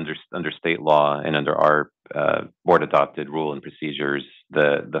 under state law and under our board adopted rule and procedures,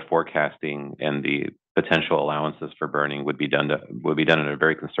 the forecasting and the potential allowances for burning would be done in a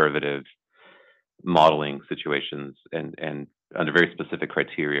very conservative modeling situations and under very specific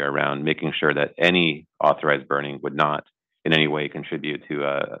criteria around making sure that any authorized burning would not in any way contribute to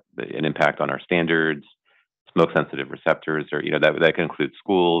an impact on our standards, smoke sensitive receptors, or that can include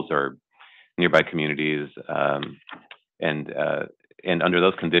schools or nearby communities, and under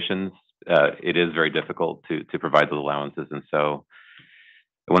those conditions, it is very difficult to provide those allowances. And so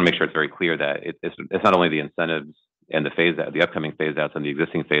I want to make sure it's very clear that it's not only the incentives and the upcoming phase outs and the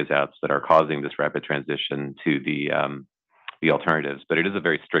existing phase outs that are causing this rapid transition to the alternatives, but it is a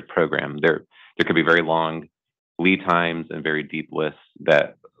very strict program. There could be very long lead times and very deep lists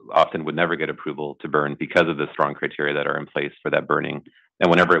that often would never get approval to burn because of the strong criteria that are in place for that burning.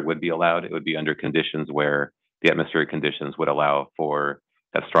 And whenever it would be allowed, it would be under conditions where the atmospheric conditions would allow for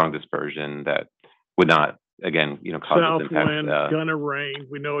that strong dispersion that would not, again, cause South impact. Wind, gonna rain.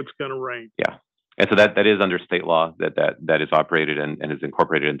 We know it's gonna rain. Yeah. And so that is under state law that is operated and is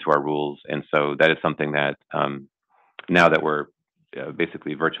incorporated into our rules. And so that is something that now that we're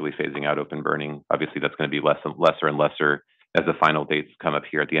basically virtually phasing out open burning. Obviously, that's going to be lesser and lesser as the final dates come up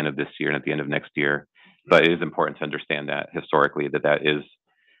here at the end of this year and at the end of next year. But it is important to understand that historically that is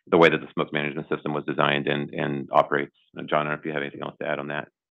the way that the smoke management system was designed and operates. John, I don't know if you have anything else to add on that.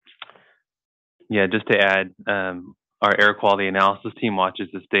 Yeah, just to add, our air quality analysis team watches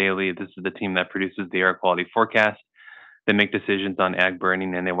this daily. This is the team that produces the air quality forecast. They make decisions on ag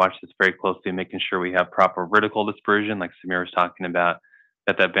burning, and they watch this very closely, making sure we have proper vertical dispersion, like Samir was talking about,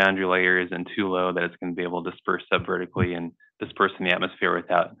 that boundary layer isn't too low, that it's going to be able to disperse subvertically and disperse in the atmosphere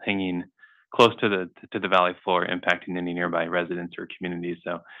without hanging close to the valley floor, impacting any nearby residents or communities.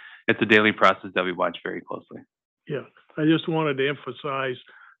 So it's a daily process that we watch very closely. Yeah, I just wanted to emphasize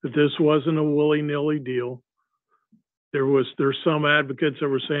that this wasn't a willy-nilly deal. There's some advocates that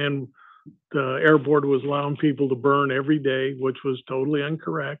were saying the air board was allowing people to burn every day, which was totally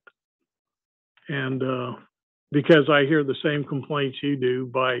incorrect. And because I hear the same complaints you do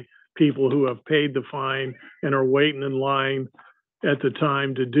by people who have paid the fine and are waiting in line at the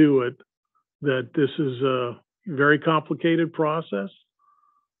time to do it, that this is a very complicated process.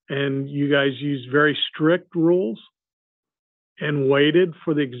 And you guys used very strict rules and waited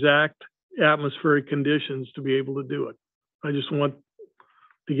for the exact atmospheric conditions to be able to do it. I just want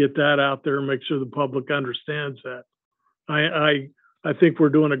to get that out there and make sure the public understands that. I think we're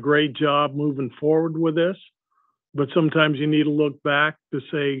doing a great job moving forward with this, but sometimes you need to look back to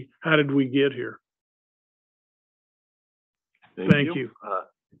say, how did we get here? Thank you.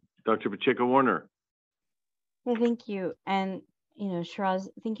 Dr. Pacheco-Warner. Well, thank you. And, Shiraz,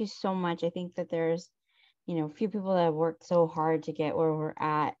 thank you so much. I think that there's, a few people that have worked so hard to get where we're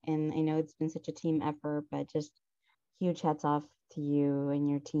at. And I know it's been such a team effort, but just huge hats off to you and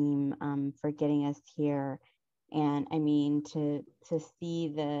your team for getting us here. And I mean, to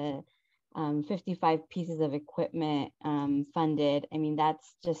see the 55 pieces of equipment funded, I mean,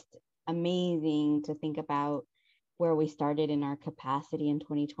 that's just amazing to think about where we started in our capacity in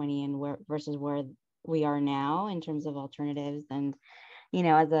 2020 and versus where we are now in terms of alternatives. And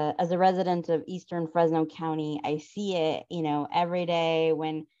as a resident of Eastern Fresno County, I see it every day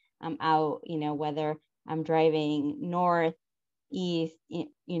when I'm out, whether I'm driving north, east,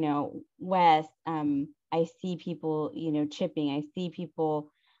 west. I see people chipping. I see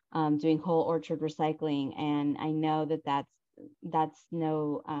people doing whole orchard recycling, and I know that's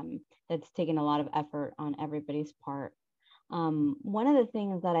taken a lot of effort on everybody's part. One of the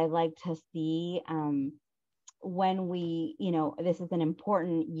things that I like to see when we, this is an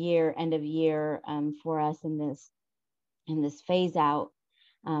important year, end of year for us in this phase out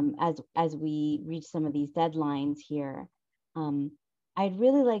as we reach some of these deadlines here. I'd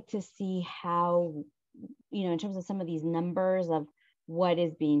really like to see how, in terms of some of these numbers of what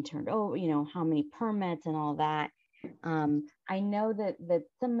is being turned over, how many permits and all that. I know that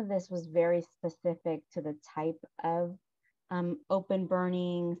some of this was very specific to the type of open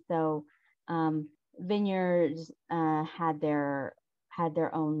burning. So vineyards had their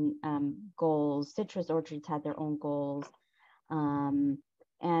own goals. Citrus orchards had their own goals, and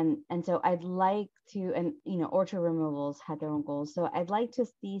so I'd like to, and orchard removals had their own goals. So I'd like to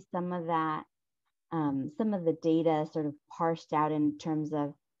see some of that, some of the data sort of parsed out in terms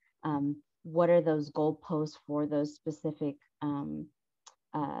of what are those goalposts for those specific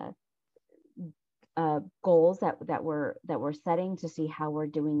goals that we're setting, to see how we're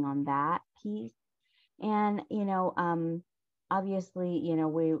doing on that piece. And obviously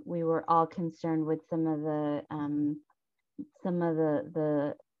we were all concerned with some of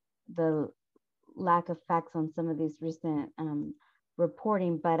the lack of facts on some of these recent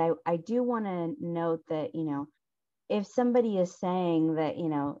reporting, but I do want to note that if somebody is saying that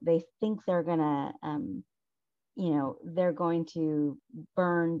they think they're gonna they're going to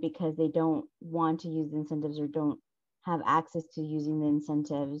burn because they don't want to use the incentives or don't have access to using the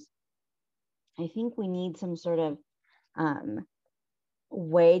incentives, I think we need some sort of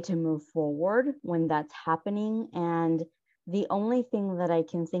way to move forward when that's happening. And the only thing that I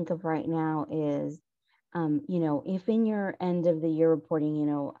can think of right now is, if in your end of the year reporting,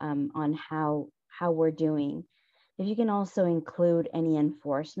 on how we're doing, if you can also include any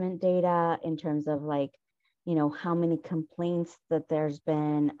enforcement data in terms of how many complaints that there's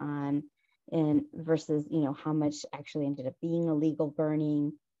been on, and versus, how much actually ended up being illegal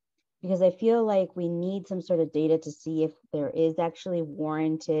burning. Because I feel like we need some sort of data to see if there is actually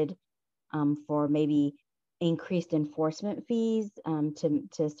warranted for maybe increased enforcement fees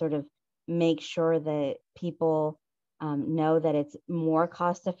to sort of make sure that people know that it's more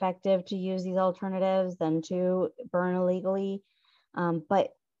cost effective to use these alternatives than to burn illegally.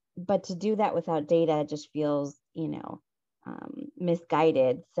 But to do that without data just feels,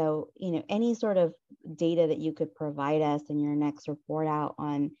 misguided. So, any sort of data that you could provide us in your next report out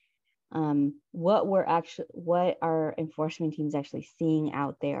on what our enforcement teams actually seeing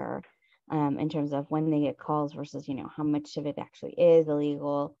out there in terms of when they get calls versus, how much of it actually is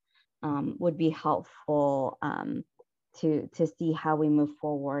illegal, would be helpful to see how we move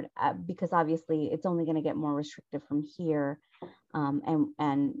forward, because obviously it's only going to get more restrictive from here,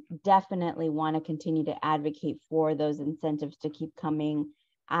 and definitely want to continue to advocate for those incentives to keep coming,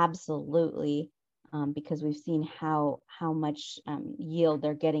 absolutely, because we've seen how much yield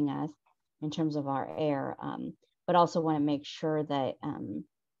they're getting us in terms of our air, but also want to make sure that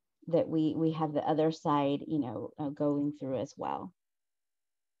that we have the other side, going through as well.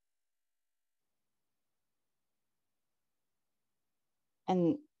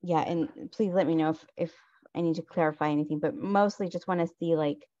 And yeah, and please let me know if I need to clarify anything, but mostly just want to see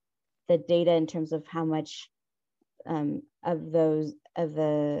like the data in terms of how much of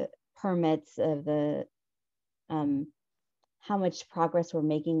the permits, of the how much progress we're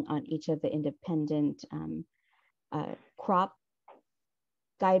making on each of the independent crop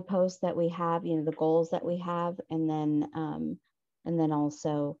guideposts that we have, the goals that we have, and then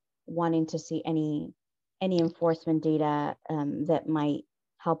also wanting to see any enforcement data that might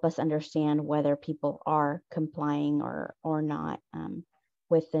help us understand whether people are complying or not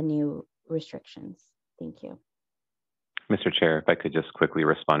with the new restrictions. Thank you. Mr. Chair, if I could just quickly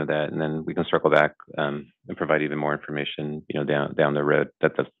respond to that, and then we can circle back and provide even more information, down the road.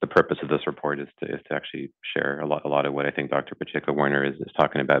 That's the purpose of this report, is to actually share a lot of what I think Dr. Pacheco-Werner is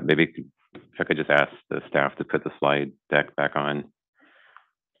talking about. Maybe if I could just ask the staff to put the slide deck back on.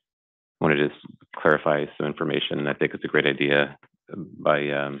 I want to just clarify some information. I think it's a great idea by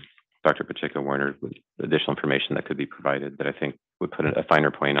Dr. Pacheco-Werner, with additional information that could be provided that I think would put a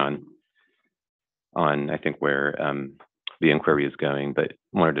finer point on I think where the inquiry is going. But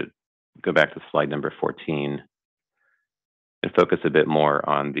I wanted to go back to slide number 14 and focus a bit more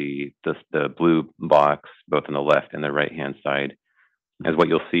on the blue box, both on the left and the right-hand side. As what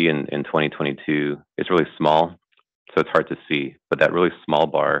you'll see in 2022, it's really small, so it's hard to see. But that really small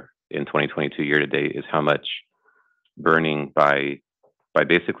bar in 2022 year to date is how much burning by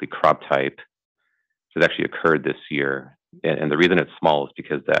basically crop type has actually occurred this year. And the reason it's small is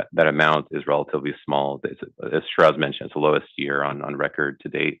because that amount is relatively small. As Shiraz mentioned, it's the lowest year on record to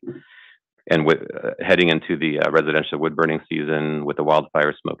date. And with heading into the residential wood burning season with the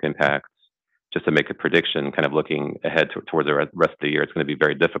wildfire smoke impacts, just to make a prediction, kind of looking ahead towards the rest of the year, it's going to be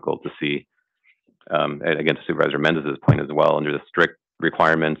very difficult to see. And again, to Supervisor Mendez's point as well, under the strict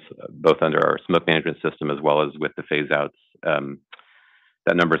requirements, both under our smoke management system as well as with the phase outs,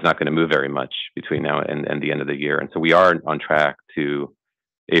 that number is not going to move very much between now and the end of the year. And so we are on track to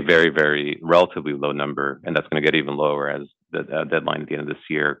a very, very relatively low number, and that's going to get even lower as the deadline at the end of this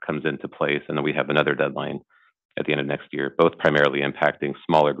year comes into place. And then we have another deadline at the end of next year, both primarily impacting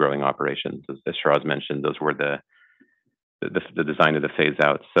smaller growing operations. As Shiraz mentioned, those were the design of the phase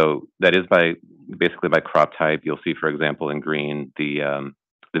out. So that is basically by crop type. You'll see, for example, in green, the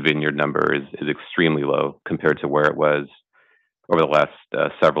vineyard number is extremely low compared to where it was over the last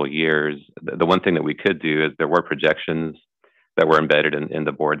several years. The one thing that we could do is there were projections that were embedded in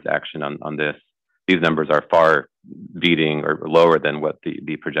the board's action on this. These numbers are far beating or lower than what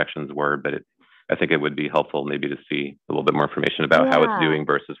the projections were, but I think it would be helpful maybe to see a little bit more information about how it's doing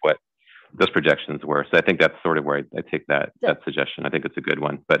versus what those projections were. So I think that's sort of where I take that suggestion. I think it's a good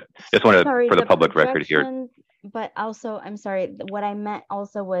one, but just wanted for the public record here. But also, I'm sorry, what I meant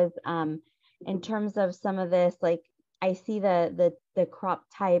also was in terms of some of this, like I see the crop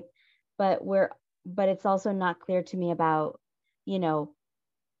type, but it's also not clear to me about, and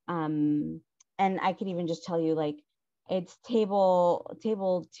I could even just tell you, like, it's table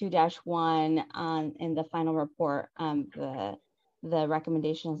 2-1 in the final report, the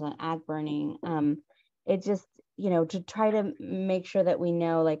recommendations on ag burning. It just, to try to make sure that we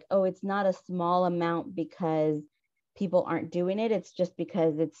know, like, oh, it's not a small amount because people aren't doing it. It's just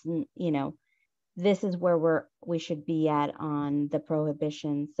because it's, this is where we should be at on the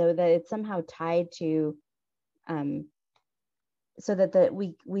prohibition, so that it's somehow tied to, so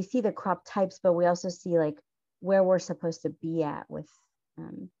that we see the crop types, but we also see like where we're supposed to be at with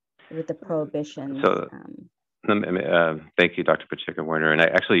the prohibitions. So, thank you, Dr. Pacheco-Werner. And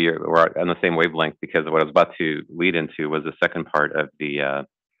we're on the same wavelength, because what I was about to lead into was the second part of the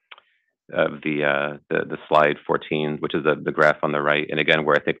slide 14, which is the graph on the right. And again,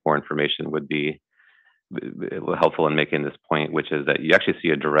 where I think more information would be helpful in making this point, which is that you actually see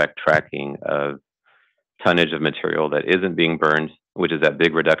a direct tracking of tonnage of material that isn't being burned, which is that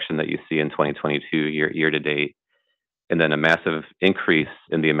big reduction that you see in 2022 year to date. and then a massive increase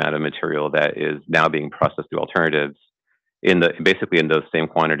in the amount of material that is now being processed through alternatives basically in those same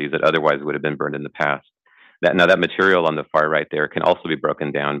quantities that otherwise would have been burned in the past. That material on the far right there can also be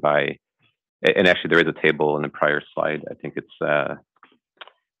broken down by, and actually there is a table in the prior slide. I think it's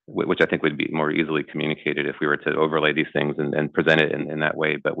which I think would be more easily communicated if we were to overlay these things and present it in that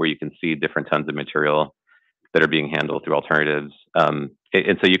way, but where you can see different tons of material that are being handled through alternatives. And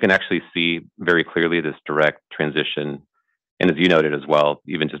so you can actually see very clearly this direct transition. And as you noted as well,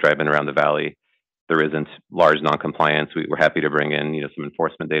 even just driving around the valley, there isn't large non-compliance. We're happy to bring in some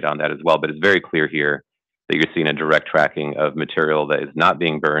enforcement data on that as well, but it's very clear here that you're seeing a direct tracking of material that is not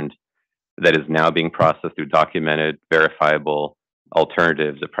being burned, that is now being processed through documented, verifiable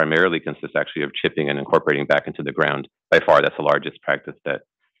alternatives that primarily consist actually of chipping and incorporating back into the ground. By far, that's the largest practice that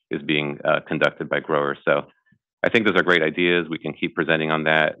is being conducted by growers. So I think those are great ideas. We can keep presenting on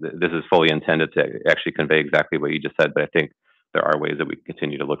that. This is fully intended to actually convey exactly what you just said, but I think there are ways that we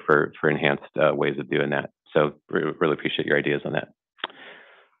continue to look for enhanced ways of doing that. So really appreciate your ideas on that.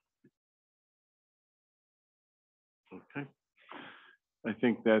 Okay. I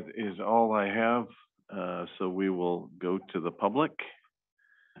think that is all I have. So we will go to the public.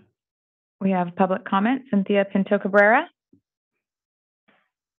 We have public comment. Cynthia Pinto Cabrera.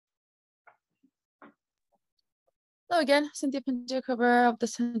 Hello again, Cynthia Pinto Cabrera of the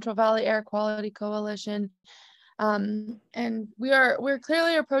Central Valley Air Quality Coalition. And we're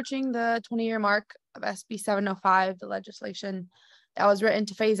clearly approaching the 20-year mark of SB 705, the legislation that was written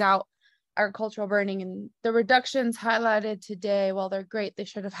to phase out agricultural burning. And the reductions highlighted today, while they're great, they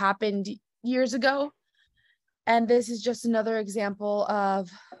should have happened years ago. And this is just another example of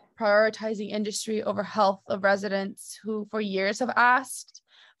prioritizing industry over health of residents who for years have asked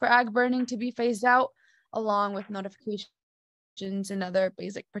for ag burning to be phased out, along with notifications and other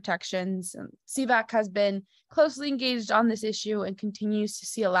basic protections. CVAC has been closely engaged on this issue and continues to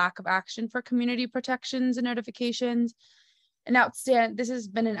see a lack of action for community protections and notifications. This has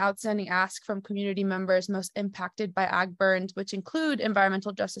been an outstanding ask from community members most impacted by ag burns, which include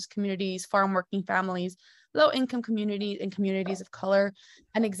environmental justice communities, farm working families, low-income communities, and communities of color.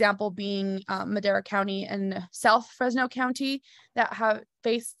 An example being Madera County and South Fresno County that have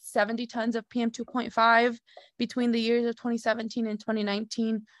faced 70 tons of PM 2.5 between the years of 2017 and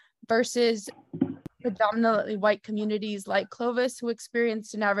 2019 versus predominantly white communities like Clovis, who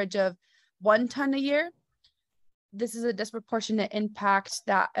experienced an average of 1 ton a year. This is a disproportionate impact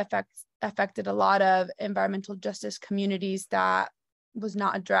that affected a lot of environmental justice communities that was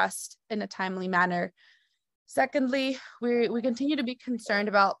not addressed in a timely manner. Secondly, we continue to be concerned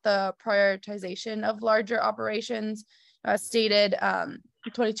about the prioritization of larger operations. As stated,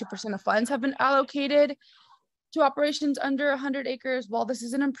 22% of funds have been allocated to operations under 100 acres. While this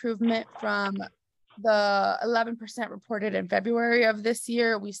is an improvement from the 11% reported in February of this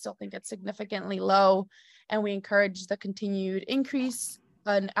year, we still think it's significantly low, and we encourage the continued increase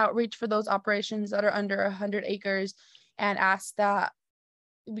and outreach for those operations that are under 100 acres and ask that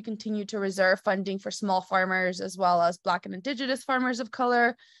we continue to reserve funding for small farmers as well as Black and Indigenous farmers of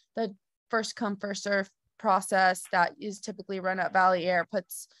color. The first come, first serve process that is typically run at Valley Air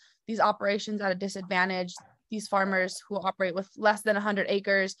puts these operations at a disadvantage. These farmers who operate with less than 100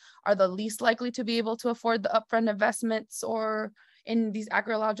 acres are the least likely to be able to afford the upfront investments or in these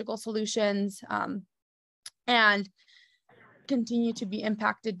agrological solutions, and continue to be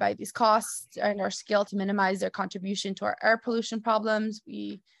impacted by these costs and our scale to minimize their contribution to our air pollution problems.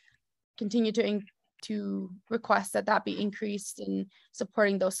 We continue to request that be increased in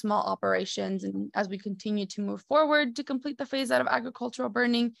supporting those small operations. And as we continue to move forward to complete the phase out of agricultural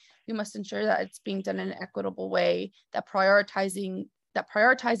burning, we must ensure that it's being done in an equitable way that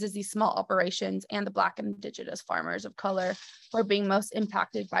prioritizes these small operations and the Black and Indigenous farmers of color who are being most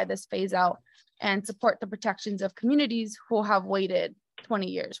impacted by this phase out, and support the protections of communities who have waited 20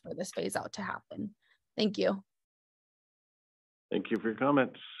 years for this phase out to happen. Thank you. Thank you for your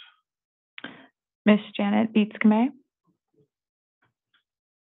comments. Ms. Janet Dietz-Kamei.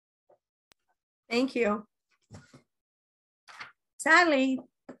 Thank you. Sadly,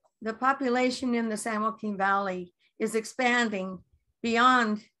 the population in the San Joaquin Valley is expanding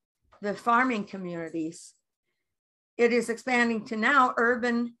beyond the farming communities. It is expanding to now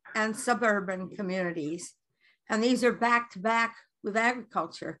urban and suburban communities. And these are back to back with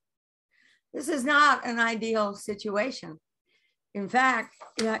agriculture. This is not an ideal situation. In fact,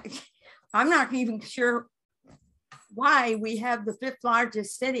 I'm not even sure why we have the 5th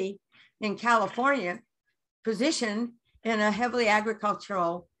largest city in California positioned in a heavily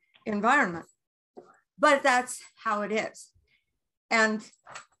agricultural environment. But that's how it is. And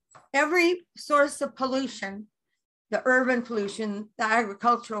every source of pollution the urban pollution, the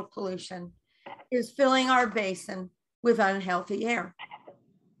agricultural pollution, is filling our basin with unhealthy air.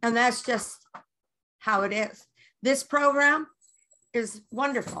 And that's just how it is. This program is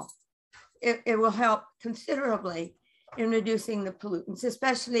wonderful. It will help considerably in reducing the pollutants,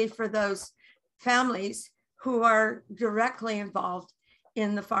 especially for those families who are directly involved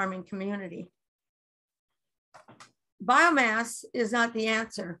in the farming community. Biomass is not the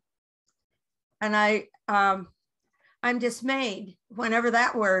answer. And I'm dismayed whenever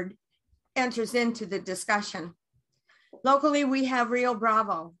that word enters into the discussion. Locally, we have Rio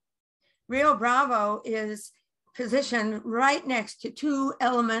Bravo. Rio Bravo is positioned right next to 2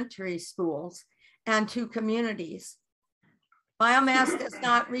 elementary schools and 2 communities. Biomass does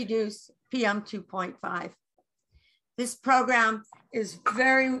not reduce PM 2.5. This program is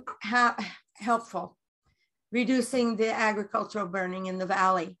very helpful, reducing the agricultural burning in the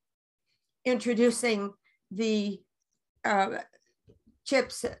valley, introducing the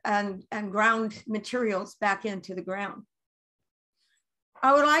chips and ground materials back into the ground.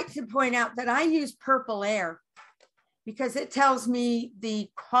 I would like to point out that I use purple air because it tells me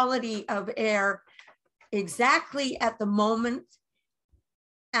the quality of air exactly at the moment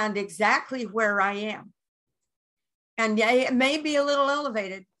and exactly where I am. And it may be a little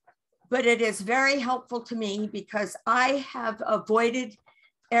elevated, but it is very helpful to me because I have avoided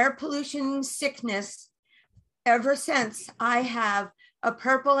air pollution sickness ever since I have a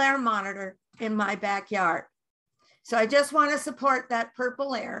purple air monitor in my backyard. So I just want to support that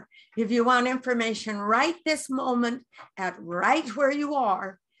purple air. If you want information right this moment at right where you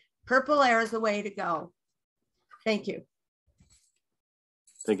are, purple air is the way to go. Thank you.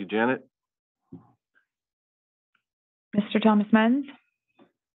 Thank you, Janet. Mr. Thomas Menz.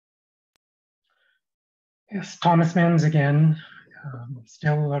 Yes, Thomas Menz again,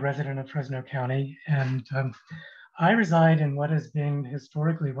 still a resident of Fresno County. And I reside in what has been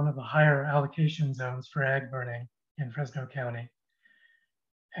historically one of the higher allocation zones for ag burning in Fresno County.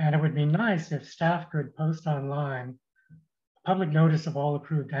 And it would be nice if staff could post online a public notice of all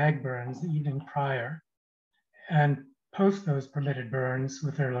approved ag burns the evening prior and post those permitted burns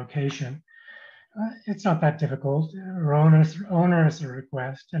with their location. It's not that difficult or onerous a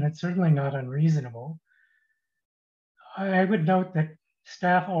request, and it's certainly not unreasonable. I would note that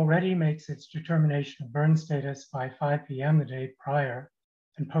staff already makes its determination of burn status by 5 p.m. the day prior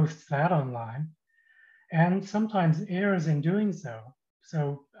and posts that online, and sometimes errs in doing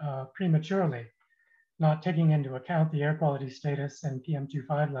so prematurely, not taking into account the air quality status and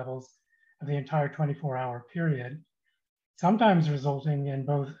PM2.5 levels of the entire 24-hour period, sometimes resulting in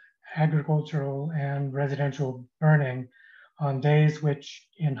both agricultural and residential burning on days which,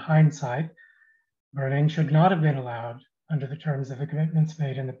 in hindsight, burning should not have been allowed under the terms of the commitments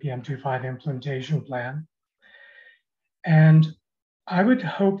made in the PM2.5 implementation plan. And I would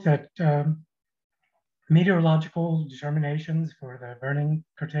hope that meteorological determinations for the burning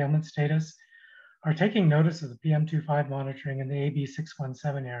curtailment status are taking notice of the PM2.5 monitoring in the AB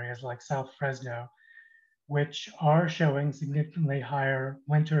 617 areas like South Fresno, which are showing significantly higher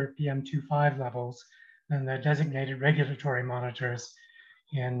winter PM2.5 levels than the designated regulatory monitors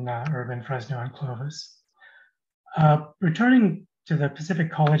in urban Fresno and Clovis. Returning to the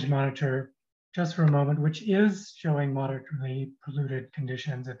Pacific College monitor just for a moment, which is showing moderately polluted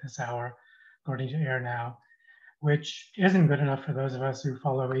conditions at this hour, according to AirNow, which isn't good enough for those of us who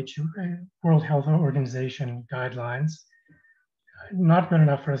follow World Health Organization guidelines. Not good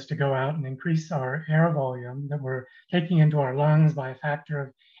enough for us to go out and increase our air volume that we're taking into our lungs by a factor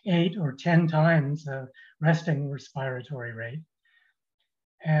of 8 or 10 times the resting respiratory rate.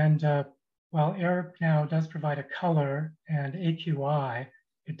 And while AirNow does provide a color and AQI,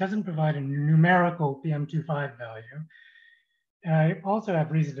 it doesn't provide a numerical PM2.5 value. And I also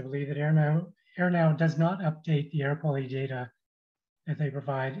have reason to believe that AirNow does not update the air quality data that they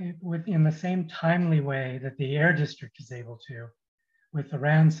provide in the same timely way that the Air District is able to with the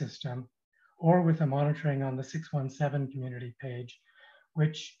RAN system or with the monitoring on the 617 community page,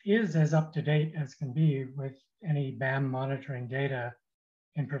 which is as up to date as can be with any BAM monitoring data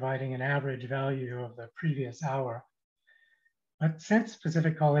in providing an average value of the previous hour. But since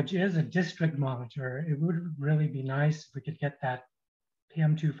Pacific College is a district monitor, it would really be nice if we could get that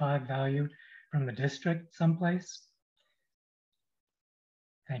PM2.5 value from the district someplace.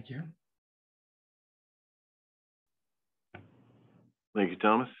 Thank you. Thank you,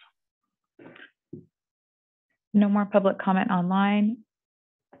 Thomas. No more public comment online.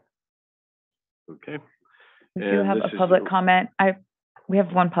 Okay. We do have a public comment. We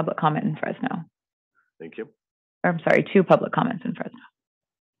have one public comment in Fresno. Thank you. Or, I'm sorry, 2 public comments in Fresno.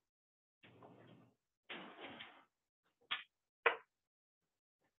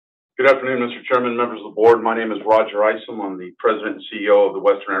 Good afternoon, Mr. Chairman, members of the board. My name is Roger Isom. I'm the president and CEO of the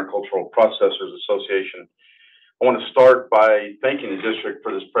Western Agricultural Processors Association. I want to start by thanking the district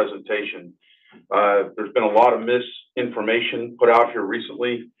for this presentation. There's been a lot of misinformation put out here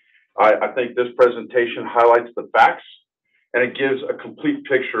recently. I think this presentation highlights the facts and it gives a complete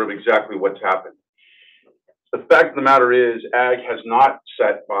picture of exactly what's happened. The fact of the matter is, ag has not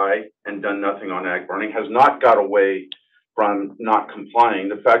sat by and done nothing on ag burning, has not got away from not complying.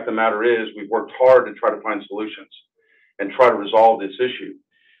 The fact of the matter is, we've worked hard to try to find solutions and try to resolve this issue.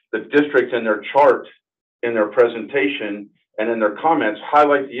 The district in their chart, in their presentation, and in their comments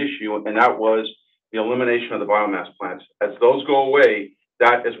highlight the issue, and that was the elimination of the biomass plants. As those go away,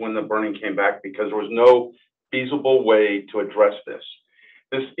 that is when the burning came back, because there was no feasible way to address this.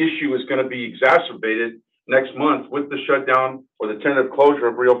 This issue is going to be exacerbated next month with the shutdown or the tentative closure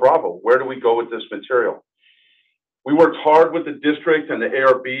of Rio Bravo. Where do we go with this material? We worked hard with the district and the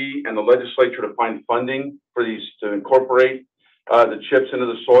ARB and the legislature to find funding for these, to incorporate the chips into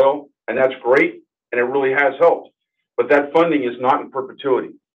the soil, and that's great, and it really has helped. But that funding is not in perpetuity.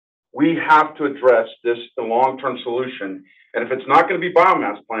 We have to address this a long-term solution, and if it's not going to be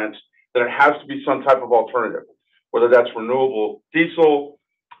biomass plants, then it has to be some type of alternative, whether that's renewable diesel,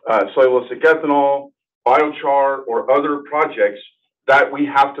 cellulosic ethanol, biochar, or other projects that we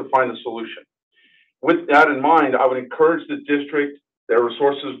have to find a solution. With that in mind, I would encourage the district, their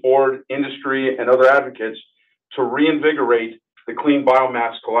resources board, industry, and other advocates to reinvigorate the Clean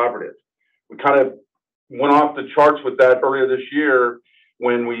Biomass Collaborative. We kind of went off the charts with that earlier this year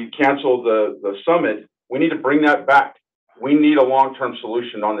when we canceled the summit. We need to bring that back. We need a long-term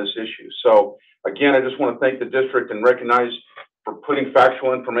solution on this issue. So again, I just want to thank the district and recognize for putting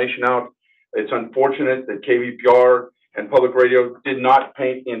factual information out. It's unfortunate that KVPR and public radio did not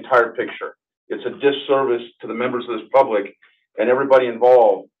paint the entire picture. It's a disservice to the members of this public and everybody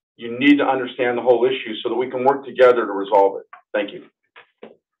involved. You need to understand the whole issue so that we can work together to resolve it. Thank you.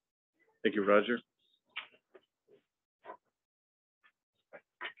 Thank you, Roger.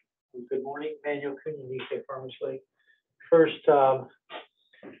 Good morning, Manuel Cunha, Farmers League. First, I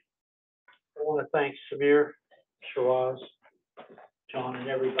want to thank Samir, Shiraz, John, and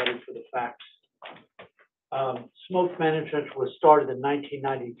everybody for the facts. Smoke management was started in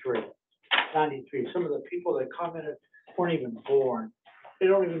 1993. Some of the people that commented weren't even born. They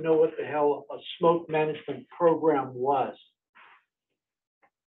don't even know what the hell a smoke management program was.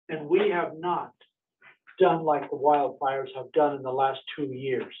 And we have not done like the wildfires have done in the last 3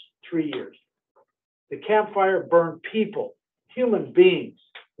 years. The campfire burned people, human beings,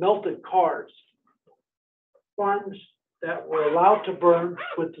 melted cars. Farms that were allowed to burn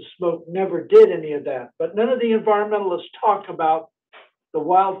with the smoke never did any of that. But none of the environmentalists talk about the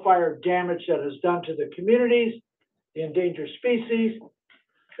wildfire damage that is done to the communities, the endangered species.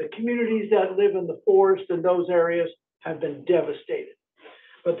 The communities that live in the forest in those areas have been devastated.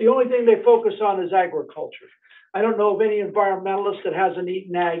 But the only thing they focus on is agriculture. I don't know of any environmentalist that hasn't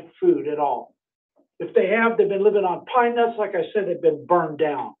eaten ag food at all. If they have, they've been living on pine nuts. Like I said, they've been burned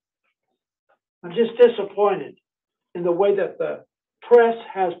down. I'm just disappointed in the way that the press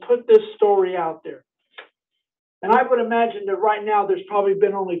has put this story out there. And I would imagine that right now there's probably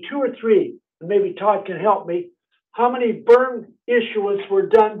been only 2 or 3, and maybe Todd can help me, how many burn issuance were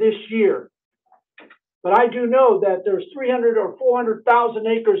done this year. But I do know that there's 300 or 400,000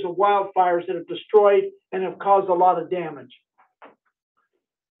 acres of wildfires that have destroyed and have caused a lot of damage.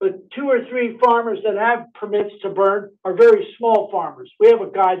 But 2 or 3 farmers that have permits to burn are very small farmers. We have a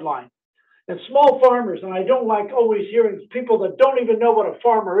guideline. And small farmers, and I don't like always hearing people that don't even know what a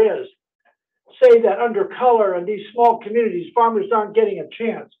farmer is, say that under color in these small communities, farmers aren't getting a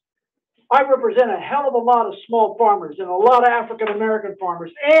chance. I represent a hell of a lot of small farmers and a lot of African-American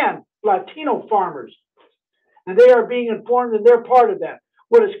farmers and Latino farmers. And they are being informed and they're part of that.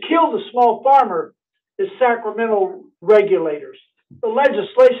 What has killed a small farmer is Sacramento regulators. The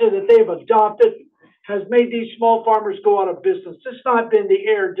legislation that they've adopted has made these small farmers go out of business. It's not been the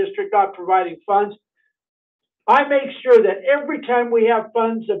Air District not providing funds. I make sure that every time we have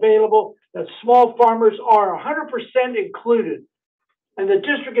funds available, that small farmers are 100% included. And the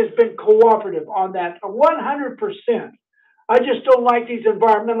district has been cooperative on that, 100%. I just don't like these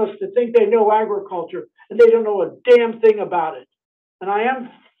environmentalists to think they know agriculture and they don't know a damn thing about it. And I am,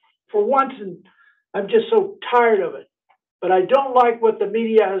 for once, and I'm just so tired of it. But I don't like what the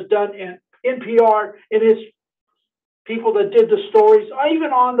media has done, and NPR and its people that did the stories,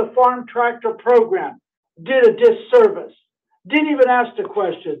 even on the farm tractor program, did a disservice. Didn't even ask the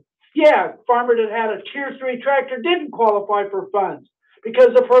question. Yeah, farmer that had a Tier 3 tractor didn't qualify for funds because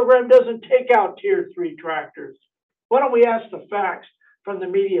the program doesn't take out Tier 3 tractors. Why don't we ask the facts? from the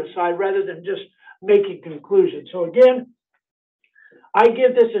media side rather than just making conclusions. So again, I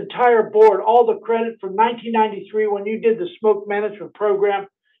give this entire board all the credit from 1993 when you did the smoke management program.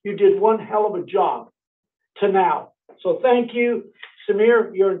 You did one hell of a job to now. So thank you,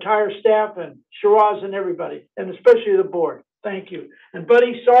 Samir, your entire staff, and Shiraz and everybody, and especially the board. Thank you. And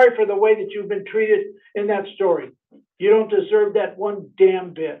Buddy, sorry for the way that you've been treated in that story. You don't deserve that one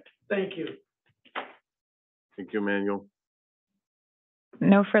damn bit. Thank you. Thank you, Emmanuel.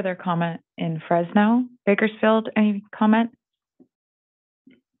 No further comment in Fresno. Bakersfield, any comment?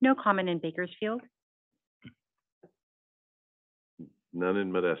 No comment in Bakersfield. None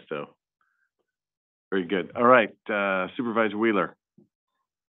in Modesto. Very good. All right, Supervisor Wheeler.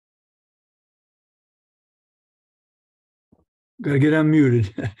 Got to get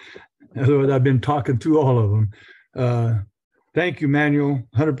unmuted. Otherwise, I've been talking through all of them. Thank you, Manuel.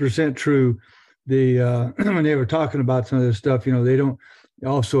 100% true. When they were talking about some of this stuff, you know, they don't.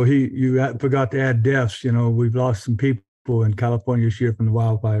 Also, you forgot to add deaths. You know, we've lost some people in California this year from the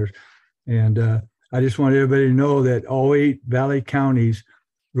wildfires, and I just want everybody to know that all 8 Valley counties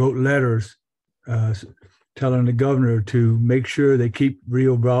wrote letters telling the governor to make sure they keep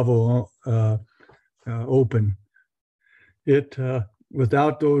Rio Bravo open.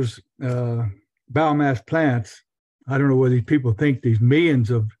 Without those biomass plants, I don't know where these people think these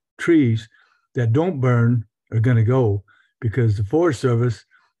millions of trees that don't burn are going to go, because the Forest Service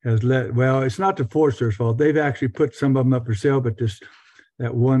has well, it's not the Forest Service fault. They've actually put some of them up for sale, but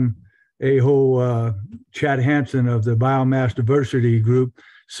that one a-hole Chad Hansen of the Biomass Diversity Group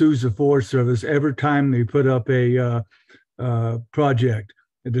sues the Forest Service every time they put up a project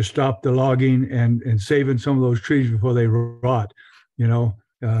to stop the logging and saving some of those trees before they rot. You know,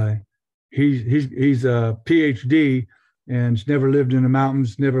 he's a PhD and he's never lived in the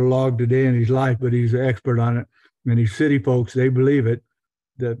mountains, never logged a day in his life, but he's an expert on it. And these city folks, they believe it.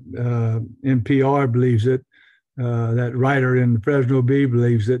 That NPR believes it. That writer in Fresno Bee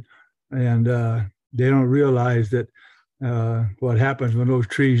believes it. And they don't realize that what happens when those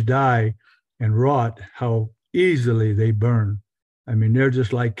trees die and rot, how easily they burn. I mean, they're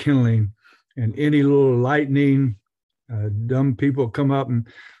just like kindling, and any little lightning, dumb people come up and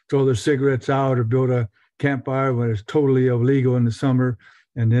throw their cigarettes out or build a campfire when it's totally illegal in the summer,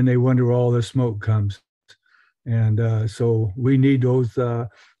 and then they wonder where all the smoke comes. And so we need those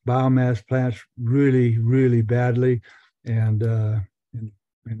biomass plants really, really badly. And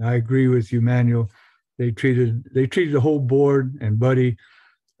I agree with you, Manuel. They treated the whole board and Buddy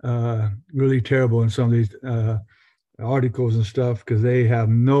really terrible in some of these articles and stuff, because they have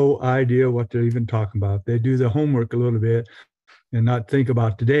no idea what they're even talking about. They do the homework a little bit and not think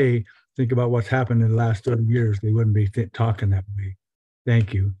about today, think about what's happened in the last 30 years. They wouldn't be talking that way.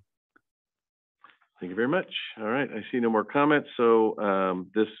 Thank you. Thank you very much. All right, I see no more comments. So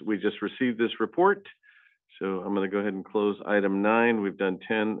we just received this report. So I'm going to go ahead and close item 9. We've done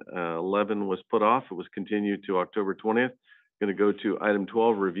 10. 11 was put off. It was continued to October 20th. Going to go to item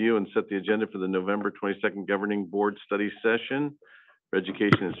 12, review and set the agenda for the November 22nd Governing Board Study Session for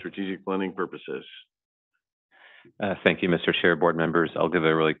education and strategic planning purposes. Thank you, Mr. Chair, board members. I'll give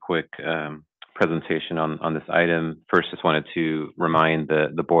a really quick presentation on this item. First, just wanted to remind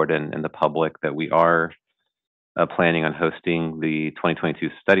the board and the public that we are planning on hosting the 2022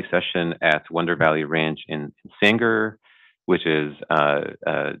 study session at Wonder Valley Ranch in Sanger, which is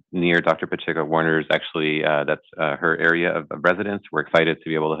near Dr. Pacheco Warner's. Actually, that's her area of residence. We're excited to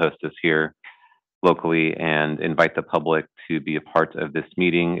be able to host this here locally and invite the public to be a part of this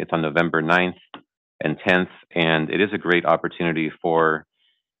meeting. It's on November 9th and 10th, and it is a great opportunity for,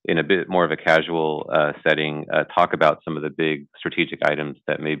 in a bit more of a casual setting, talk about some of the big strategic items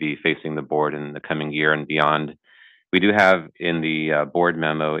that may be facing the board in the coming year and beyond. We do have in the board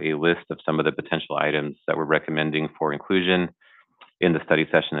memo a list of some of the potential items that we're recommending for inclusion in the study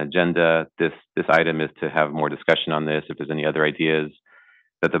session agenda. This item is to have more discussion on this. If there's any other ideas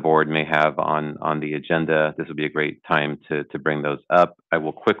that the board may have on the agenda, this would be a great time to bring those up. I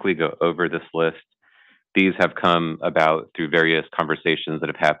will quickly go over this list. These have come about through various conversations that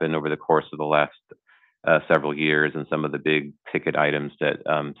have happened over the course of the last several years, and some of the big ticket items that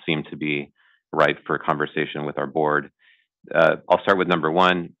seem to be ripe for conversation with our board. I'll start with number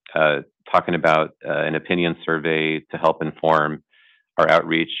 1, talking about an opinion survey to help inform our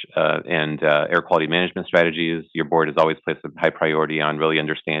outreach and air quality management strategies. Your board has always placed a high priority on really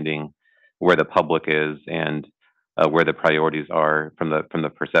understanding where the public is and where the priorities are from the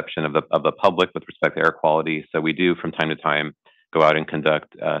perception of the public with respect to air quality. So we do from time to time go out and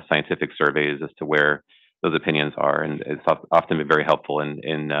conduct scientific surveys as to where those opinions are, and it's often been very helpful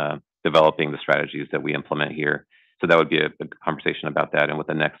in developing the strategies that we implement here. So that would be a conversation about that and what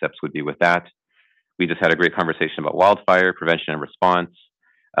the next steps would be with that. We just had a great conversation about wildfire prevention and response.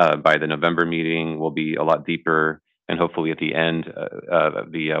 By the November meeting, we'll be a lot deeper and hopefully at the end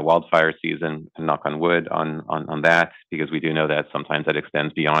of the wildfire season, and knock on wood on that, because we do know that sometimes that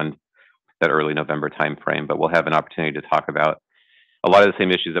extends beyond that early November timeframe. But we'll have an opportunity to talk about a lot of the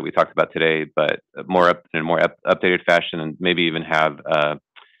same issues that we talked about today, but in a more updated fashion, and maybe even have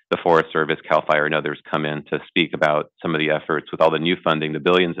the Forest Service, CAL FIRE, and others come in to speak about some of the efforts with all the new funding, the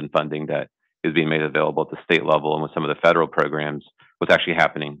billions in funding that is being made available at the state level, and with some of the federal programs, what's actually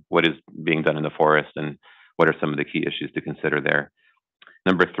happening, what is being done in the forest, and what are some of the key issues to consider there.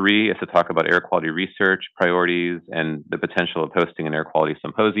 Number 3 is to talk about air quality research priorities and the potential of hosting an air quality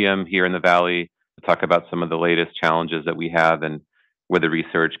symposium here in the Valley, to talk about some of the latest challenges that we have and where the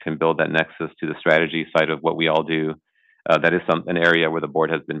research can build that nexus to the strategy side of what we all do. That is an area where the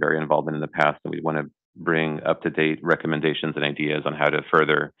board has been very involved in the past, and we want to bring up-to-date recommendations and ideas on how to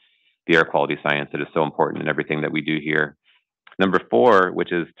further the air quality science that is so important in everything that we do here. Number 4,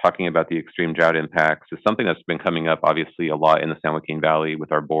 which is talking about the extreme drought impacts, is something that's been coming up obviously a lot in the San Joaquin Valley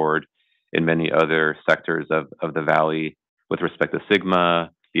with our board and many other sectors of the Valley with respect to SGMA,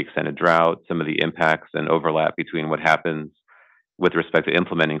 the extended drought, some of the impacts and overlap between what happens with respect to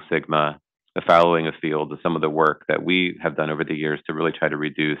implementing SGMA, the fallowing of fields, and some of the work that we have done over the years to really try to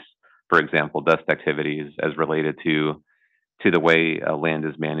reduce, for example, dust activities as related to the way land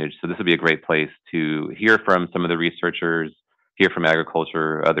is managed. So this would be a great place to hear from some of the researchers, hear from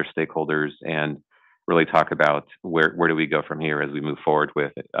agriculture, other stakeholders, and really talk about where do we go from here as we move forward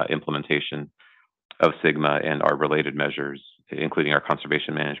with implementation of SGMA and our related measures, including our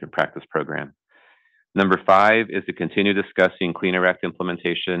conservation management practice program. Number 5 is to continue discussing Clean Air Act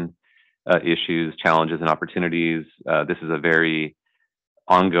implementation issues, challenges, and opportunities. This is a very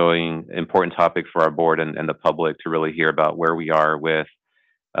ongoing, important topic for our board and the public to really hear about where we are with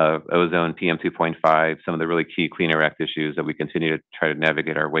ozone, PM 2.5, some of the really key Clean Air Act issues that we continue to try to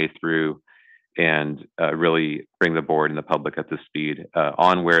navigate our way through, and really bring the board and the public up to speed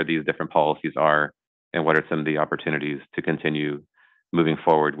on where these different policies are and what are some of the opportunities to continue moving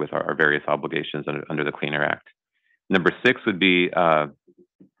forward with our various obligations under the Clean Air Act. Number 6 would be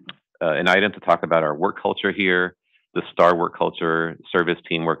an item to talk about our work culture here, the STAR work culture, service,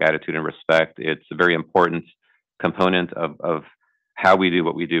 teamwork, attitude, and respect. It's a very important component of how we do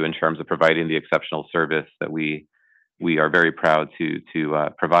what we do in terms of providing the exceptional service that we are very proud to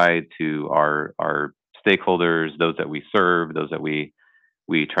provide to our stakeholders, those that we serve, those that we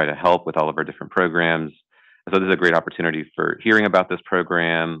try to help with all of our different programs. So this is a great opportunity for hearing about this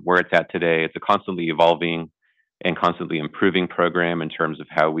program, where it's at today. It's a constantly evolving and constantly improving program in terms of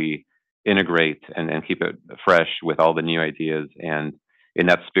how we integrate and keep it fresh with all the new ideas. And in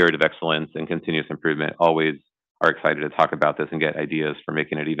that spirit of excellence and continuous improvement, always are excited to talk about this and get ideas for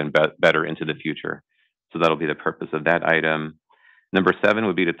making it even better into the future. So that'll be the purpose of that item. Number 7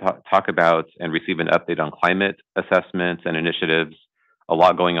 would be to talk about and receive an update on climate assessments and initiatives. A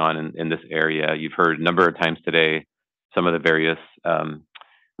lot going on in this area. You've heard a number of times today some of the various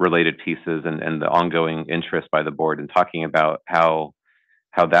related pieces and the ongoing interest by the board in talking about how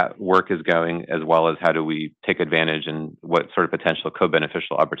that work is going, as well as how do we take advantage and what sort of potential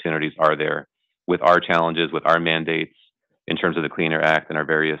co-beneficial opportunities are there with our challenges, with our mandates in terms of the Clean Air Act and our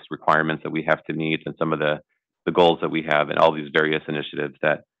various requirements that we have to meet, and some of the goals that we have, and all these various initiatives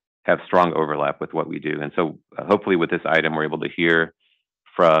that have strong overlap with what we do. And so hopefully with this item, we're able to hear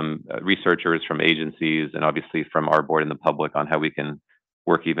from researchers, from agencies, and obviously from our board and the public on how we can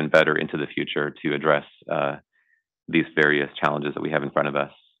work even better into the future to address these various challenges that we have in front of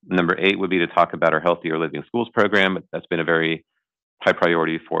us. Number 8 would be to talk about our Healthier Living Schools program. That's been a very high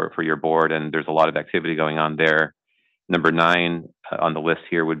priority for your board, and there's a lot of activity going on there. Number 9 on the list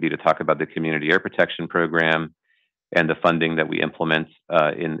here would be to talk about the Community Air Protection Program and the funding that we implement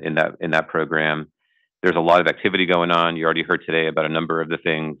in that program. There's a lot of activity going on. You already heard today about a number of the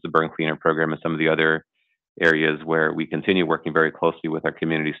things, the Burn Cleaner program and some of the other areas where we continue working very closely with our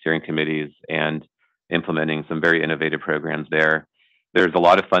community steering committees and implementing some very innovative programs there. There's a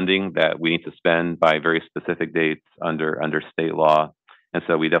lot of funding that we need to spend by very specific dates under state law. And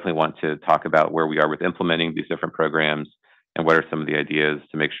so we definitely want to talk about where we are with implementing these different programs and what are some of the ideas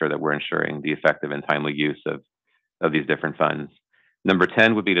to make sure that we're ensuring the effective and timely use of these different funds. Number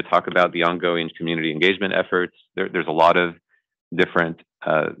 10 would be to talk about the ongoing community engagement efforts. There's a lot of different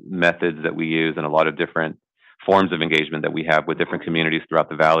methods that we use and a lot of different forms of engagement that we have with different communities throughout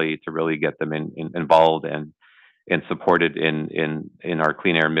the Valley to really get them involved and supported in our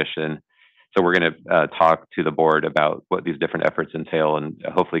clean air mission. So we're going to talk to the board about what these different efforts entail and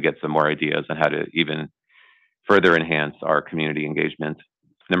hopefully get some more ideas on how to even further enhance our community engagement.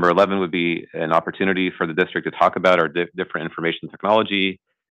 Number 11 would be an opportunity for the district to talk about our different information technology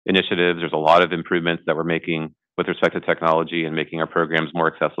initiatives. There's a lot of improvements that we're making with respect to technology and making our programs more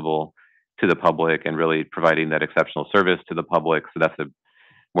accessible to the public and really providing that exceptional service to the public. So that's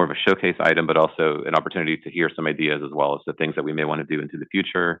more of a showcase item, but also an opportunity to hear some ideas as well as the things that we may want to do into the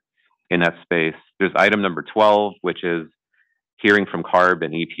future in that space. There's item number 12, which is hearing from CARB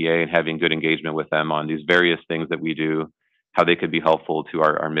and EPA and having good engagement with them on these various things that we do, how they could be helpful to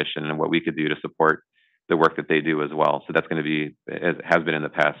our mission and what we could do to support the work that they do as well. So that's going to be, as has been in the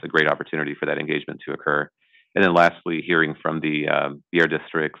past, a great opportunity for that engagement to occur. And then lastly, hearing from the Air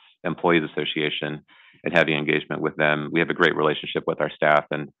Districts Employees Association and having engagement with them. We have a great relationship with our staff,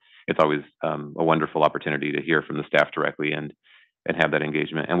 and it's always a wonderful opportunity to hear from the staff directly and have that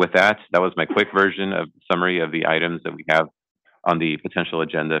engagement. And with that, that was my quick version of summary of the items that we have on the potential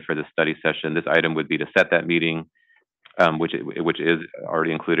agenda for the study session. This item would be to set that meeting, which is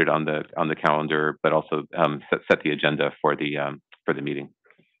already included on the calendar, but also set the agenda for the meeting.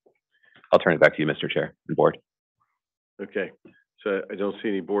 I'll turn it back to you, Mr. Chair and Board. Okay, so I don't see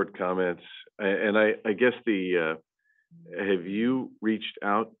any board comments, and I guess have you reached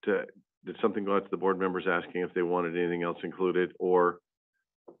out to, did something go out to the board members asking if they wanted anything else included or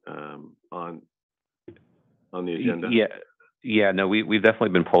on the agenda? Yeah, no, we've definitely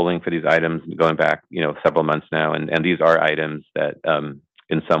been polling for these items going back, several months now, and these are items that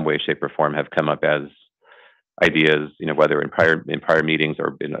in some way, shape, or form have come up as ideas, whether in prior meetings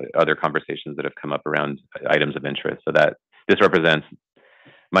or in other conversations that have come up around items of interest. So that this represents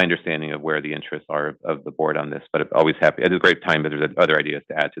my understanding of where the interests are of the board on this, but I'm always happy. It's a great time, but there's other ideas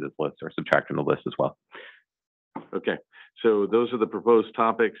to add to this list or subtract from the list as well. Okay, so those are the proposed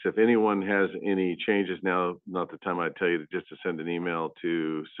topics. If anyone has any changes now, not the time I'd tell you just to send an email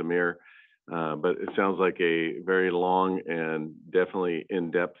to Samir, but it sounds like a very long and definitely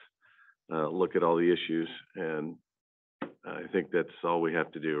in-depth look at all the issues, and I think that's all we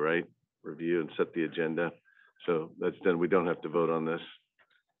have to do, right? Review and set the agenda. So that's done. We don't have to vote on this.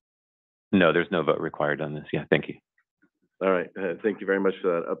 No, there's no vote required on this. Yeah, thank you. All right, thank you very much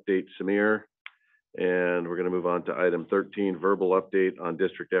for that update, Samir. And we're going to move on to item 13, verbal update on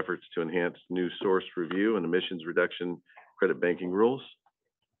district efforts to enhance new source review and emissions reduction credit banking rules.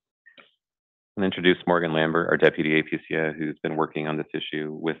 And introduce Morgan Lambert, our deputy APCA, who's been working on this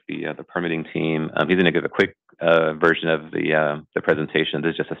issue with the permitting team. He's going to give a quick version of the presentation.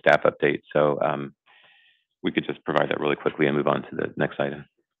 This is just a staff update, so we could just provide that really quickly and move on to the next item.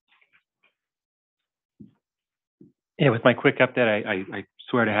 Yeah, with my quick update, I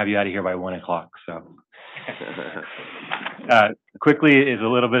swear to have you out of here by 1 o'clock. So quickly is a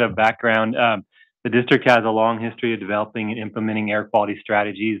little bit of background. The district has a long history of developing and implementing air quality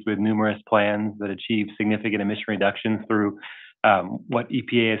strategies with numerous plans that achieve significant emission reductions through what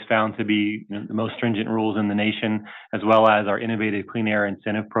EPA has found to be the most stringent rules in the nation, as well as our innovative clean air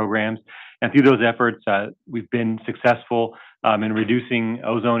incentive programs. And through those efforts, we've been successful in reducing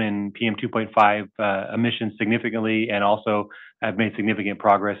ozone and PM 2.5 emissions significantly, and also have made significant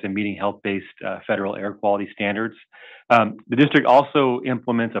progress in meeting health-based federal air quality standards. The district also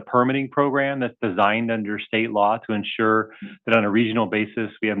implements a permitting program that's designed under state law to ensure that on a regional basis,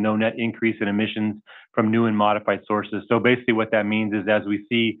 we have no net increase in emissions from new and modified sources. So basically what that means is as we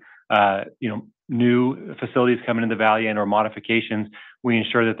see new facilities coming in the valley and or modifications, we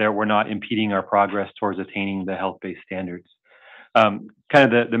ensure that we're not impeding our progress towards attaining the health-based standards.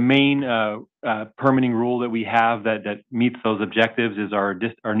 Kind of the main permitting rule that we have that meets those objectives is our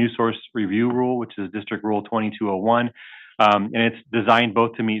new source review rule, which is District Rule 2201. And it's designed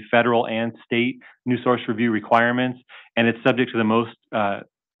both to meet federal and state new source review requirements, and it's subject to the most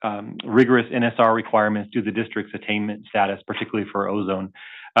rigorous NSR requirements due to the district's attainment status, particularly for ozone.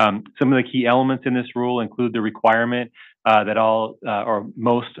 Some of the key elements in this rule include the requirement that all or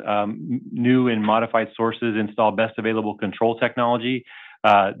most new and modified sources install best available control technology,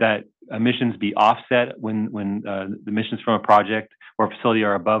 that emissions be offset when the emissions from a project or facility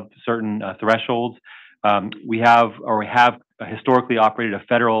are above certain thresholds. We have historically operated a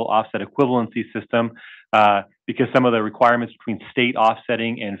federal offset equivalency system because some of the requirements between state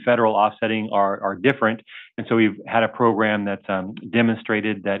offsetting and federal offsetting are different. And so we've had a program that's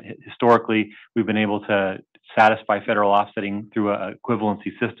demonstrated that historically we've been able to satisfy federal offsetting through an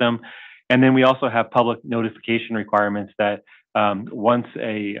equivalency system. And then we also have public notification requirements that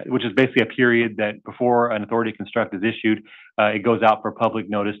which is basically a period that before an authority to construct is issued, it goes out for public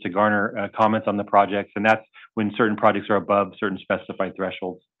notice to garner comments on the projects. And that's when certain projects are above certain specified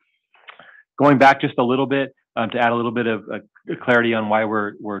thresholds. Going back just a little bit, to add a little bit of clarity on why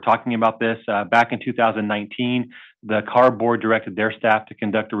we're talking about this. Back in 2019, the CARB board directed their staff to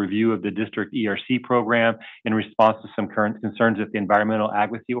conduct a review of the district ERC program in response to some current concerns that the environmental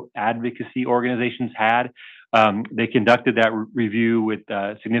advocacy organizations had. They conducted that review with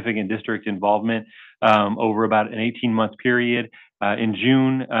significant district involvement over about an 18-month period. In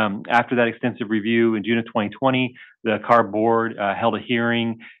June, after that extensive review, in June of 2020, the CARB board held a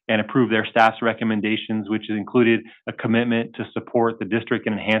hearing and approved their staff's recommendations, which included a commitment to support the district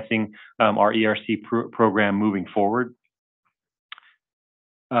in enhancing our ERC program moving forward.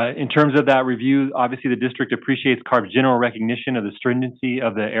 In terms of that review, obviously the district appreciates CARB's general recognition of the stringency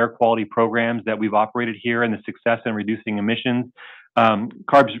of the air quality programs that we've operated here and the success in reducing emissions.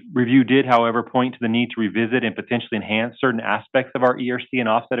 CARB's review did, however, point to the need to revisit and potentially enhance certain aspects of our ERC and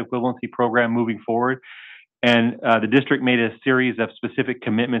offset equivalency program moving forward. And the district made a series of specific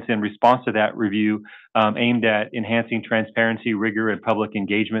commitments in response to that review aimed at enhancing transparency, rigor, and public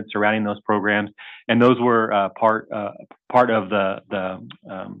engagement surrounding those programs. And those were part of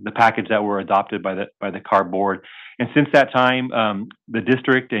the package that were adopted by the CARB board. And since that time, the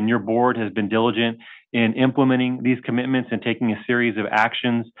district and your board has been diligent in implementing these commitments and taking a series of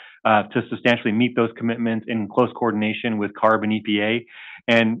actions to substantially meet those commitments in close coordination with CARB and EPA.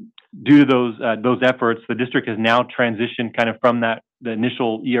 And due to those efforts, the district has now transitioned kind of from the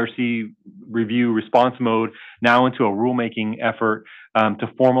initial ERC review response mode now into a rulemaking effort to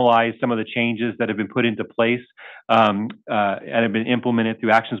formalize some of the changes that have been put into place and have been implemented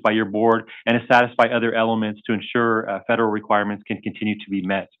through actions by your board, and to satisfy other elements to ensure federal requirements can continue to be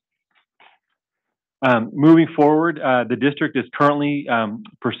met. Moving forward, the district is currently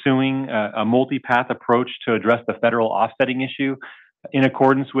pursuing a multi-path approach to address the federal offsetting issue. In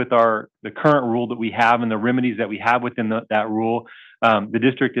accordance with the current rule that we have and the remedies that we have within that rule, the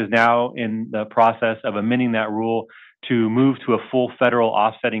district is now in the process of amending that rule to move to a full federal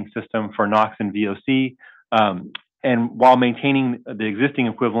offsetting system for NOx and VOC, and while maintaining the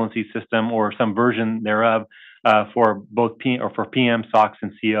existing equivalency system or some version thereof for both PM, SOx,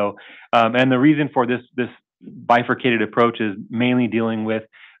 and CO. And the reason for this bifurcated approach is mainly dealing with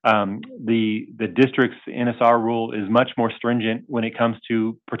the district's NSR rule is much more stringent when it comes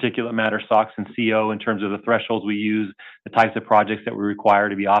to particulate matter, SOx, and CO in terms of the thresholds we use, the types of projects that we require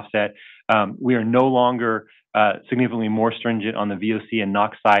to be offset. We are no longer significantly more stringent on the VOC and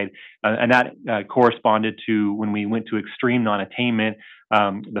NOx side, and that corresponded to when we went to extreme non-attainment.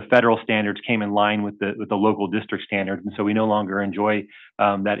 The federal standards came in line with the local district standards, and so we no longer enjoy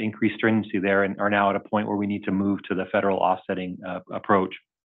that increased stringency there, and are now at a point where we need to move to the federal offsetting approach.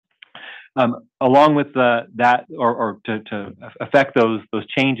 Along with that, or to affect those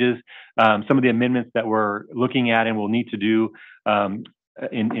changes, some of the amendments that we're looking at and will need to do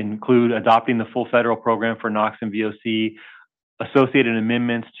include adopting the full federal program for NOx and VOC, associated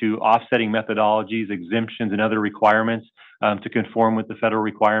amendments to offsetting methodologies, exemptions, and other requirements to conform with the federal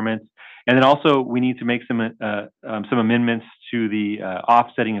requirements. And then also we need to make some amendments to the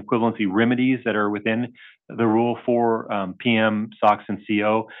offsetting equivalency remedies that are within the rule for PM, SOx, and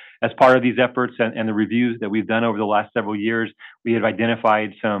CO. As part of these efforts and the reviews that we've done over the last several years, we have identified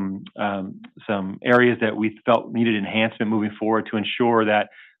some areas that we felt needed enhancement moving forward to ensure that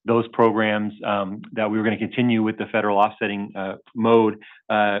those programs that we were going to continue with the federal offsetting mode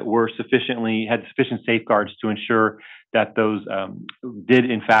had sufficient safeguards to ensure that those did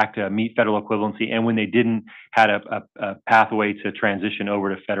in fact meet federal equivalency, and when they didn't, had a pathway to transition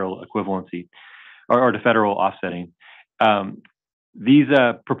over to federal equivalency or to federal offsetting. These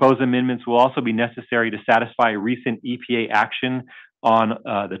proposed amendments will also be necessary to satisfy recent EPA action on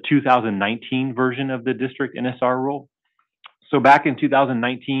the 2019 version of the district NSR rule. So back in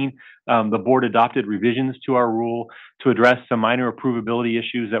 2019, the board adopted revisions to our rule to address some minor approvability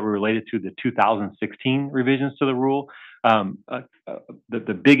issues that were related to the 2016 revisions to the rule.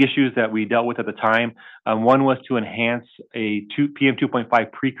 The big issues that we dealt with at the time, one was to enhance a PM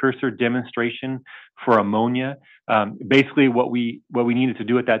 2.5 precursor demonstration for ammonia. Basically, what we needed to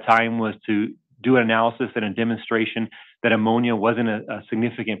do at that time was to do an analysis and a demonstration that ammonia wasn't a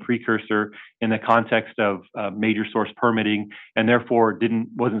significant precursor in the context of major source permitting, and therefore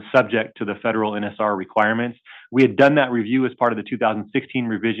wasn't subject to the federal NSR requirements. We had done that review as part of the 2016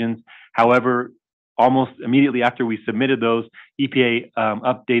 revisions. However, almost immediately after we submitted those, EPA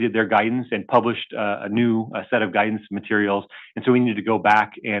updated their guidance and published a new set of guidance materials. And so we needed to go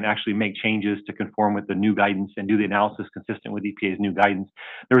back and actually make changes to conform with the new guidance and do the analysis consistent with EPA's new guidance.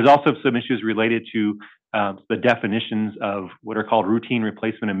 There was also some issues related to the definitions of what are called routine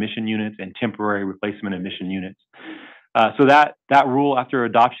replacement emission units and temporary replacement emission units. So that rule, after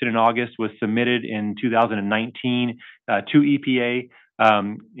adoption in August, was submitted in 2019 to EPA.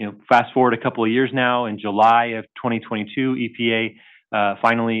 Fast forward a couple of years now, in July of 2022, EPA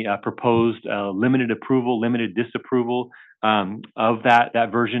finally proposed limited approval, limited disapproval of that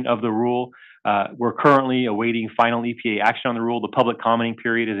version of the rule. We're currently awaiting final EPA action on the rule. The public commenting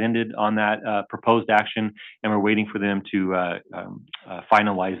period has ended on that proposed action, and we're waiting for them to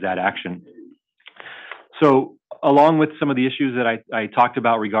finalize that action. So, along with some of the issues that I talked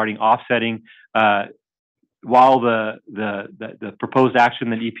about regarding offsetting, while the proposed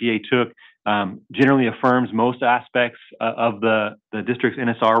action that EPA took generally affirms most aspects of the district's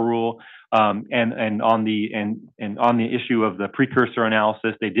NSR rule, and on the issue of the precursor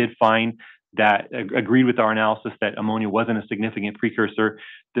analysis, they did find that agreed with our analysis that ammonia wasn't a significant precursor.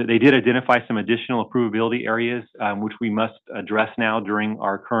 They did identify some additional approvability areas, which we must address now during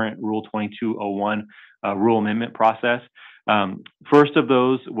our current Rule 2201 rule amendment process. First of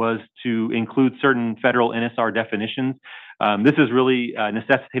those was to include certain federal NSR definitions. This is really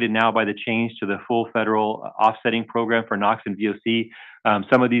necessitated now by the change to the full federal offsetting program for NOx and VOC.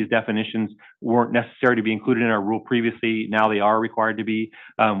 Some of these definitions weren't necessary to be included in our rule previously. Now they are required to be.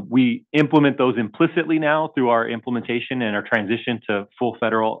 We implement those implicitly now through our implementation and our transition to full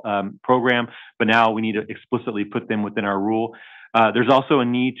federal program, but now we need to explicitly put them within our rule. There's also a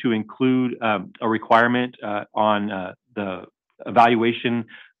need to include a requirement on the evaluation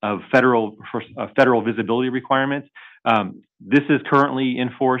of federal visibility requirements. This is currently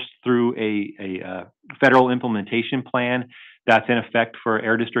enforced through a federal implementation plan that's in effect for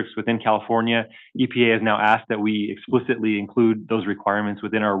air districts within California. EPA has now asked that we explicitly include those requirements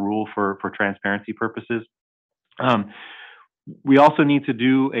within our rule for transparency purposes. We also need to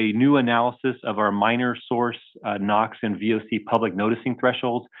do a new analysis of our minor source NOx and VOC public noticing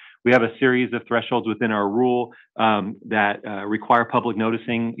thresholds. We have a series of thresholds within our rule that require public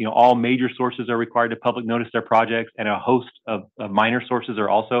noticing. All major sources are required to public notice their projects, and a host of minor sources are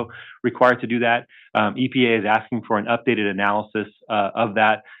also required to do that. EPA is asking for an updated analysis of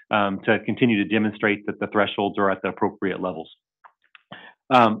that to continue to demonstrate that the thresholds are at the appropriate levels.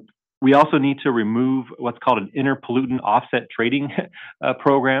 We also need to remove what's called an interpollutant offset trading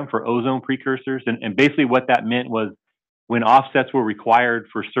program for ozone precursors. And basically what that meant was when offsets were required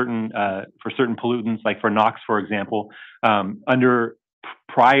for certain pollutants, like for NOx, for example, under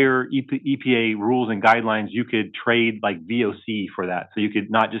prior EPA rules and guidelines, you could trade like VOC for that. So you could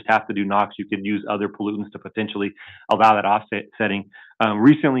not just have to do NOx, you could use other pollutants to potentially allow that offset setting.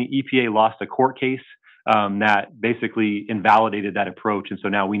 Recently, EPA lost a court case that basically invalidated that approach. And so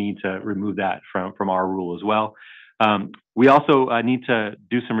now we need to remove that from our rule as well. We also need to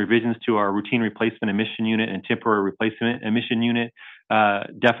do some revisions to our routine replacement emission unit and temporary replacement emission unit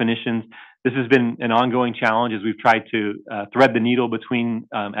definitions. This has been an ongoing challenge as we've tried to thread the needle between,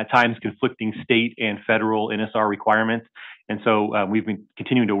 at times, conflicting state and federal NSR requirements. And so we've been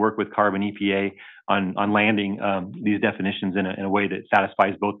continuing to work with CARB and EPA on landing these definitions in a way that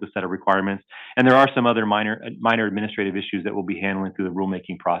satisfies both the set of requirements. And there are some other minor administrative issues that we'll be handling through the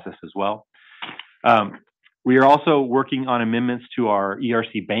rulemaking process as well. We are also working on amendments to our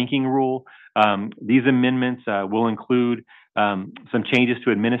ERC banking rule. These amendments will include some changes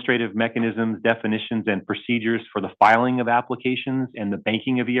to administrative mechanisms, definitions, and procedures for the filing of applications and the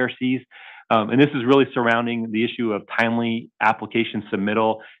banking of ERCs. And this is really surrounding the issue of timely application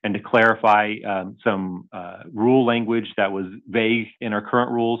submittal and to clarify some rule language that was vague in our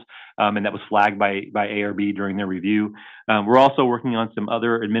current rules and that was flagged by ARB during their review. We're also working on some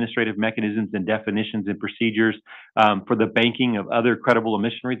other administrative mechanisms and definitions and procedures for the banking of other credible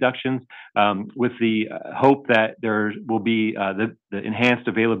emission reductions with the hope that there will be the enhanced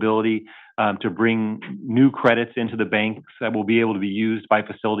availability to bring new credits into the banks that will be able to be used by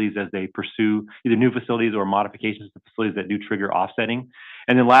facilities as they pursue either new facilities or modifications to facilities that do trigger offsetting.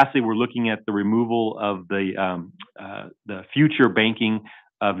 And then lastly, we're looking at the removal of the future banking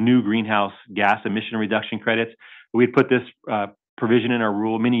of new greenhouse gas emission reduction credits. We put this provision in our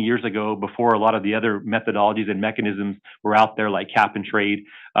rule many years ago before a lot of the other methodologies and mechanisms were out there, like cap and trade.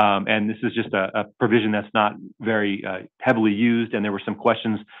 And this is just a provision that's not very heavily used. And there were some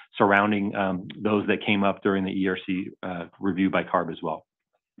questions surrounding those that came up during the ERC review by CARB as well.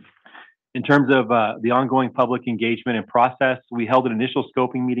 In terms of the ongoing public engagement and process, we held an initial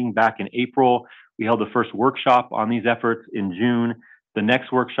scoping meeting back in April. We held the first workshop on these efforts in June. The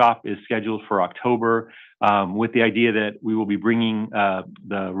next workshop is scheduled for October, with the idea that we will be bringing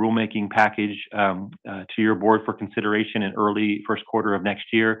the rulemaking package to your board for consideration in early first quarter of next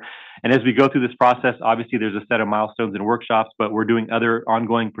year. And as we go through this process, obviously there's a set of milestones and workshops, but we're doing other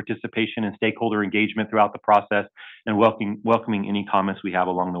ongoing participation and stakeholder engagement throughout the process, and welcoming any comments we have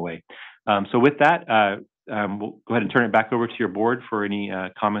along the way. So with that, we'll go ahead and turn it back over to your board for any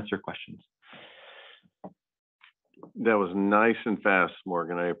comments or questions. That was nice and fast,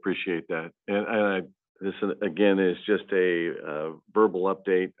 Morgan. I appreciate that. And this, again, is just a verbal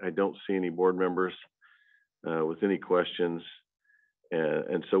update. I don't see any board members with any questions.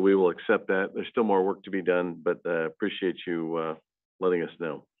 And so we will accept that. There's still more work to be done, but appreciate you letting us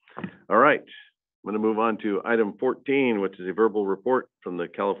know. All right. I'm going to move on to item 14, which is a verbal report from the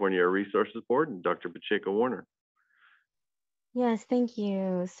California Air Resources Board and Dr. Pacheco Warner. Yes, thank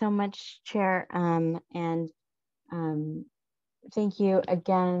you so much, Chair. Thank you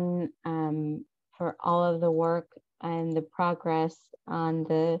again for all of the work and the progress on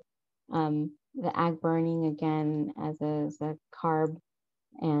the ag burning, again, as a CARB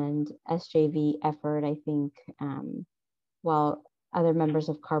and SJV effort. I think while other members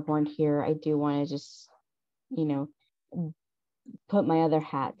of CARB weren't here, I do want to just, put my other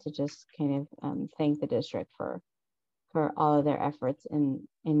hat to just kind of thank the district for all of their efforts in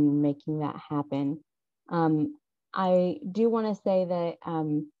making that happen. I do want to say that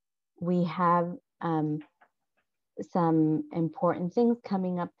we have some important things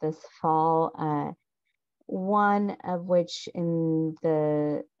coming up this fall. One of which in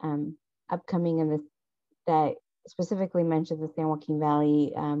the upcoming and that specifically mentions the San Joaquin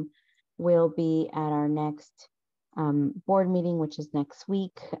Valley will be at our next board meeting, which is next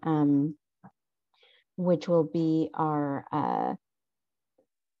week, which will be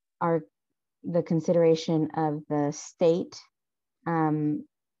the consideration of the state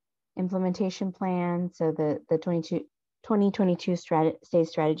implementation plan. So the 2022 state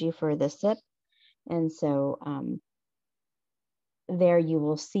strategy for the SIP. And so there you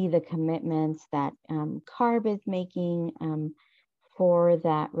will see the commitments that CARB is making for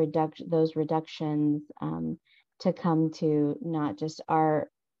that those reductions to come to not just our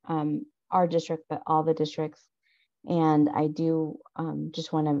district, but all the districts. And I do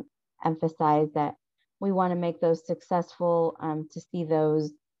just want to emphasize that we want to make those successful to see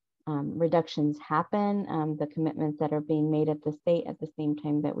those reductions happen, the commitments that are being made at the state, at the same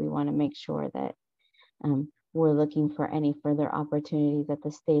time that we want to make sure that we're looking for any further opportunities at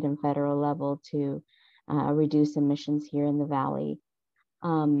the state and federal level to reduce emissions here in the Valley.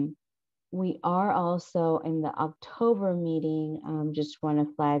 We are also in the October meeting, just want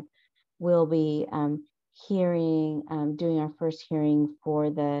to flag, we'll be doing our first hearing for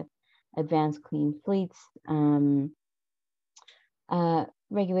the Advanced Clean Fleets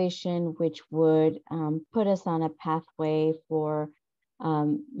regulation, which would put us on a pathway for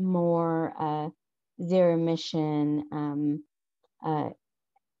more zero emission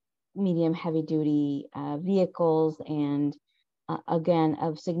medium heavy duty vehicles, and again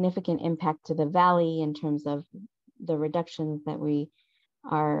of significant impact to the Valley in terms of the reductions that we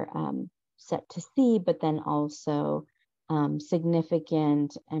are set to see, but then also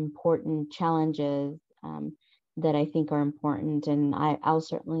significant, important challenges that I think are important. And I'll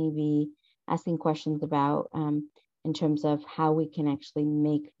certainly be asking questions about in terms of how we can actually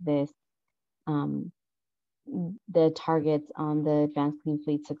make this, the targets on the Advanced Clean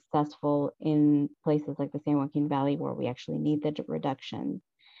Fleet successful in places like the San Joaquin Valley where we actually need the reductions.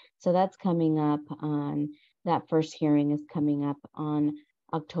 So that's coming up that first hearing is coming up on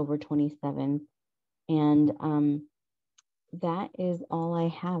October 27th. And that is all I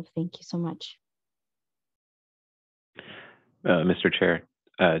have. Thank you so much. Mr. Chair,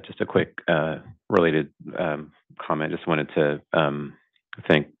 just a quick related comment. Just wanted to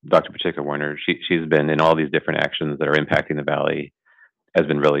thank Dr. Pacheco Warner. She's been in all these different actions that are impacting the Valley, has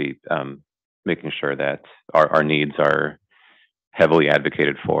been really making sure that our needs are heavily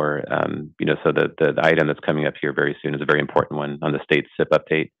advocated for. So the item that's coming up here very soon is a very important one on the state SIP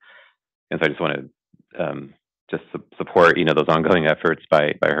update. And so I just want to just support, those ongoing efforts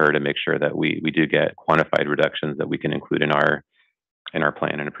by her to make sure that we do get quantified reductions that we can include in our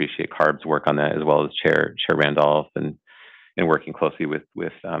plan, and appreciate CARB's work on that, as well as Chair Randolph and working closely with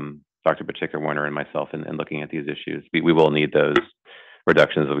Dr. Pacheco Warner and myself and looking at these issues. We will need those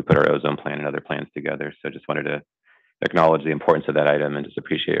reductions as we put our ozone plan and other plans together. So just wanted to acknowledge the importance of that item and just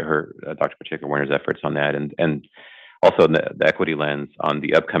appreciate her, Dr. Pacheco Warner's efforts on that, and also the equity lens on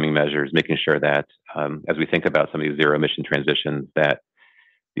the upcoming measures, making sure that as we think about some of these zero emission transitions, that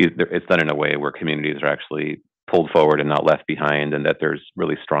it's done in a way where communities are actually pulled forward and not left behind, and that there's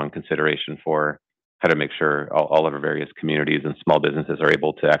really strong consideration for how to make sure all of our various communities and small businesses are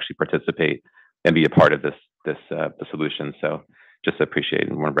able to actually participate and be a part of the solution. So just appreciate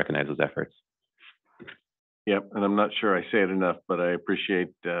and want to recognize those efforts. Yep, and I'm not sure I say it enough, but I appreciate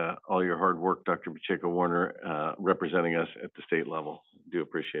all your hard work, Dr. Pacheco Warner, representing us at the state level. Do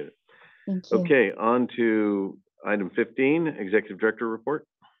appreciate it. Thank you. Okay, on to item 15, Executive Director report.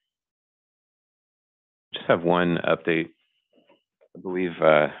 Just have one update. I believe,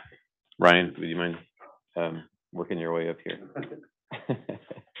 Ryan, would you mind working your way up here?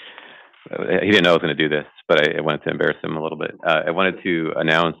 He didn't know I was going to do this, but I wanted to embarrass him a little bit. I wanted to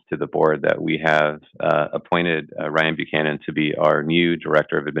announce to the board that we have appointed Ryan Buchanan to be our new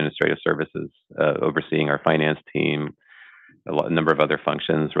Director of Administrative Services, overseeing our finance team, a number of other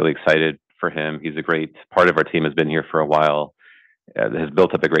functions. Really excited for him. He's a great part of our team, has been here for a while, has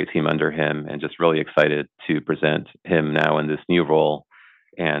built up a great team under him, and just really excited to present him now in this new role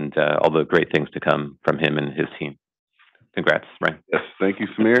and all the great things to come from him and his team. Congrats, Ryan. Yes, thank you,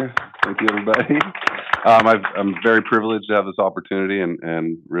 Samir. Thank you, everybody. I'm very privileged to have this opportunity,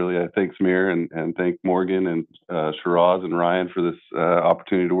 and really I thank Samir and thank Morgan and Shiraz and Ryan for this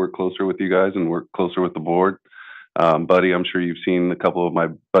opportunity to work closer with you guys and work closer with the board. Buddy, I'm sure you've seen a couple of my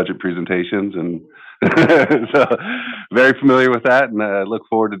budget presentations, and so very familiar with that, and I look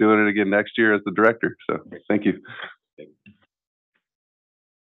forward to doing it again next year as the director. So thank you.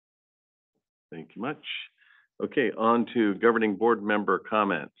 Thank you much. Okay, on to governing board member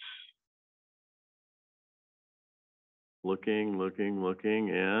comments. Looking,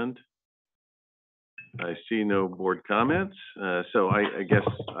 and I see no board comments. So I guess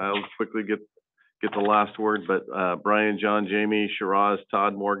I'll quickly get the last word, but Brian, John, Jamie, Shiraz,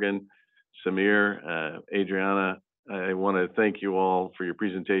 Todd, Morgan, Samir, Adriana, I want to thank you all for your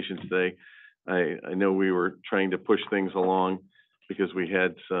presentation today. I know we were trying to push things along because we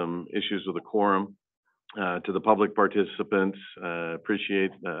had some issues with the quorum. To the public participants,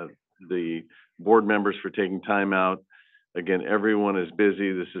 appreciate the board members for taking time out. Again, everyone is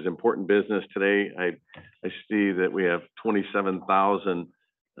busy. This is important business today. I see that we have 27,000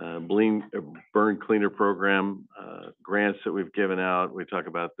 burn cleaner program grants that we've given out. We talk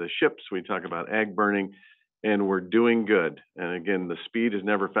about the ships, we talk about ag burning, and we're doing good. And again, the speed is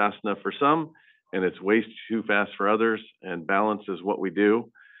never fast enough for some, and it's way too fast for others, and balance is what we do.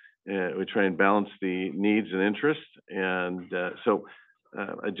 We try and balance the needs and interests, and so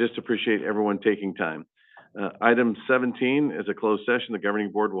I just appreciate everyone taking time. Item 17 is a closed session. The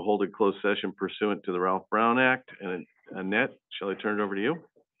governing board will hold a closed session pursuant to the Ralph Brown Act. And Annette, shall I turn it over to you?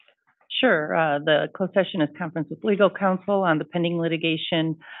 Sure. The closed session is conference with legal counsel on the pending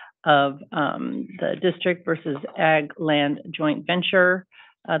litigation of the district versus ag land joint venture.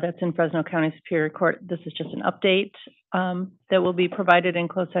 That's in Fresno County Superior Court. This is just an update that will be provided in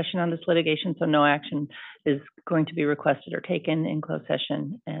closed session on this litigation, so no action is going to be requested or taken in closed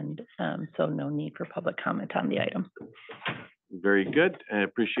session, and so no need for public comment on the item. Very good. I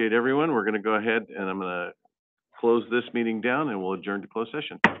appreciate everyone. We're going to go ahead and I'm going to close this meeting down and we'll adjourn to closed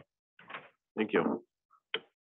session. Thank you.